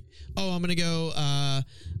something like, oh, I'm gonna go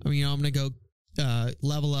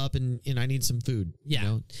level up and I need some food.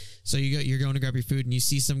 Yeah. So you're going to grab your food and you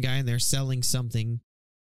see some guy in there selling something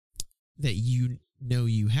that you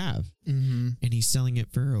have, and he's selling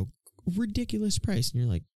it for a ridiculous price, and you're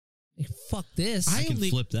like, Hey, fuck this. I can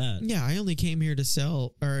flip that. yeah, I only came here to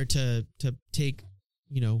sell or to take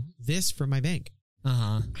this from my bank.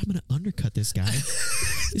 I'm gonna undercut this guy,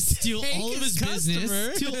 steal Take all of his his business,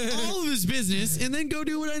 customer. and then go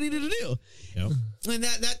do what I needed to do. Yep. And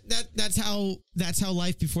that's how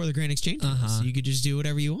life before the Grand Exchange was. So you could just do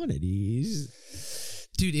whatever you wanted.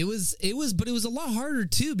 Dude, it was a lot harder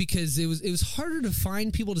too, because it was harder to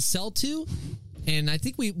find people to sell to. And I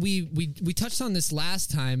think we touched on this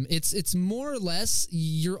last time. It's more or less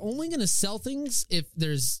you're only going to sell things if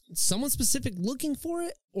there's someone specific looking for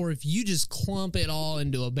it, or if you just clump it all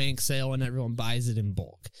into a bank sale and everyone buys it in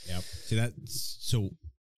bulk. Yep. So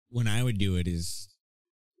when I would do it is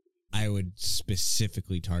I would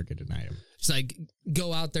specifically target an item. Just like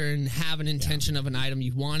go out there and have an intention of an item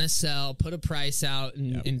you want to sell, put a price out,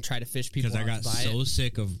 and try to fish people Because I out got to buy so it.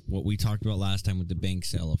 sick of what we talked about last time with the bank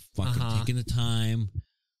sale of fucking taking the time.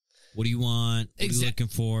 What do you want? What are you looking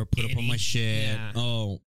for? Put up on my shit. Yeah.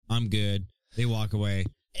 Oh, I'm good. They walk away.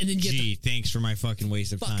 And then you gee, get to thanks for my fucking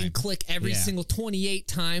waste of fucking time. click every Yeah. single 28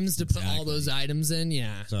 times to put all those items in.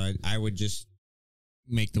 Yeah. So I would just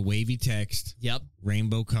make the wavy text, Yep.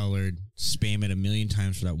 rainbow colored, spam it a million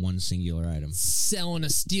times for that one singular item. Selling a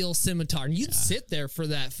steel scimitar. And you'd sit there for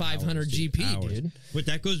that 500 GP, Hours. dude. But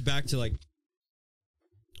that goes back to like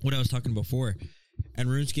what I was talking before. And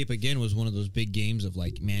RuneScape again was one of those big games of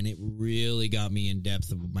like, man, it really got me in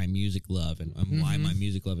depth of my music love and why my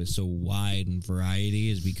music love is so wide and variety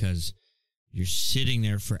is because you're sitting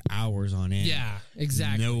there for hours on end. Yeah,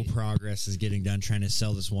 exactly. No progress is getting done trying to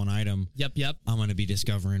sell this one item. Yep. I'm going to be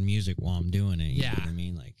discovering music while I'm doing it. You Yeah. know what I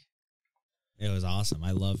mean? Like, it was awesome.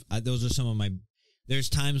 Those are some of my, there's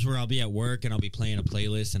times where I'll be at work and I'll be playing a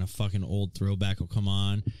playlist and a fucking old throwback will come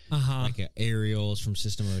on. Like Aerials from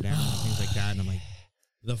System of a Down and things like that. And I'm like,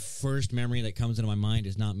 the first memory that comes into my mind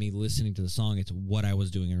is not me listening to the song. It's what I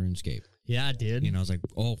was doing in RuneScape. Yeah, dude. You know, I was like,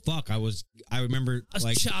 oh, fuck. I remember I was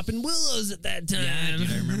like chopping willows at that time. yeah,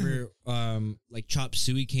 dude, I remember like Chop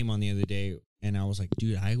Suey came on the other day and I was like,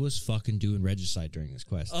 dude, I was fucking doing Regicide during this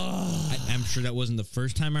quest. I'm sure that wasn't the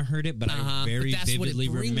first time I heard it, but I very But that's what it vividly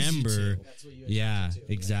brings you remember. to. That's what you Yeah, attracted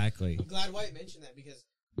to. exactly. I'm glad White mentioned that because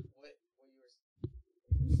what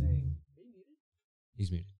you were saying.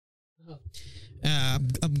 He's muted.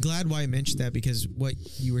 I'm glad White mentioned that because what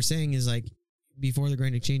you were saying is like before the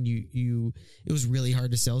Grand Exchange, it was really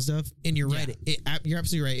hard to sell stuff, and you're right. You're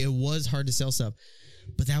absolutely right. It was hard to sell stuff,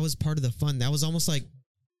 but that was part of the fun. That was almost like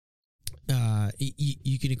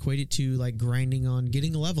you can equate it to like grinding on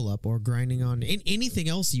getting a level up or grinding on anything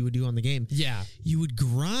else you would do on the game. Yeah. You would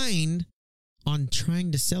grind on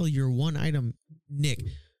trying to sell your one item, Nick.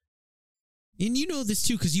 And you know this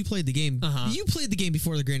too because you played the game. You played the game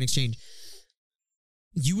before the Grand Exchange.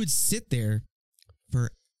 You would sit there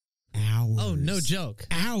for hours. Oh, no joke.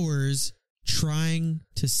 Hours trying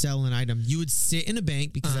to sell an item. You would sit in a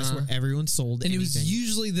bank because that's where everyone sold And anything. it was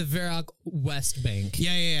usually the Varrock West Bank.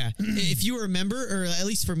 Yeah. If you remember, or at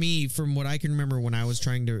least for me, from what I can remember when I was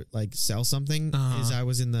trying to like sell something, is I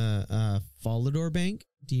was in the Fallador Bank.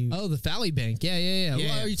 Do you? Oh, the Fally Bank. Yeah.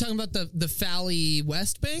 Well, are you talking about the Fally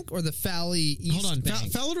West Bank or the Fally East Hold on.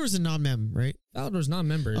 Bank? Fallador's a non-mem, right? Fallador's not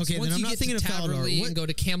members. Okay, Once then I'm you not get thinking to of Fallador. Taverley What- and go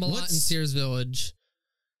to Camelot and what's- Sears Village.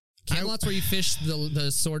 Camelot's where you fish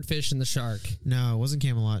the swordfish and the shark. No, it wasn't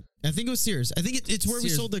Camelot. I think it was Sears. I think it's where we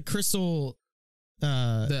Sears. sold the crystal.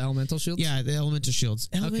 The elemental shields? Yeah, the elemental shields.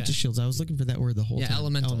 Elemental shields. I was looking for that word the whole Yeah, time.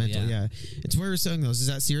 elemental, yeah. It's where we're selling those. Is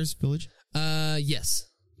that Sears Village? Yes.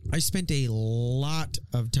 I spent a lot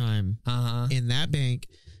of time in that bank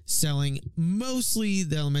selling mostly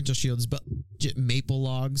the elemental shields, but maple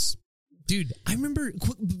logs. Dude, I remember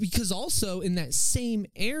because also in that same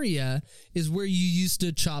area is where you used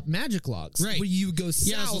to chop magic logs. Right. Where you would go south.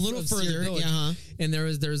 Yeah, it's a little of Sears further. Village, Yeah, and there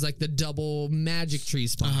was like the double magic tree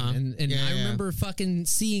spawn. And Yeah, I yeah. remember fucking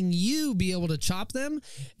seeing you be able to chop them,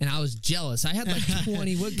 and I was jealous. I had like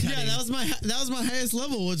 20 wood cutting. Yeah, that was my highest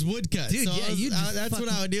level was woodcut. Dude, so yeah, that's what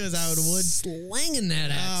I would do is I would wood. slanging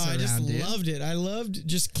that axe Oh, I just around, dude. loved it. I loved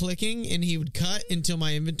just clicking, and he would cut until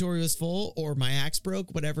my inventory was full or my axe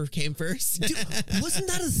broke, whatever came first. Dude, wasn't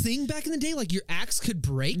that a thing back in the day? Like your axe could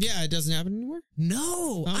break? Yeah, it doesn't happen anymore.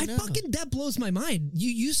 No, no. that blows my mind.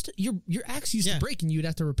 You used to, your axe used to break and you would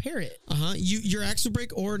have to repair it. Your axe would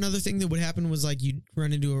break, or another thing that would happen was like you'd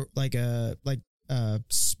run into a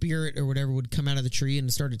spirit or whatever would come out of the tree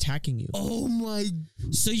and start attacking you. Oh my!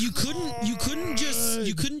 So you couldn't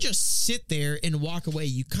just sit there and walk away.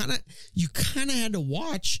 You kind of had to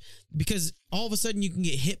watch because all of a sudden you can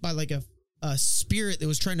get hit by like a spirit that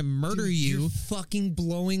was trying to murder you. You're fucking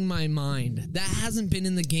blowing my mind. That hasn't been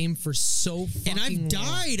in the game for so fucking And I've long.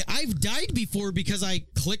 died. I've died before because I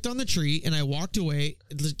clicked on the tree and I walked away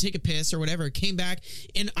to take a piss or whatever. Came back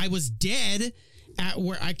and I was dead at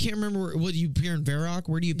where I can't remember what you appear in Varrock.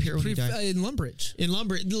 Where do you appear when you die? In Lumbridge. In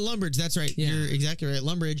Lumbridge, that's right. Yeah. You're exactly right.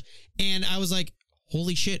 Lumbridge. And I was like,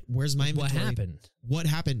 holy shit, where's my inventory? What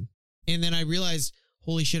happened? And then I realized,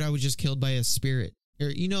 holy shit, I was just killed by a spirit. Or,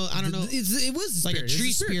 I don't know. It was like a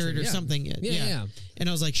tree spirit or something. Yeah. And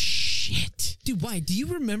I was like, shit. Dude, why? Do you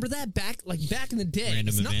remember that back in the day?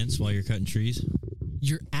 Random events while you're cutting trees.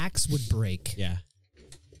 Your axe would break. Yeah.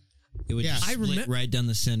 It would Yeah. just split right down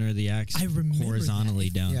the center of the axe. I remember horizontally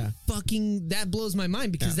that. down. Yeah. Fucking, that blows my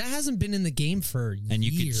mind because that hasn't been in the game for years. And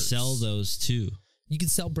you could sell those too You could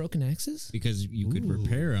sell broken axes? because you could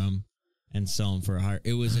repair them and sell them for a higher.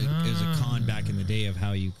 It was a con back in the day of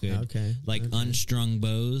how you could unstrung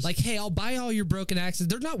bows. Like, hey, I'll buy all your broken axes.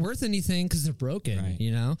 They're not worth anything because they're broken, Right.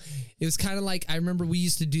 you know? It was kind of like, I remember we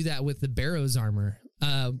used to do that with the Barrow's armor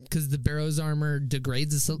because the Barrow's armor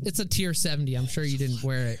degrades. It's a tier 70. I'm sure you didn't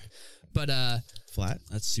wear it. But Flat.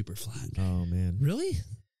 That's super flat. Oh man. really?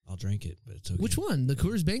 I'll drink it, but it's okay. Which one? The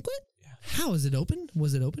Coors Banquet? Yeah. How is it open?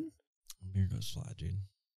 Was it open? Beer goes flat, dude.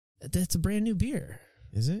 That's a brand new beer.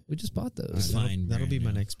 Is it? We just bought those. It's fine. That'll be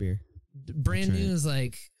my new. next beer. Brand I'll try new it. is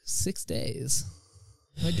like 6 days.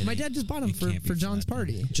 My dad just bought them It can't be for John's flat,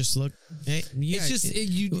 party. Just look. Hey, yeah, It's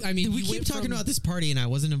just I mean, we you keep went talking from- about this party, and I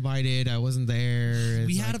wasn't invited. I wasn't there.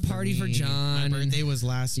 We It's had like a party for John, My and- birthday was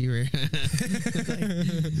last year. A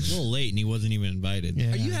little late, and he wasn't even invited.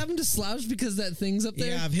 Yeah. Are you having to slouch because that thing's up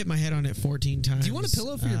there? Yeah, I've hit my head on it 14 times. Do you want a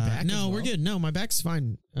pillow for your back No, as we're well? good. No, my back's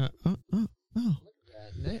fine. Oh.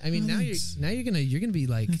 I mean, now Thanks. you're gonna be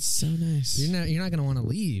like, That's so nice. you're not gonna want to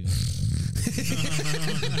leave.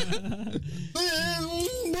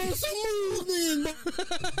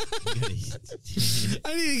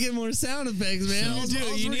 I need to get more sound effects, man. All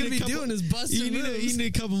we're gonna be doing is busting You moves.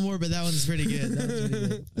 need a couple more, but that one's pretty good. That one's pretty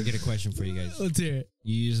good. I get a question for you guys. Let's hear it.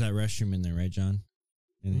 You use that restroom in there, right, John?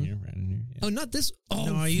 In here, right in here. Yeah. Oh, not this. Oh,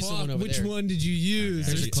 No, I used the fuck. one over Which there. one did you use?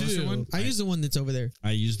 Okay. There's a There's closer two. one. I use the one that's over there.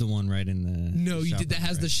 I use the one right in the. No, you did. That shower,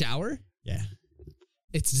 has the right? shower. Yeah.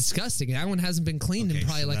 It's disgusting. That one hasn't been cleaned in Okay,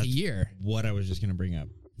 probably so like a that's year. What I was just gonna bring up.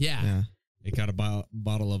 Yeah. Yeah. It got a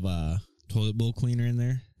bottle of toilet bowl cleaner in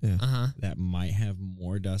there Uh huh. that might have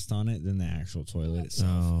more dust on it than the actual toilet itself.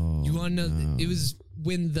 Oh, You want to know? It was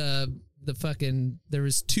when the fucking there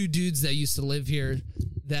was 2 dudes that used to live here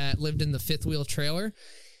that lived in the fifth wheel trailer.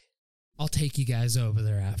 I'll take you guys over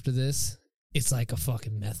there after this. It's like a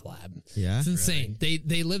fucking meth lab. Yeah. It's insane.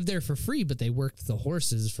 They lived there for free, but they worked the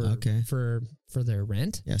horses for their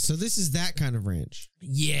rent. Yeah. So this is that kind of ranch.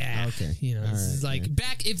 Yeah. Okay. You know, this All is right, like yeah.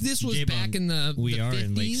 back if this was J-Bone, back in the we the are 50s,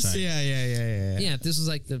 in Lakeside. Yeah. Yeah, if this was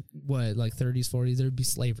like the like 30s, 40s, there'd be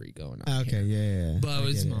slavery going on. Okay. here. Yeah. But I it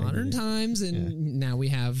was get I get modern it. times, and now we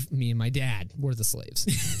have me and my dad. We're the slaves.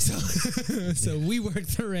 so we work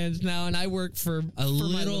the ranch now, and I work for A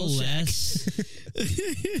little shack. less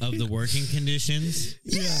of the working conditions.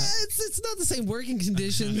 Yeah, it's not the same working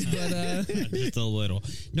conditions, but Just a little.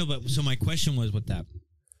 No, but so my question was with that.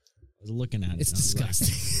 I was looking at it. it's and I was like,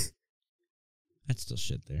 disgusting. That's still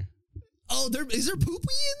shit there. Oh, is there poopy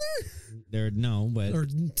in No, but there, or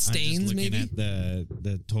I'm just stains? looking Maybe. at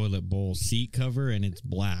the toilet bowl seat cover and it's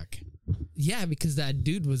black. Yeah, because that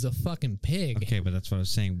dude was a fucking pig. Okay, but that's what I was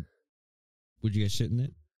saying. Would you guys shit in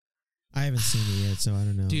it? I haven't seen it yet, so I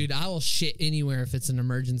don't know. Dude, I will shit anywhere if it's an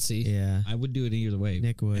emergency. Yeah. I would do it either way.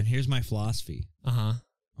 Nick would. And here's my philosophy. Uh huh.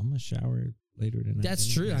 I'm gonna shower later tonight.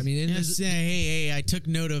 That's true. I mean, in Yes, hey, I took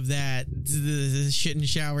note of that. The shit and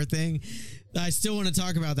shower thing. I still want to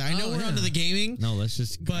talk about that. I know Oh, we're yeah. onto the gaming. No, let's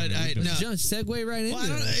just. But I- no. Just segue right into Well, I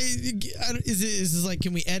don't, it. is this like,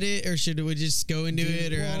 can we edit or should we just go into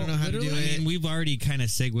it? Or I don't know how to do literally, it. I mean, we've already kind of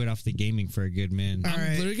segued off the gaming for a good minute. All I'm right.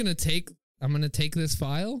 literally I'm gonna take this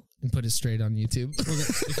file and put it straight on YouTube.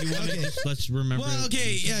 If you want to, just, let's remember. Well,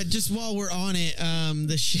 okay, yeah. Just while we're on it,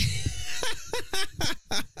 the shit.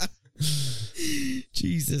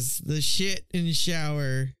 Jesus, the shit in the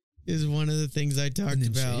shower is one of the things I talked And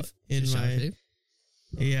then about shave. in Shower my. shave.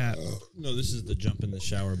 Yeah. No, this is the jump in the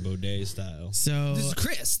shower bidet style. So This is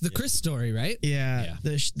Chris, the Chris story, right? yeah, Yeah.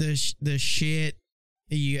 the shit.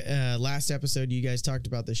 You last episode, you guys talked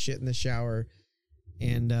about the shit in the shower,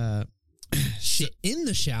 and Shit in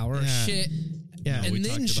the shower, Yeah. shit, yeah, and we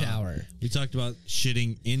then talked about- shower. We talked about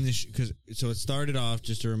shitting in the because so it started off,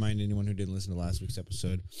 just to remind anyone who didn't listen to last week's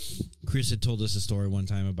episode. Chris had told us a story one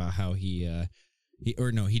time about how he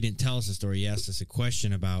didn't tell us a story. He asked us a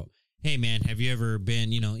question about, hey man, have you ever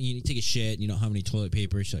been, you take a shit, you don't have any toilet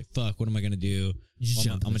paper. She's like, fuck, what am I gonna do? You just Well,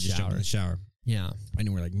 jump in I'm the gonna just jump in the shower. Yeah,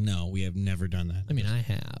 And we're like, no, we have never done that. I mean, I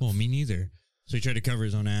have. Well, me neither. So he tried to cover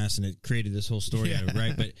his own ass, and it created this whole story out of it,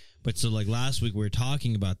 right? But so like last week we were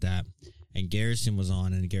talking about that, and Garrison was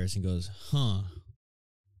on, and Garrison goes, "Huh?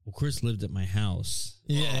 Well, Chris lived at my house.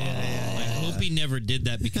 yeah. I hope he never did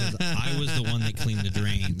that because I was the one that cleaned the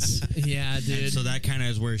drains. Yeah, And dude. so that kind of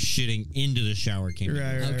is where shitting into the shower came. Right,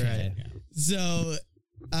 in. right, Okay. right. So,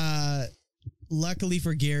 luckily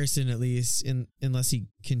for Garrison, at least, unless he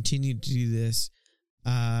continued to do this,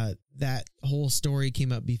 that whole story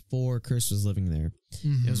came up before Chris was living there.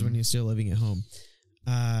 Mhm. It was when he was still living at home.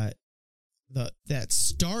 That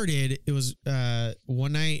started. It was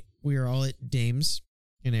one night we were all at Dame's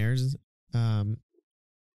in Ayers,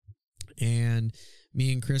 and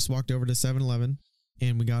me and Chris walked over to 7-Eleven,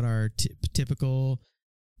 and we got our typical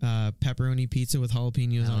pepperoni pizza with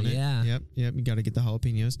jalapenos Hell on it. yeah. Yep. You got to get the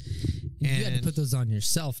jalapenos. You had to And- put those on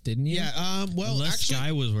yourself, didn't you? Yeah. Well, Unless actually,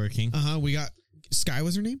 Sky was working. we got Sky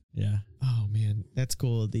was her name. Yeah. Oh man, that's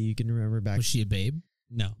cool that you can remember back. Was she a babe?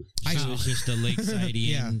 No, she was just a Lakeside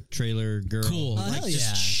trailer girl. Cool. Oh, like hell just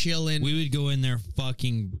yeah. chilling. We would go in there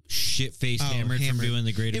fucking shit-faced hammered from hammered. doing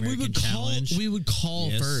the Great And American Challenge. We would call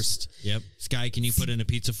Yes. first. Yep. Sky, can you put in a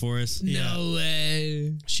pizza for us? No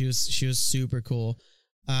way. She was super cool.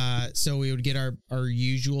 So we would get our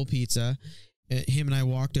usual pizza. Him and I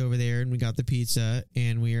walked over there and we got the pizza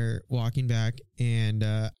and we were walking back and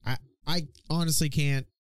I honestly can't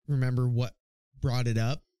remember what brought it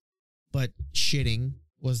up, but shitting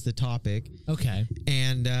was the topic. Okay.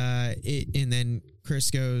 And and then Chris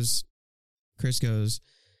goes,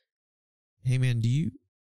 "Hey man, do you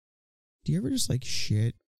ever just like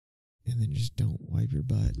shit and then just don't wipe your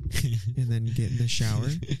butt and then get in the shower?"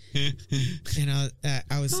 And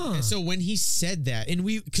I was so when he said that, and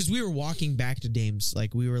because we were walking back to Dame's,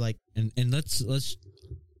 like we were like, and let's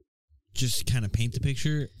just kind of paint the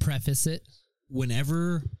picture. Preface it.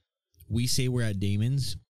 Whenever we say we're at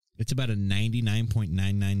Damon's, it's about a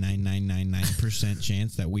 99.99999%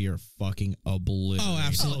 chance that we are fucking obliterated. oh,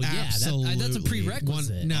 absolutely, Oh, yeah, absolutely, that's a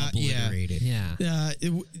prerequisite. Obliterated. Yeah.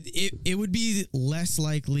 It would be less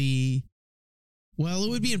likely. Well, it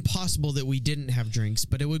would be impossible that we didn't have drinks,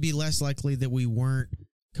 but it would be less likely that we weren't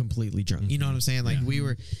completely drunk. You know what I'm saying? Like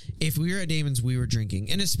if we were at Damon's, we were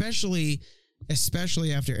drinking, and especially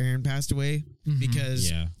after Aaron passed away,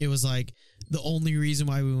 because it was like the only reason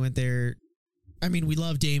why we went there. I mean, we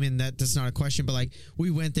love Damon. That's not a question, but like we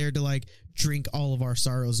went there to like drink all of our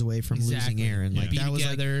sorrows away from losing Aaron. Like that was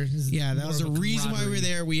together. that was the reason why we were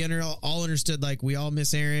there. We all understood like we all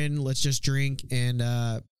miss Aaron. Let's just drink and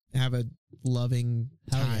have a loving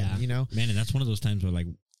time. yeah. You know, Man, and that's one of those times where like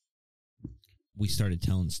we started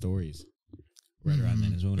telling stories. Right around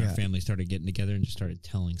then is when our family started getting together and just started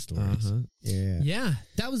telling stories. Yeah.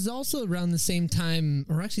 That was also around the same time,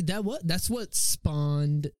 or actually that's what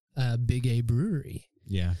spawned Big A Brewery.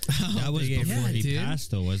 Yeah, that was before he passed,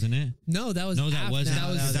 though, wasn't it? No, that was that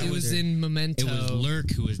wasn't. It was in Memento. It was Lurk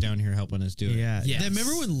who was down here helping us do it. Yeah. Yes.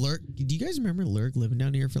 Remember when Lurk? Do you guys remember Lurk living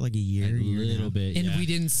down here for like a year? A little bit, and we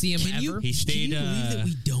didn't see him ever. He stayed. Can you believe that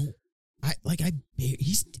we don't?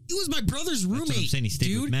 He was my brother's roommate. That's what I'm saying. He stayed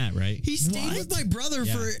dude. with Matt, right? He stayed with my brother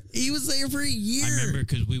he was there for a year. I remember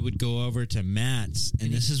because we would go over to Matt's,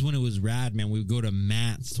 and this is when it was rad, man. We would go to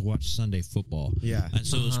Matt's to watch Sunday football. Yeah. And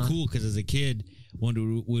so it was cool because as a kid, when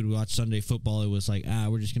we would watch Sunday football, it was like,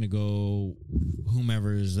 we're just going to go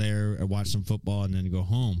whomever is there and watch some football and then go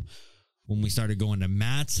home. When we started going to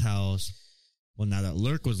Matt's house, well, now that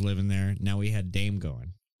Lurk was living there, now we had Dame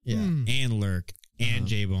going. Yeah. And Lurk. And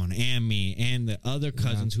J-Bone and me and the other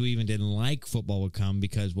cousins who even didn't like football would come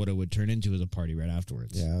because what it would turn into was a party right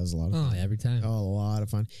afterwards. Yeah, it was a lot of fun. every time. Oh, a lot of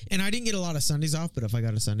fun. And I didn't get a lot of Sundays off, but if I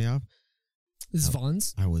got a Sunday off, This is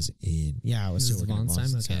Vaughn's? I was in. Yeah, I was This still is working at Vaughn's time?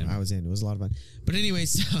 Vaughn's Okay. I was in. It was a lot of fun. But anyway,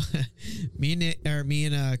 so me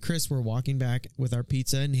and Chris were walking back with our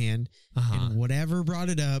pizza in hand, and whatever brought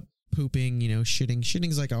it up, pooping, shitting.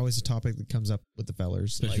 Shitting's like always a topic that comes up with the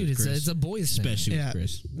fellers. Like, Dude, it's a boys thing. Especially Yeah. with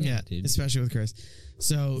Chris. yeah, dude. especially with Chris.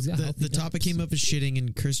 So He's got the healthy topic guts. came up as shitting,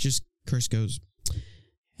 and Chris goes,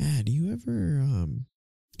 "Yeah, do you ever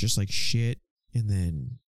just like shit and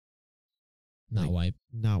then Not wipe.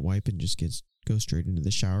 not wipe and just go straight into the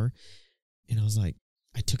shower?" And I was like,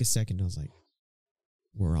 I took a second. And I was like,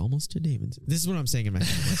 "We're almost to Damon's." This is what I'm saying in my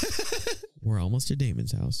head. Like, we're almost to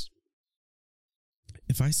Damon's house.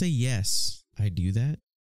 If I say yes, I do that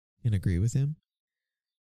and agree with him.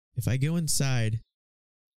 If I go inside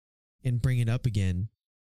and bring it up again,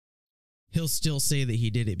 he'll still say that he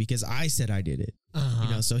did it because I said I did it.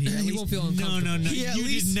 So he won't feel uncomfortable. No. He at You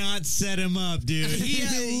least- did not set him up, dude. He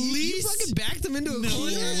at You least fucking backed him into a He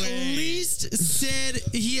corner. at least said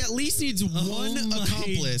he at least needs one my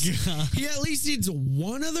accomplice. God. He at least needs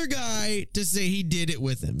one other guy to say he did it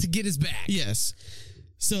with him. To get his back. Yes.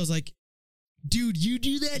 So I was like, dude, you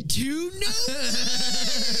do that too? No.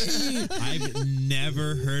 I've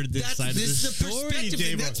never heard this side of the This is the story, perspective thing.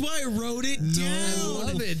 J-Bro. That's why I wrote it down. I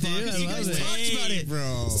love it, dude. I You love guys it. talked about it,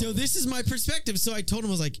 bro. So this is my perspective. So I told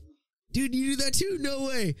him, I was like, dude, you do that too? No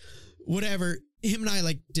way. Whatever. Him and I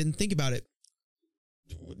like didn't think about it.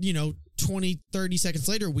 20, 30 seconds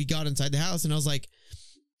later, we got inside the house and I was like,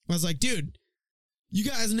 dude, you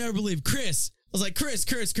guys never believe Chris. I was like, Chris.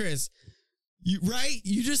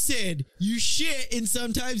 You just said you shit and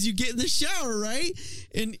sometimes you get in the shower, right?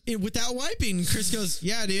 And without wiping. And Chris goes,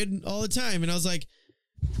 yeah, dude, all the time. And I was like,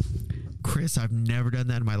 Chris, I've never done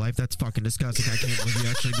that in my life. That's fucking disgusting. I can't believe you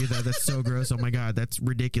actually do that. That's so gross. Oh my God, that's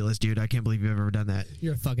ridiculous, dude. I can't believe you've ever done that.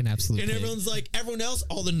 You're a fucking absolute And pig. everyone's like, everyone else,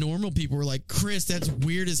 all the normal people were like, Chris, that's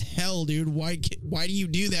weird as hell, dude. Why do you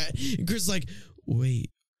do that? And Chris is like,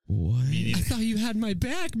 wait, what? I thought you had my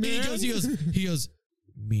back, man. And he goes,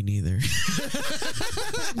 Me neither.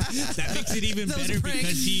 That makes it even That was better a prank.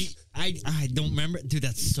 because I don't remember. Dude,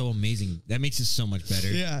 that's so amazing. That makes it so much better.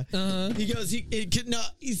 Yeah. He goes,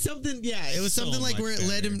 he's something. Yeah. It was So something like much where it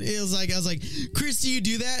led him. better. It was like, I was like, Chris, do you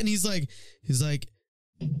do that? And he's like,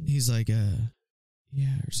 yeah,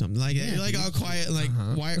 or something like that. You're like all quiet. And like,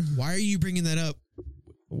 why are you bringing that up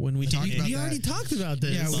when we talked about You that? already talked about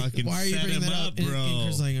this. Yeah, Fucking why are you set bringing him that up, up, bro? And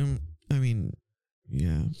Chris like, I mean,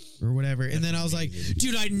 yeah, or whatever. And then I was like,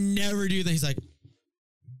 dude, I never do that. He's like,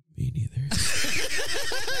 me neither.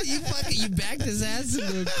 you backed his ass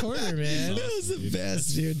into a corner, man. That was the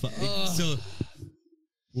best, dude. So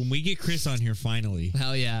when we get Chris on here finally,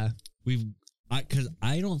 Hell yeah. because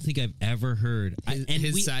I don't think I've ever heard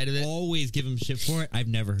His we side of it? Always give him shit for it. I've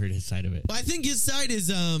never heard his side of it. Well, I think his side is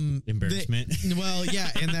Embarrassment. well, yeah,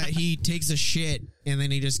 and that he takes a shit and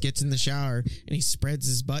then he just gets in the shower and he spreads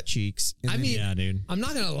his butt cheeks. And I then- mean, Yeah, dude. I'm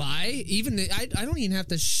not gonna lie. Even I don't even have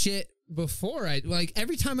to shit before I like.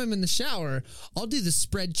 Every time I'm in the shower, I'll do the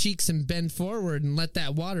spread cheeks and bend forward and let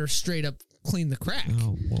that water straight up clean the crack.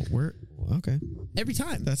 oh, well, okay, Every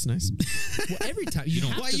time. that's nice. Well, every time. You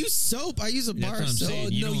have Well, I to- use soap. I use a That's bar what I'm of soap.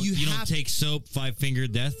 saying. no, You you don't have- take soap, 5-finger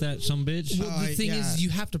death, that some bitch. Well, the thing yeah. is, you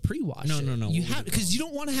have to pre-wash. No, it. no, no. You What was have it because you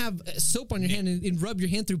don't want to have soap on your hand and rub your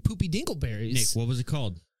hand through poopy dingleberries. Nick, what was it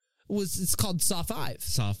called? It's called Saw 5.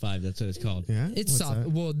 Saw 5. That's what it's called. Yeah, It's what's soft. that?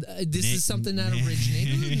 Well, this Nick- is something that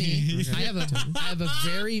originated with me. I have a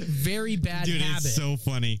very, very bad Dude, habit. it's so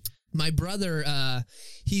funny. My brother,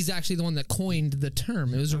 he's actually the one that coined the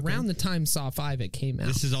term. It was around the time Saw 5 it came out.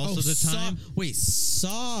 This is also the time.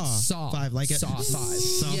 Saw 5, like Saw 5.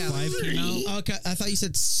 Saw Yeah. 5 came out Okay, I thought you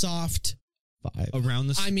said soft 5. around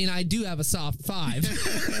the. I mean, I do have a soft 5.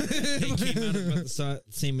 It came out about the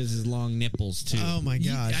same as his long nipples too. Oh my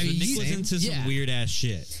gosh! I mean, Nick you- was into some yeah. weird ass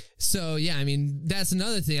shit. So yeah, I mean that's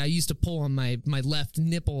another thing. I used to pull on my left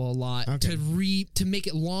nipple a lot Okay. to make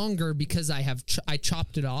it longer because I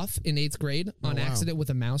chopped it off in 8th grade on wow. accident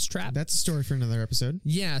with a mouse trap. That's a story for another episode.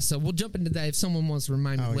 Yeah, so we'll jump into that if someone wants to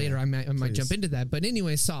remind me Oh, later. yeah. I might Please. jump into that. But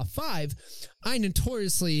anyway, Saw 5, I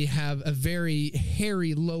notoriously have a very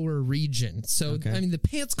hairy lower region. So Okay. I mean, the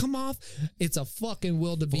pants come off, it's a fucking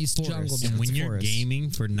wildebeest Forest. jungle. And down And when there. you're forest.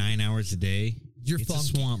 gaming for 9 hours a day, You're it's funky.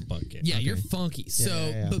 a swamp bucket. Yeah, Okay. you're funky. So,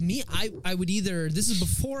 yeah. but me, I would either, this is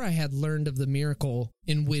before I had learned of the miracle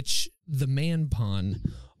in which the man pond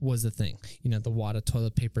was a thing. You know, the wad of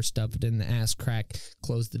toilet paper, stuff it in the ass crack,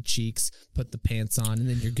 close the cheeks, put the pants on, and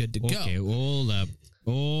then you're good to go. Okay, hold up.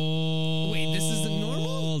 Oh, Wait, this isn't normal?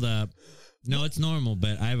 Hold up. No, it's normal,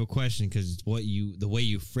 but I have a question because the way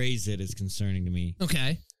you phrase it is concerning to me.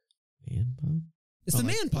 Okay. Man pond? It's the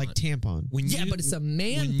like, man pond. like tampon. When Yeah, you, but it's a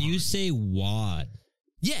man When you pond. say wad,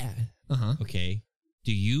 Yeah. Uh-huh. okay,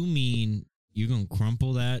 do you mean you're gonna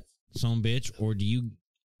crumple that some bitch, or do you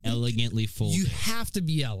elegantly fold You it? have to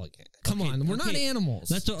be elegant. Come Okay, on. We're not okay. animals.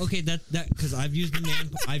 That's okay. That because I've used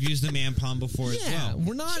the man palm before as yeah, well.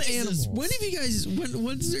 we're not Jesus, animals. when have you guys?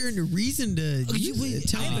 When's there a reason to?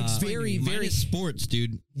 use it? I have a Explain to very, me. Mine very- is sports,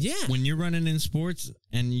 dude. Yeah. When you're running in sports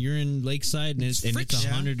and you're in Lakeside and it's friction.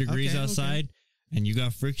 100 degrees Okay, outside and you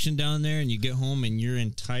got friction down there and you get home and your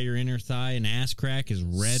entire inner thigh and ass crack is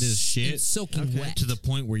red as shit. It's soaking wet. To the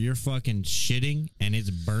point where you're fucking shitting and it's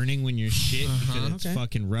burning when you're shit because it's Okay.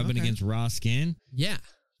 fucking rubbing Okay. against raw skin. Yeah.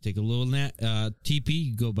 Take a little TP,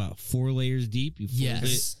 you go about 4 layers deep, you fold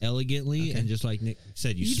Yes. it elegantly, and just like Nick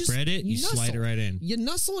said, you just- spread it, you slide nuzzle. it right in. You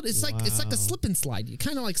nuzzle it. It's like a Wow. slip and slide. You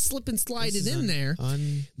kind of like slip and slide This it is in there.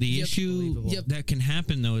 The Yep. issue Unbelievable. that can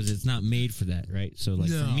happen though is it's not made for that, right? So like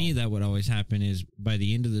No. for me, that would always happen is by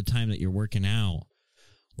the end of the time that you're working out,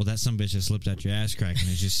 well, that some bitch just slipped out your ass crack and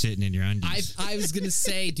it's just sitting in your undies. I was gonna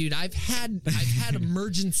say, dude, I've had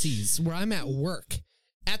emergencies where I'm at work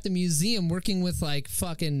at the museum working with like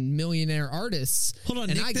fucking millionaire artists. Hold on,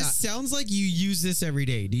 and Nick. I This got sounds like you use this every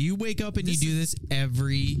day. Do you wake up and you do this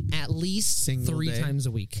every? at least Single 3 day? times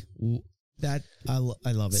a week. That I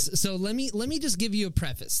love it. So let me just give you a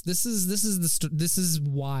preface. This is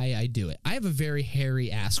why I do it. I have a very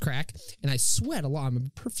hairy ass crack, and I sweat a lot. I'm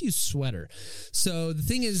a profuse sweater. So the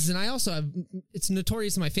thing is, and I also have. It's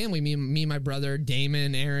notorious in my family. Me, and my brother,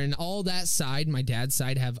 Damon, Aaron, all that side. My dad's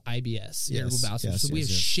side have IBS, irritable bowel syndrome. yes, So we yes,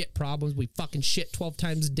 have yes. shit problems. We fucking shit 12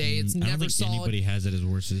 times a day. It's I don't never think solid. anybody has it as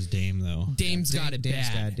worse as Dame though. Dame's got it Dave's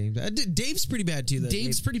bad. Dave's pretty bad too. Though.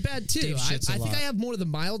 Dave's pretty bad too. Dave I shits a think lot. I have more of the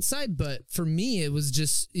mild side, but for me, it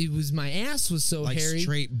was my ass was so like hairy.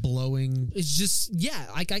 straight blowing. It's just,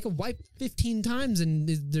 like I could wipe 15 times and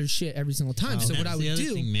there's shit every single time. So what I would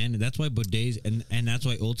do, thing, man, that's why bidets, and that's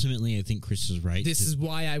why ultimately I think Chris is right. this is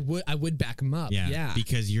why I would back him up. Yeah.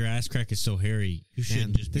 Because your ass crack is so hairy, you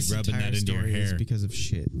shouldn't just be rubbing that into your hair. because of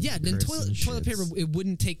shit. Yeah, then toilet paper, it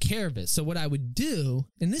wouldn't take care of it. So what I would do,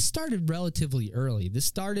 and this started relatively early. This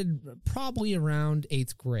started probably around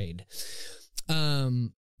 8th grade.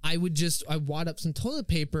 I wad up some toilet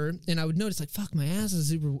paper and I would notice like, fuck, my ass is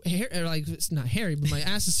super like it's not hairy, but my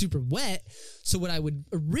ass is super wet. So what I would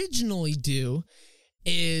originally do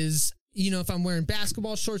is, if I'm wearing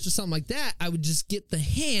basketball shorts or something like that, I would just get the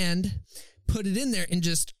hand, put it in there and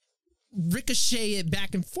just ricochet it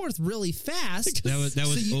back and forth really fast. That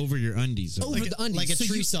was over your undies. Over the undies. Like a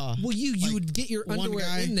tree saw. Well, you would get your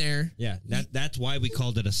underwear in there. Yeah, that's why we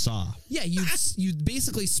called it a saw. Yeah, you'd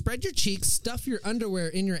basically spread your cheeks, stuff your underwear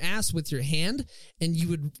in your ass with your hand, and you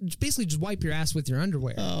would basically just wipe your ass with your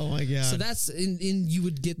underwear. Oh my god! So that's you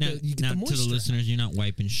would get the moisture. To the listeners, you're not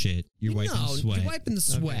wiping shit. You're wiping sweat. You're wiping the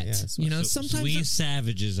sweat. Okay, yeah, sometimes we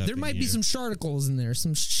savages up there might be here. some sharticles in there,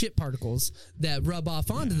 some shit particles that rub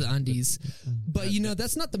off onto the undies. But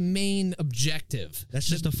that's not the main objective. That's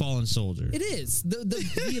just a fallen soldier. It is the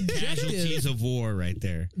objective. Casualties of war, right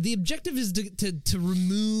there. The objective is to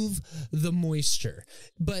remove the moisture.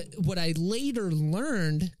 But what I later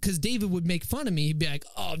learned, because David would make fun of me, he'd be like,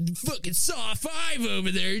 "Oh, fucking Saw 5 over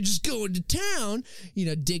there, you're just going to town,"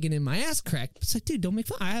 digging in my ass crack. It's like, dude, don't make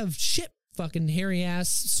fun. I have shit fucking hairy ass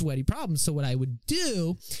sweaty problems. So what I would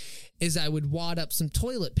do is I would wad up some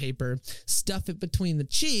toilet paper, stuff it between the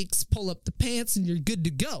cheeks, pull up the pants, and you're good to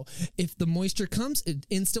go. If the moisture comes, it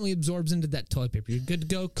instantly absorbs into that toilet paper. You're good to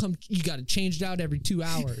go. You got to change it out every 2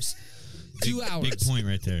 hours. 2 hours. Big point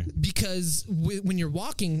right there. Because when you're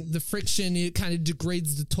walking, the friction, it kind of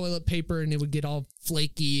degrades the toilet paper and it would get all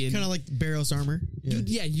flaky. And Kind of like Barros armor.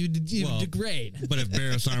 you'd degrade. But if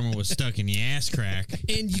Barros armor was stuck in the ass crack,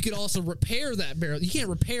 And you could also repair that barrel. You can't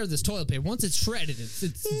repair this toilet paper. Once it's shredded,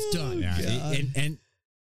 it's done. and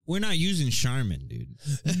we're not using Charmin, dude.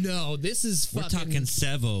 No, this is We're fucking... talking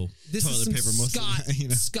Sevo This toilet is some paper. Most Scott, of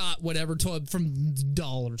the, Scott, whatever toilet from the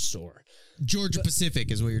dollar store. Georgia Pacific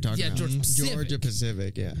is what you're talking about. Georgia Pacific. Georgia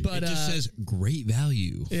Pacific, yeah. But it just says great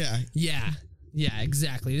value. Yeah. Yeah,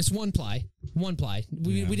 exactly. It's one ply.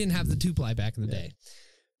 We didn't have the 2-ply back in the day.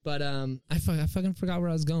 But I fucking forgot where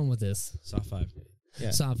I was going with this. Saw 5. Yeah.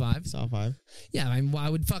 Saw 5. Saw 5. Yeah, I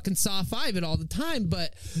would fucking Saw 5 it all the time,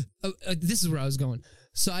 but this is where I was going.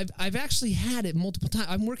 So I've actually had it multiple times.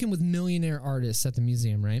 I'm working with millionaire artists at the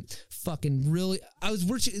museum, right? Fucking really. I was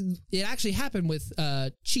working. It actually happened with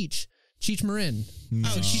Cheech Marin. No.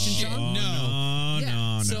 Oh, Cheech and Chong?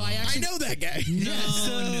 No. So I know that guy.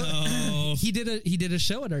 No. He did a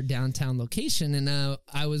show at our downtown location, and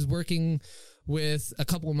I was working with a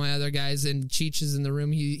couple of my other guys, and Cheech is in the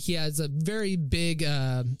room. He has a very big,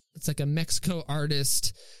 it's like a Mexico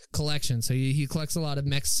artist collection. So he collects a lot of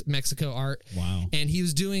Mexico art. Wow. And he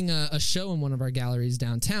was doing a show in one of our galleries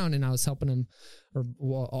downtown, and I was helping him,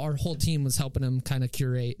 our whole team was helping him kind of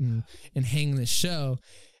curate and hang this show.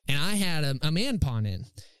 And I had a man pawn in,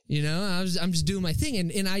 I'm just doing my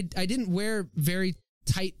thing. And I didn't wear very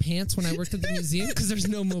tight pants when I worked at the museum because there's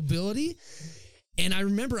no mobility. And I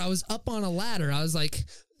remember I was up on a ladder. I was like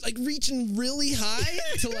reaching really high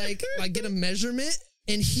to like get a measurement.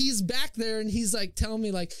 And he's back there and he's like telling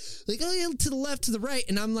me like, oh yeah, to the left, to the right.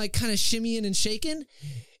 And I'm like kind of shimmying and shaking.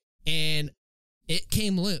 And it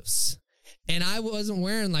came loose. And I wasn't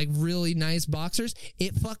wearing like really nice boxers.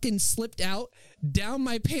 It fucking slipped out down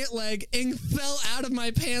my pant leg and fell out of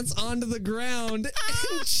my pants onto the ground.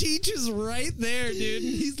 And Cheech is right there, dude.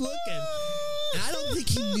 And he's looking. And I don't think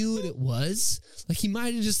he knew what it was. Like he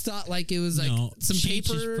might have just thought like it was like some Cheech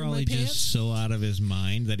paper is probably in my pants. just so out of his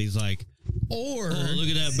mind that he's like, Or look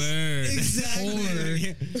at that bird.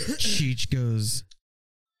 Exactly. Cheech goes,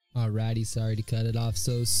 Alrighty, sorry to cut it off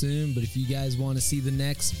so soon, but if you guys want to see the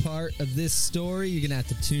next part of this story, you're going to have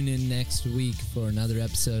to tune in next week for another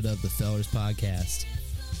episode of the Fellers Podcast.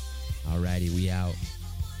 Alrighty, we out.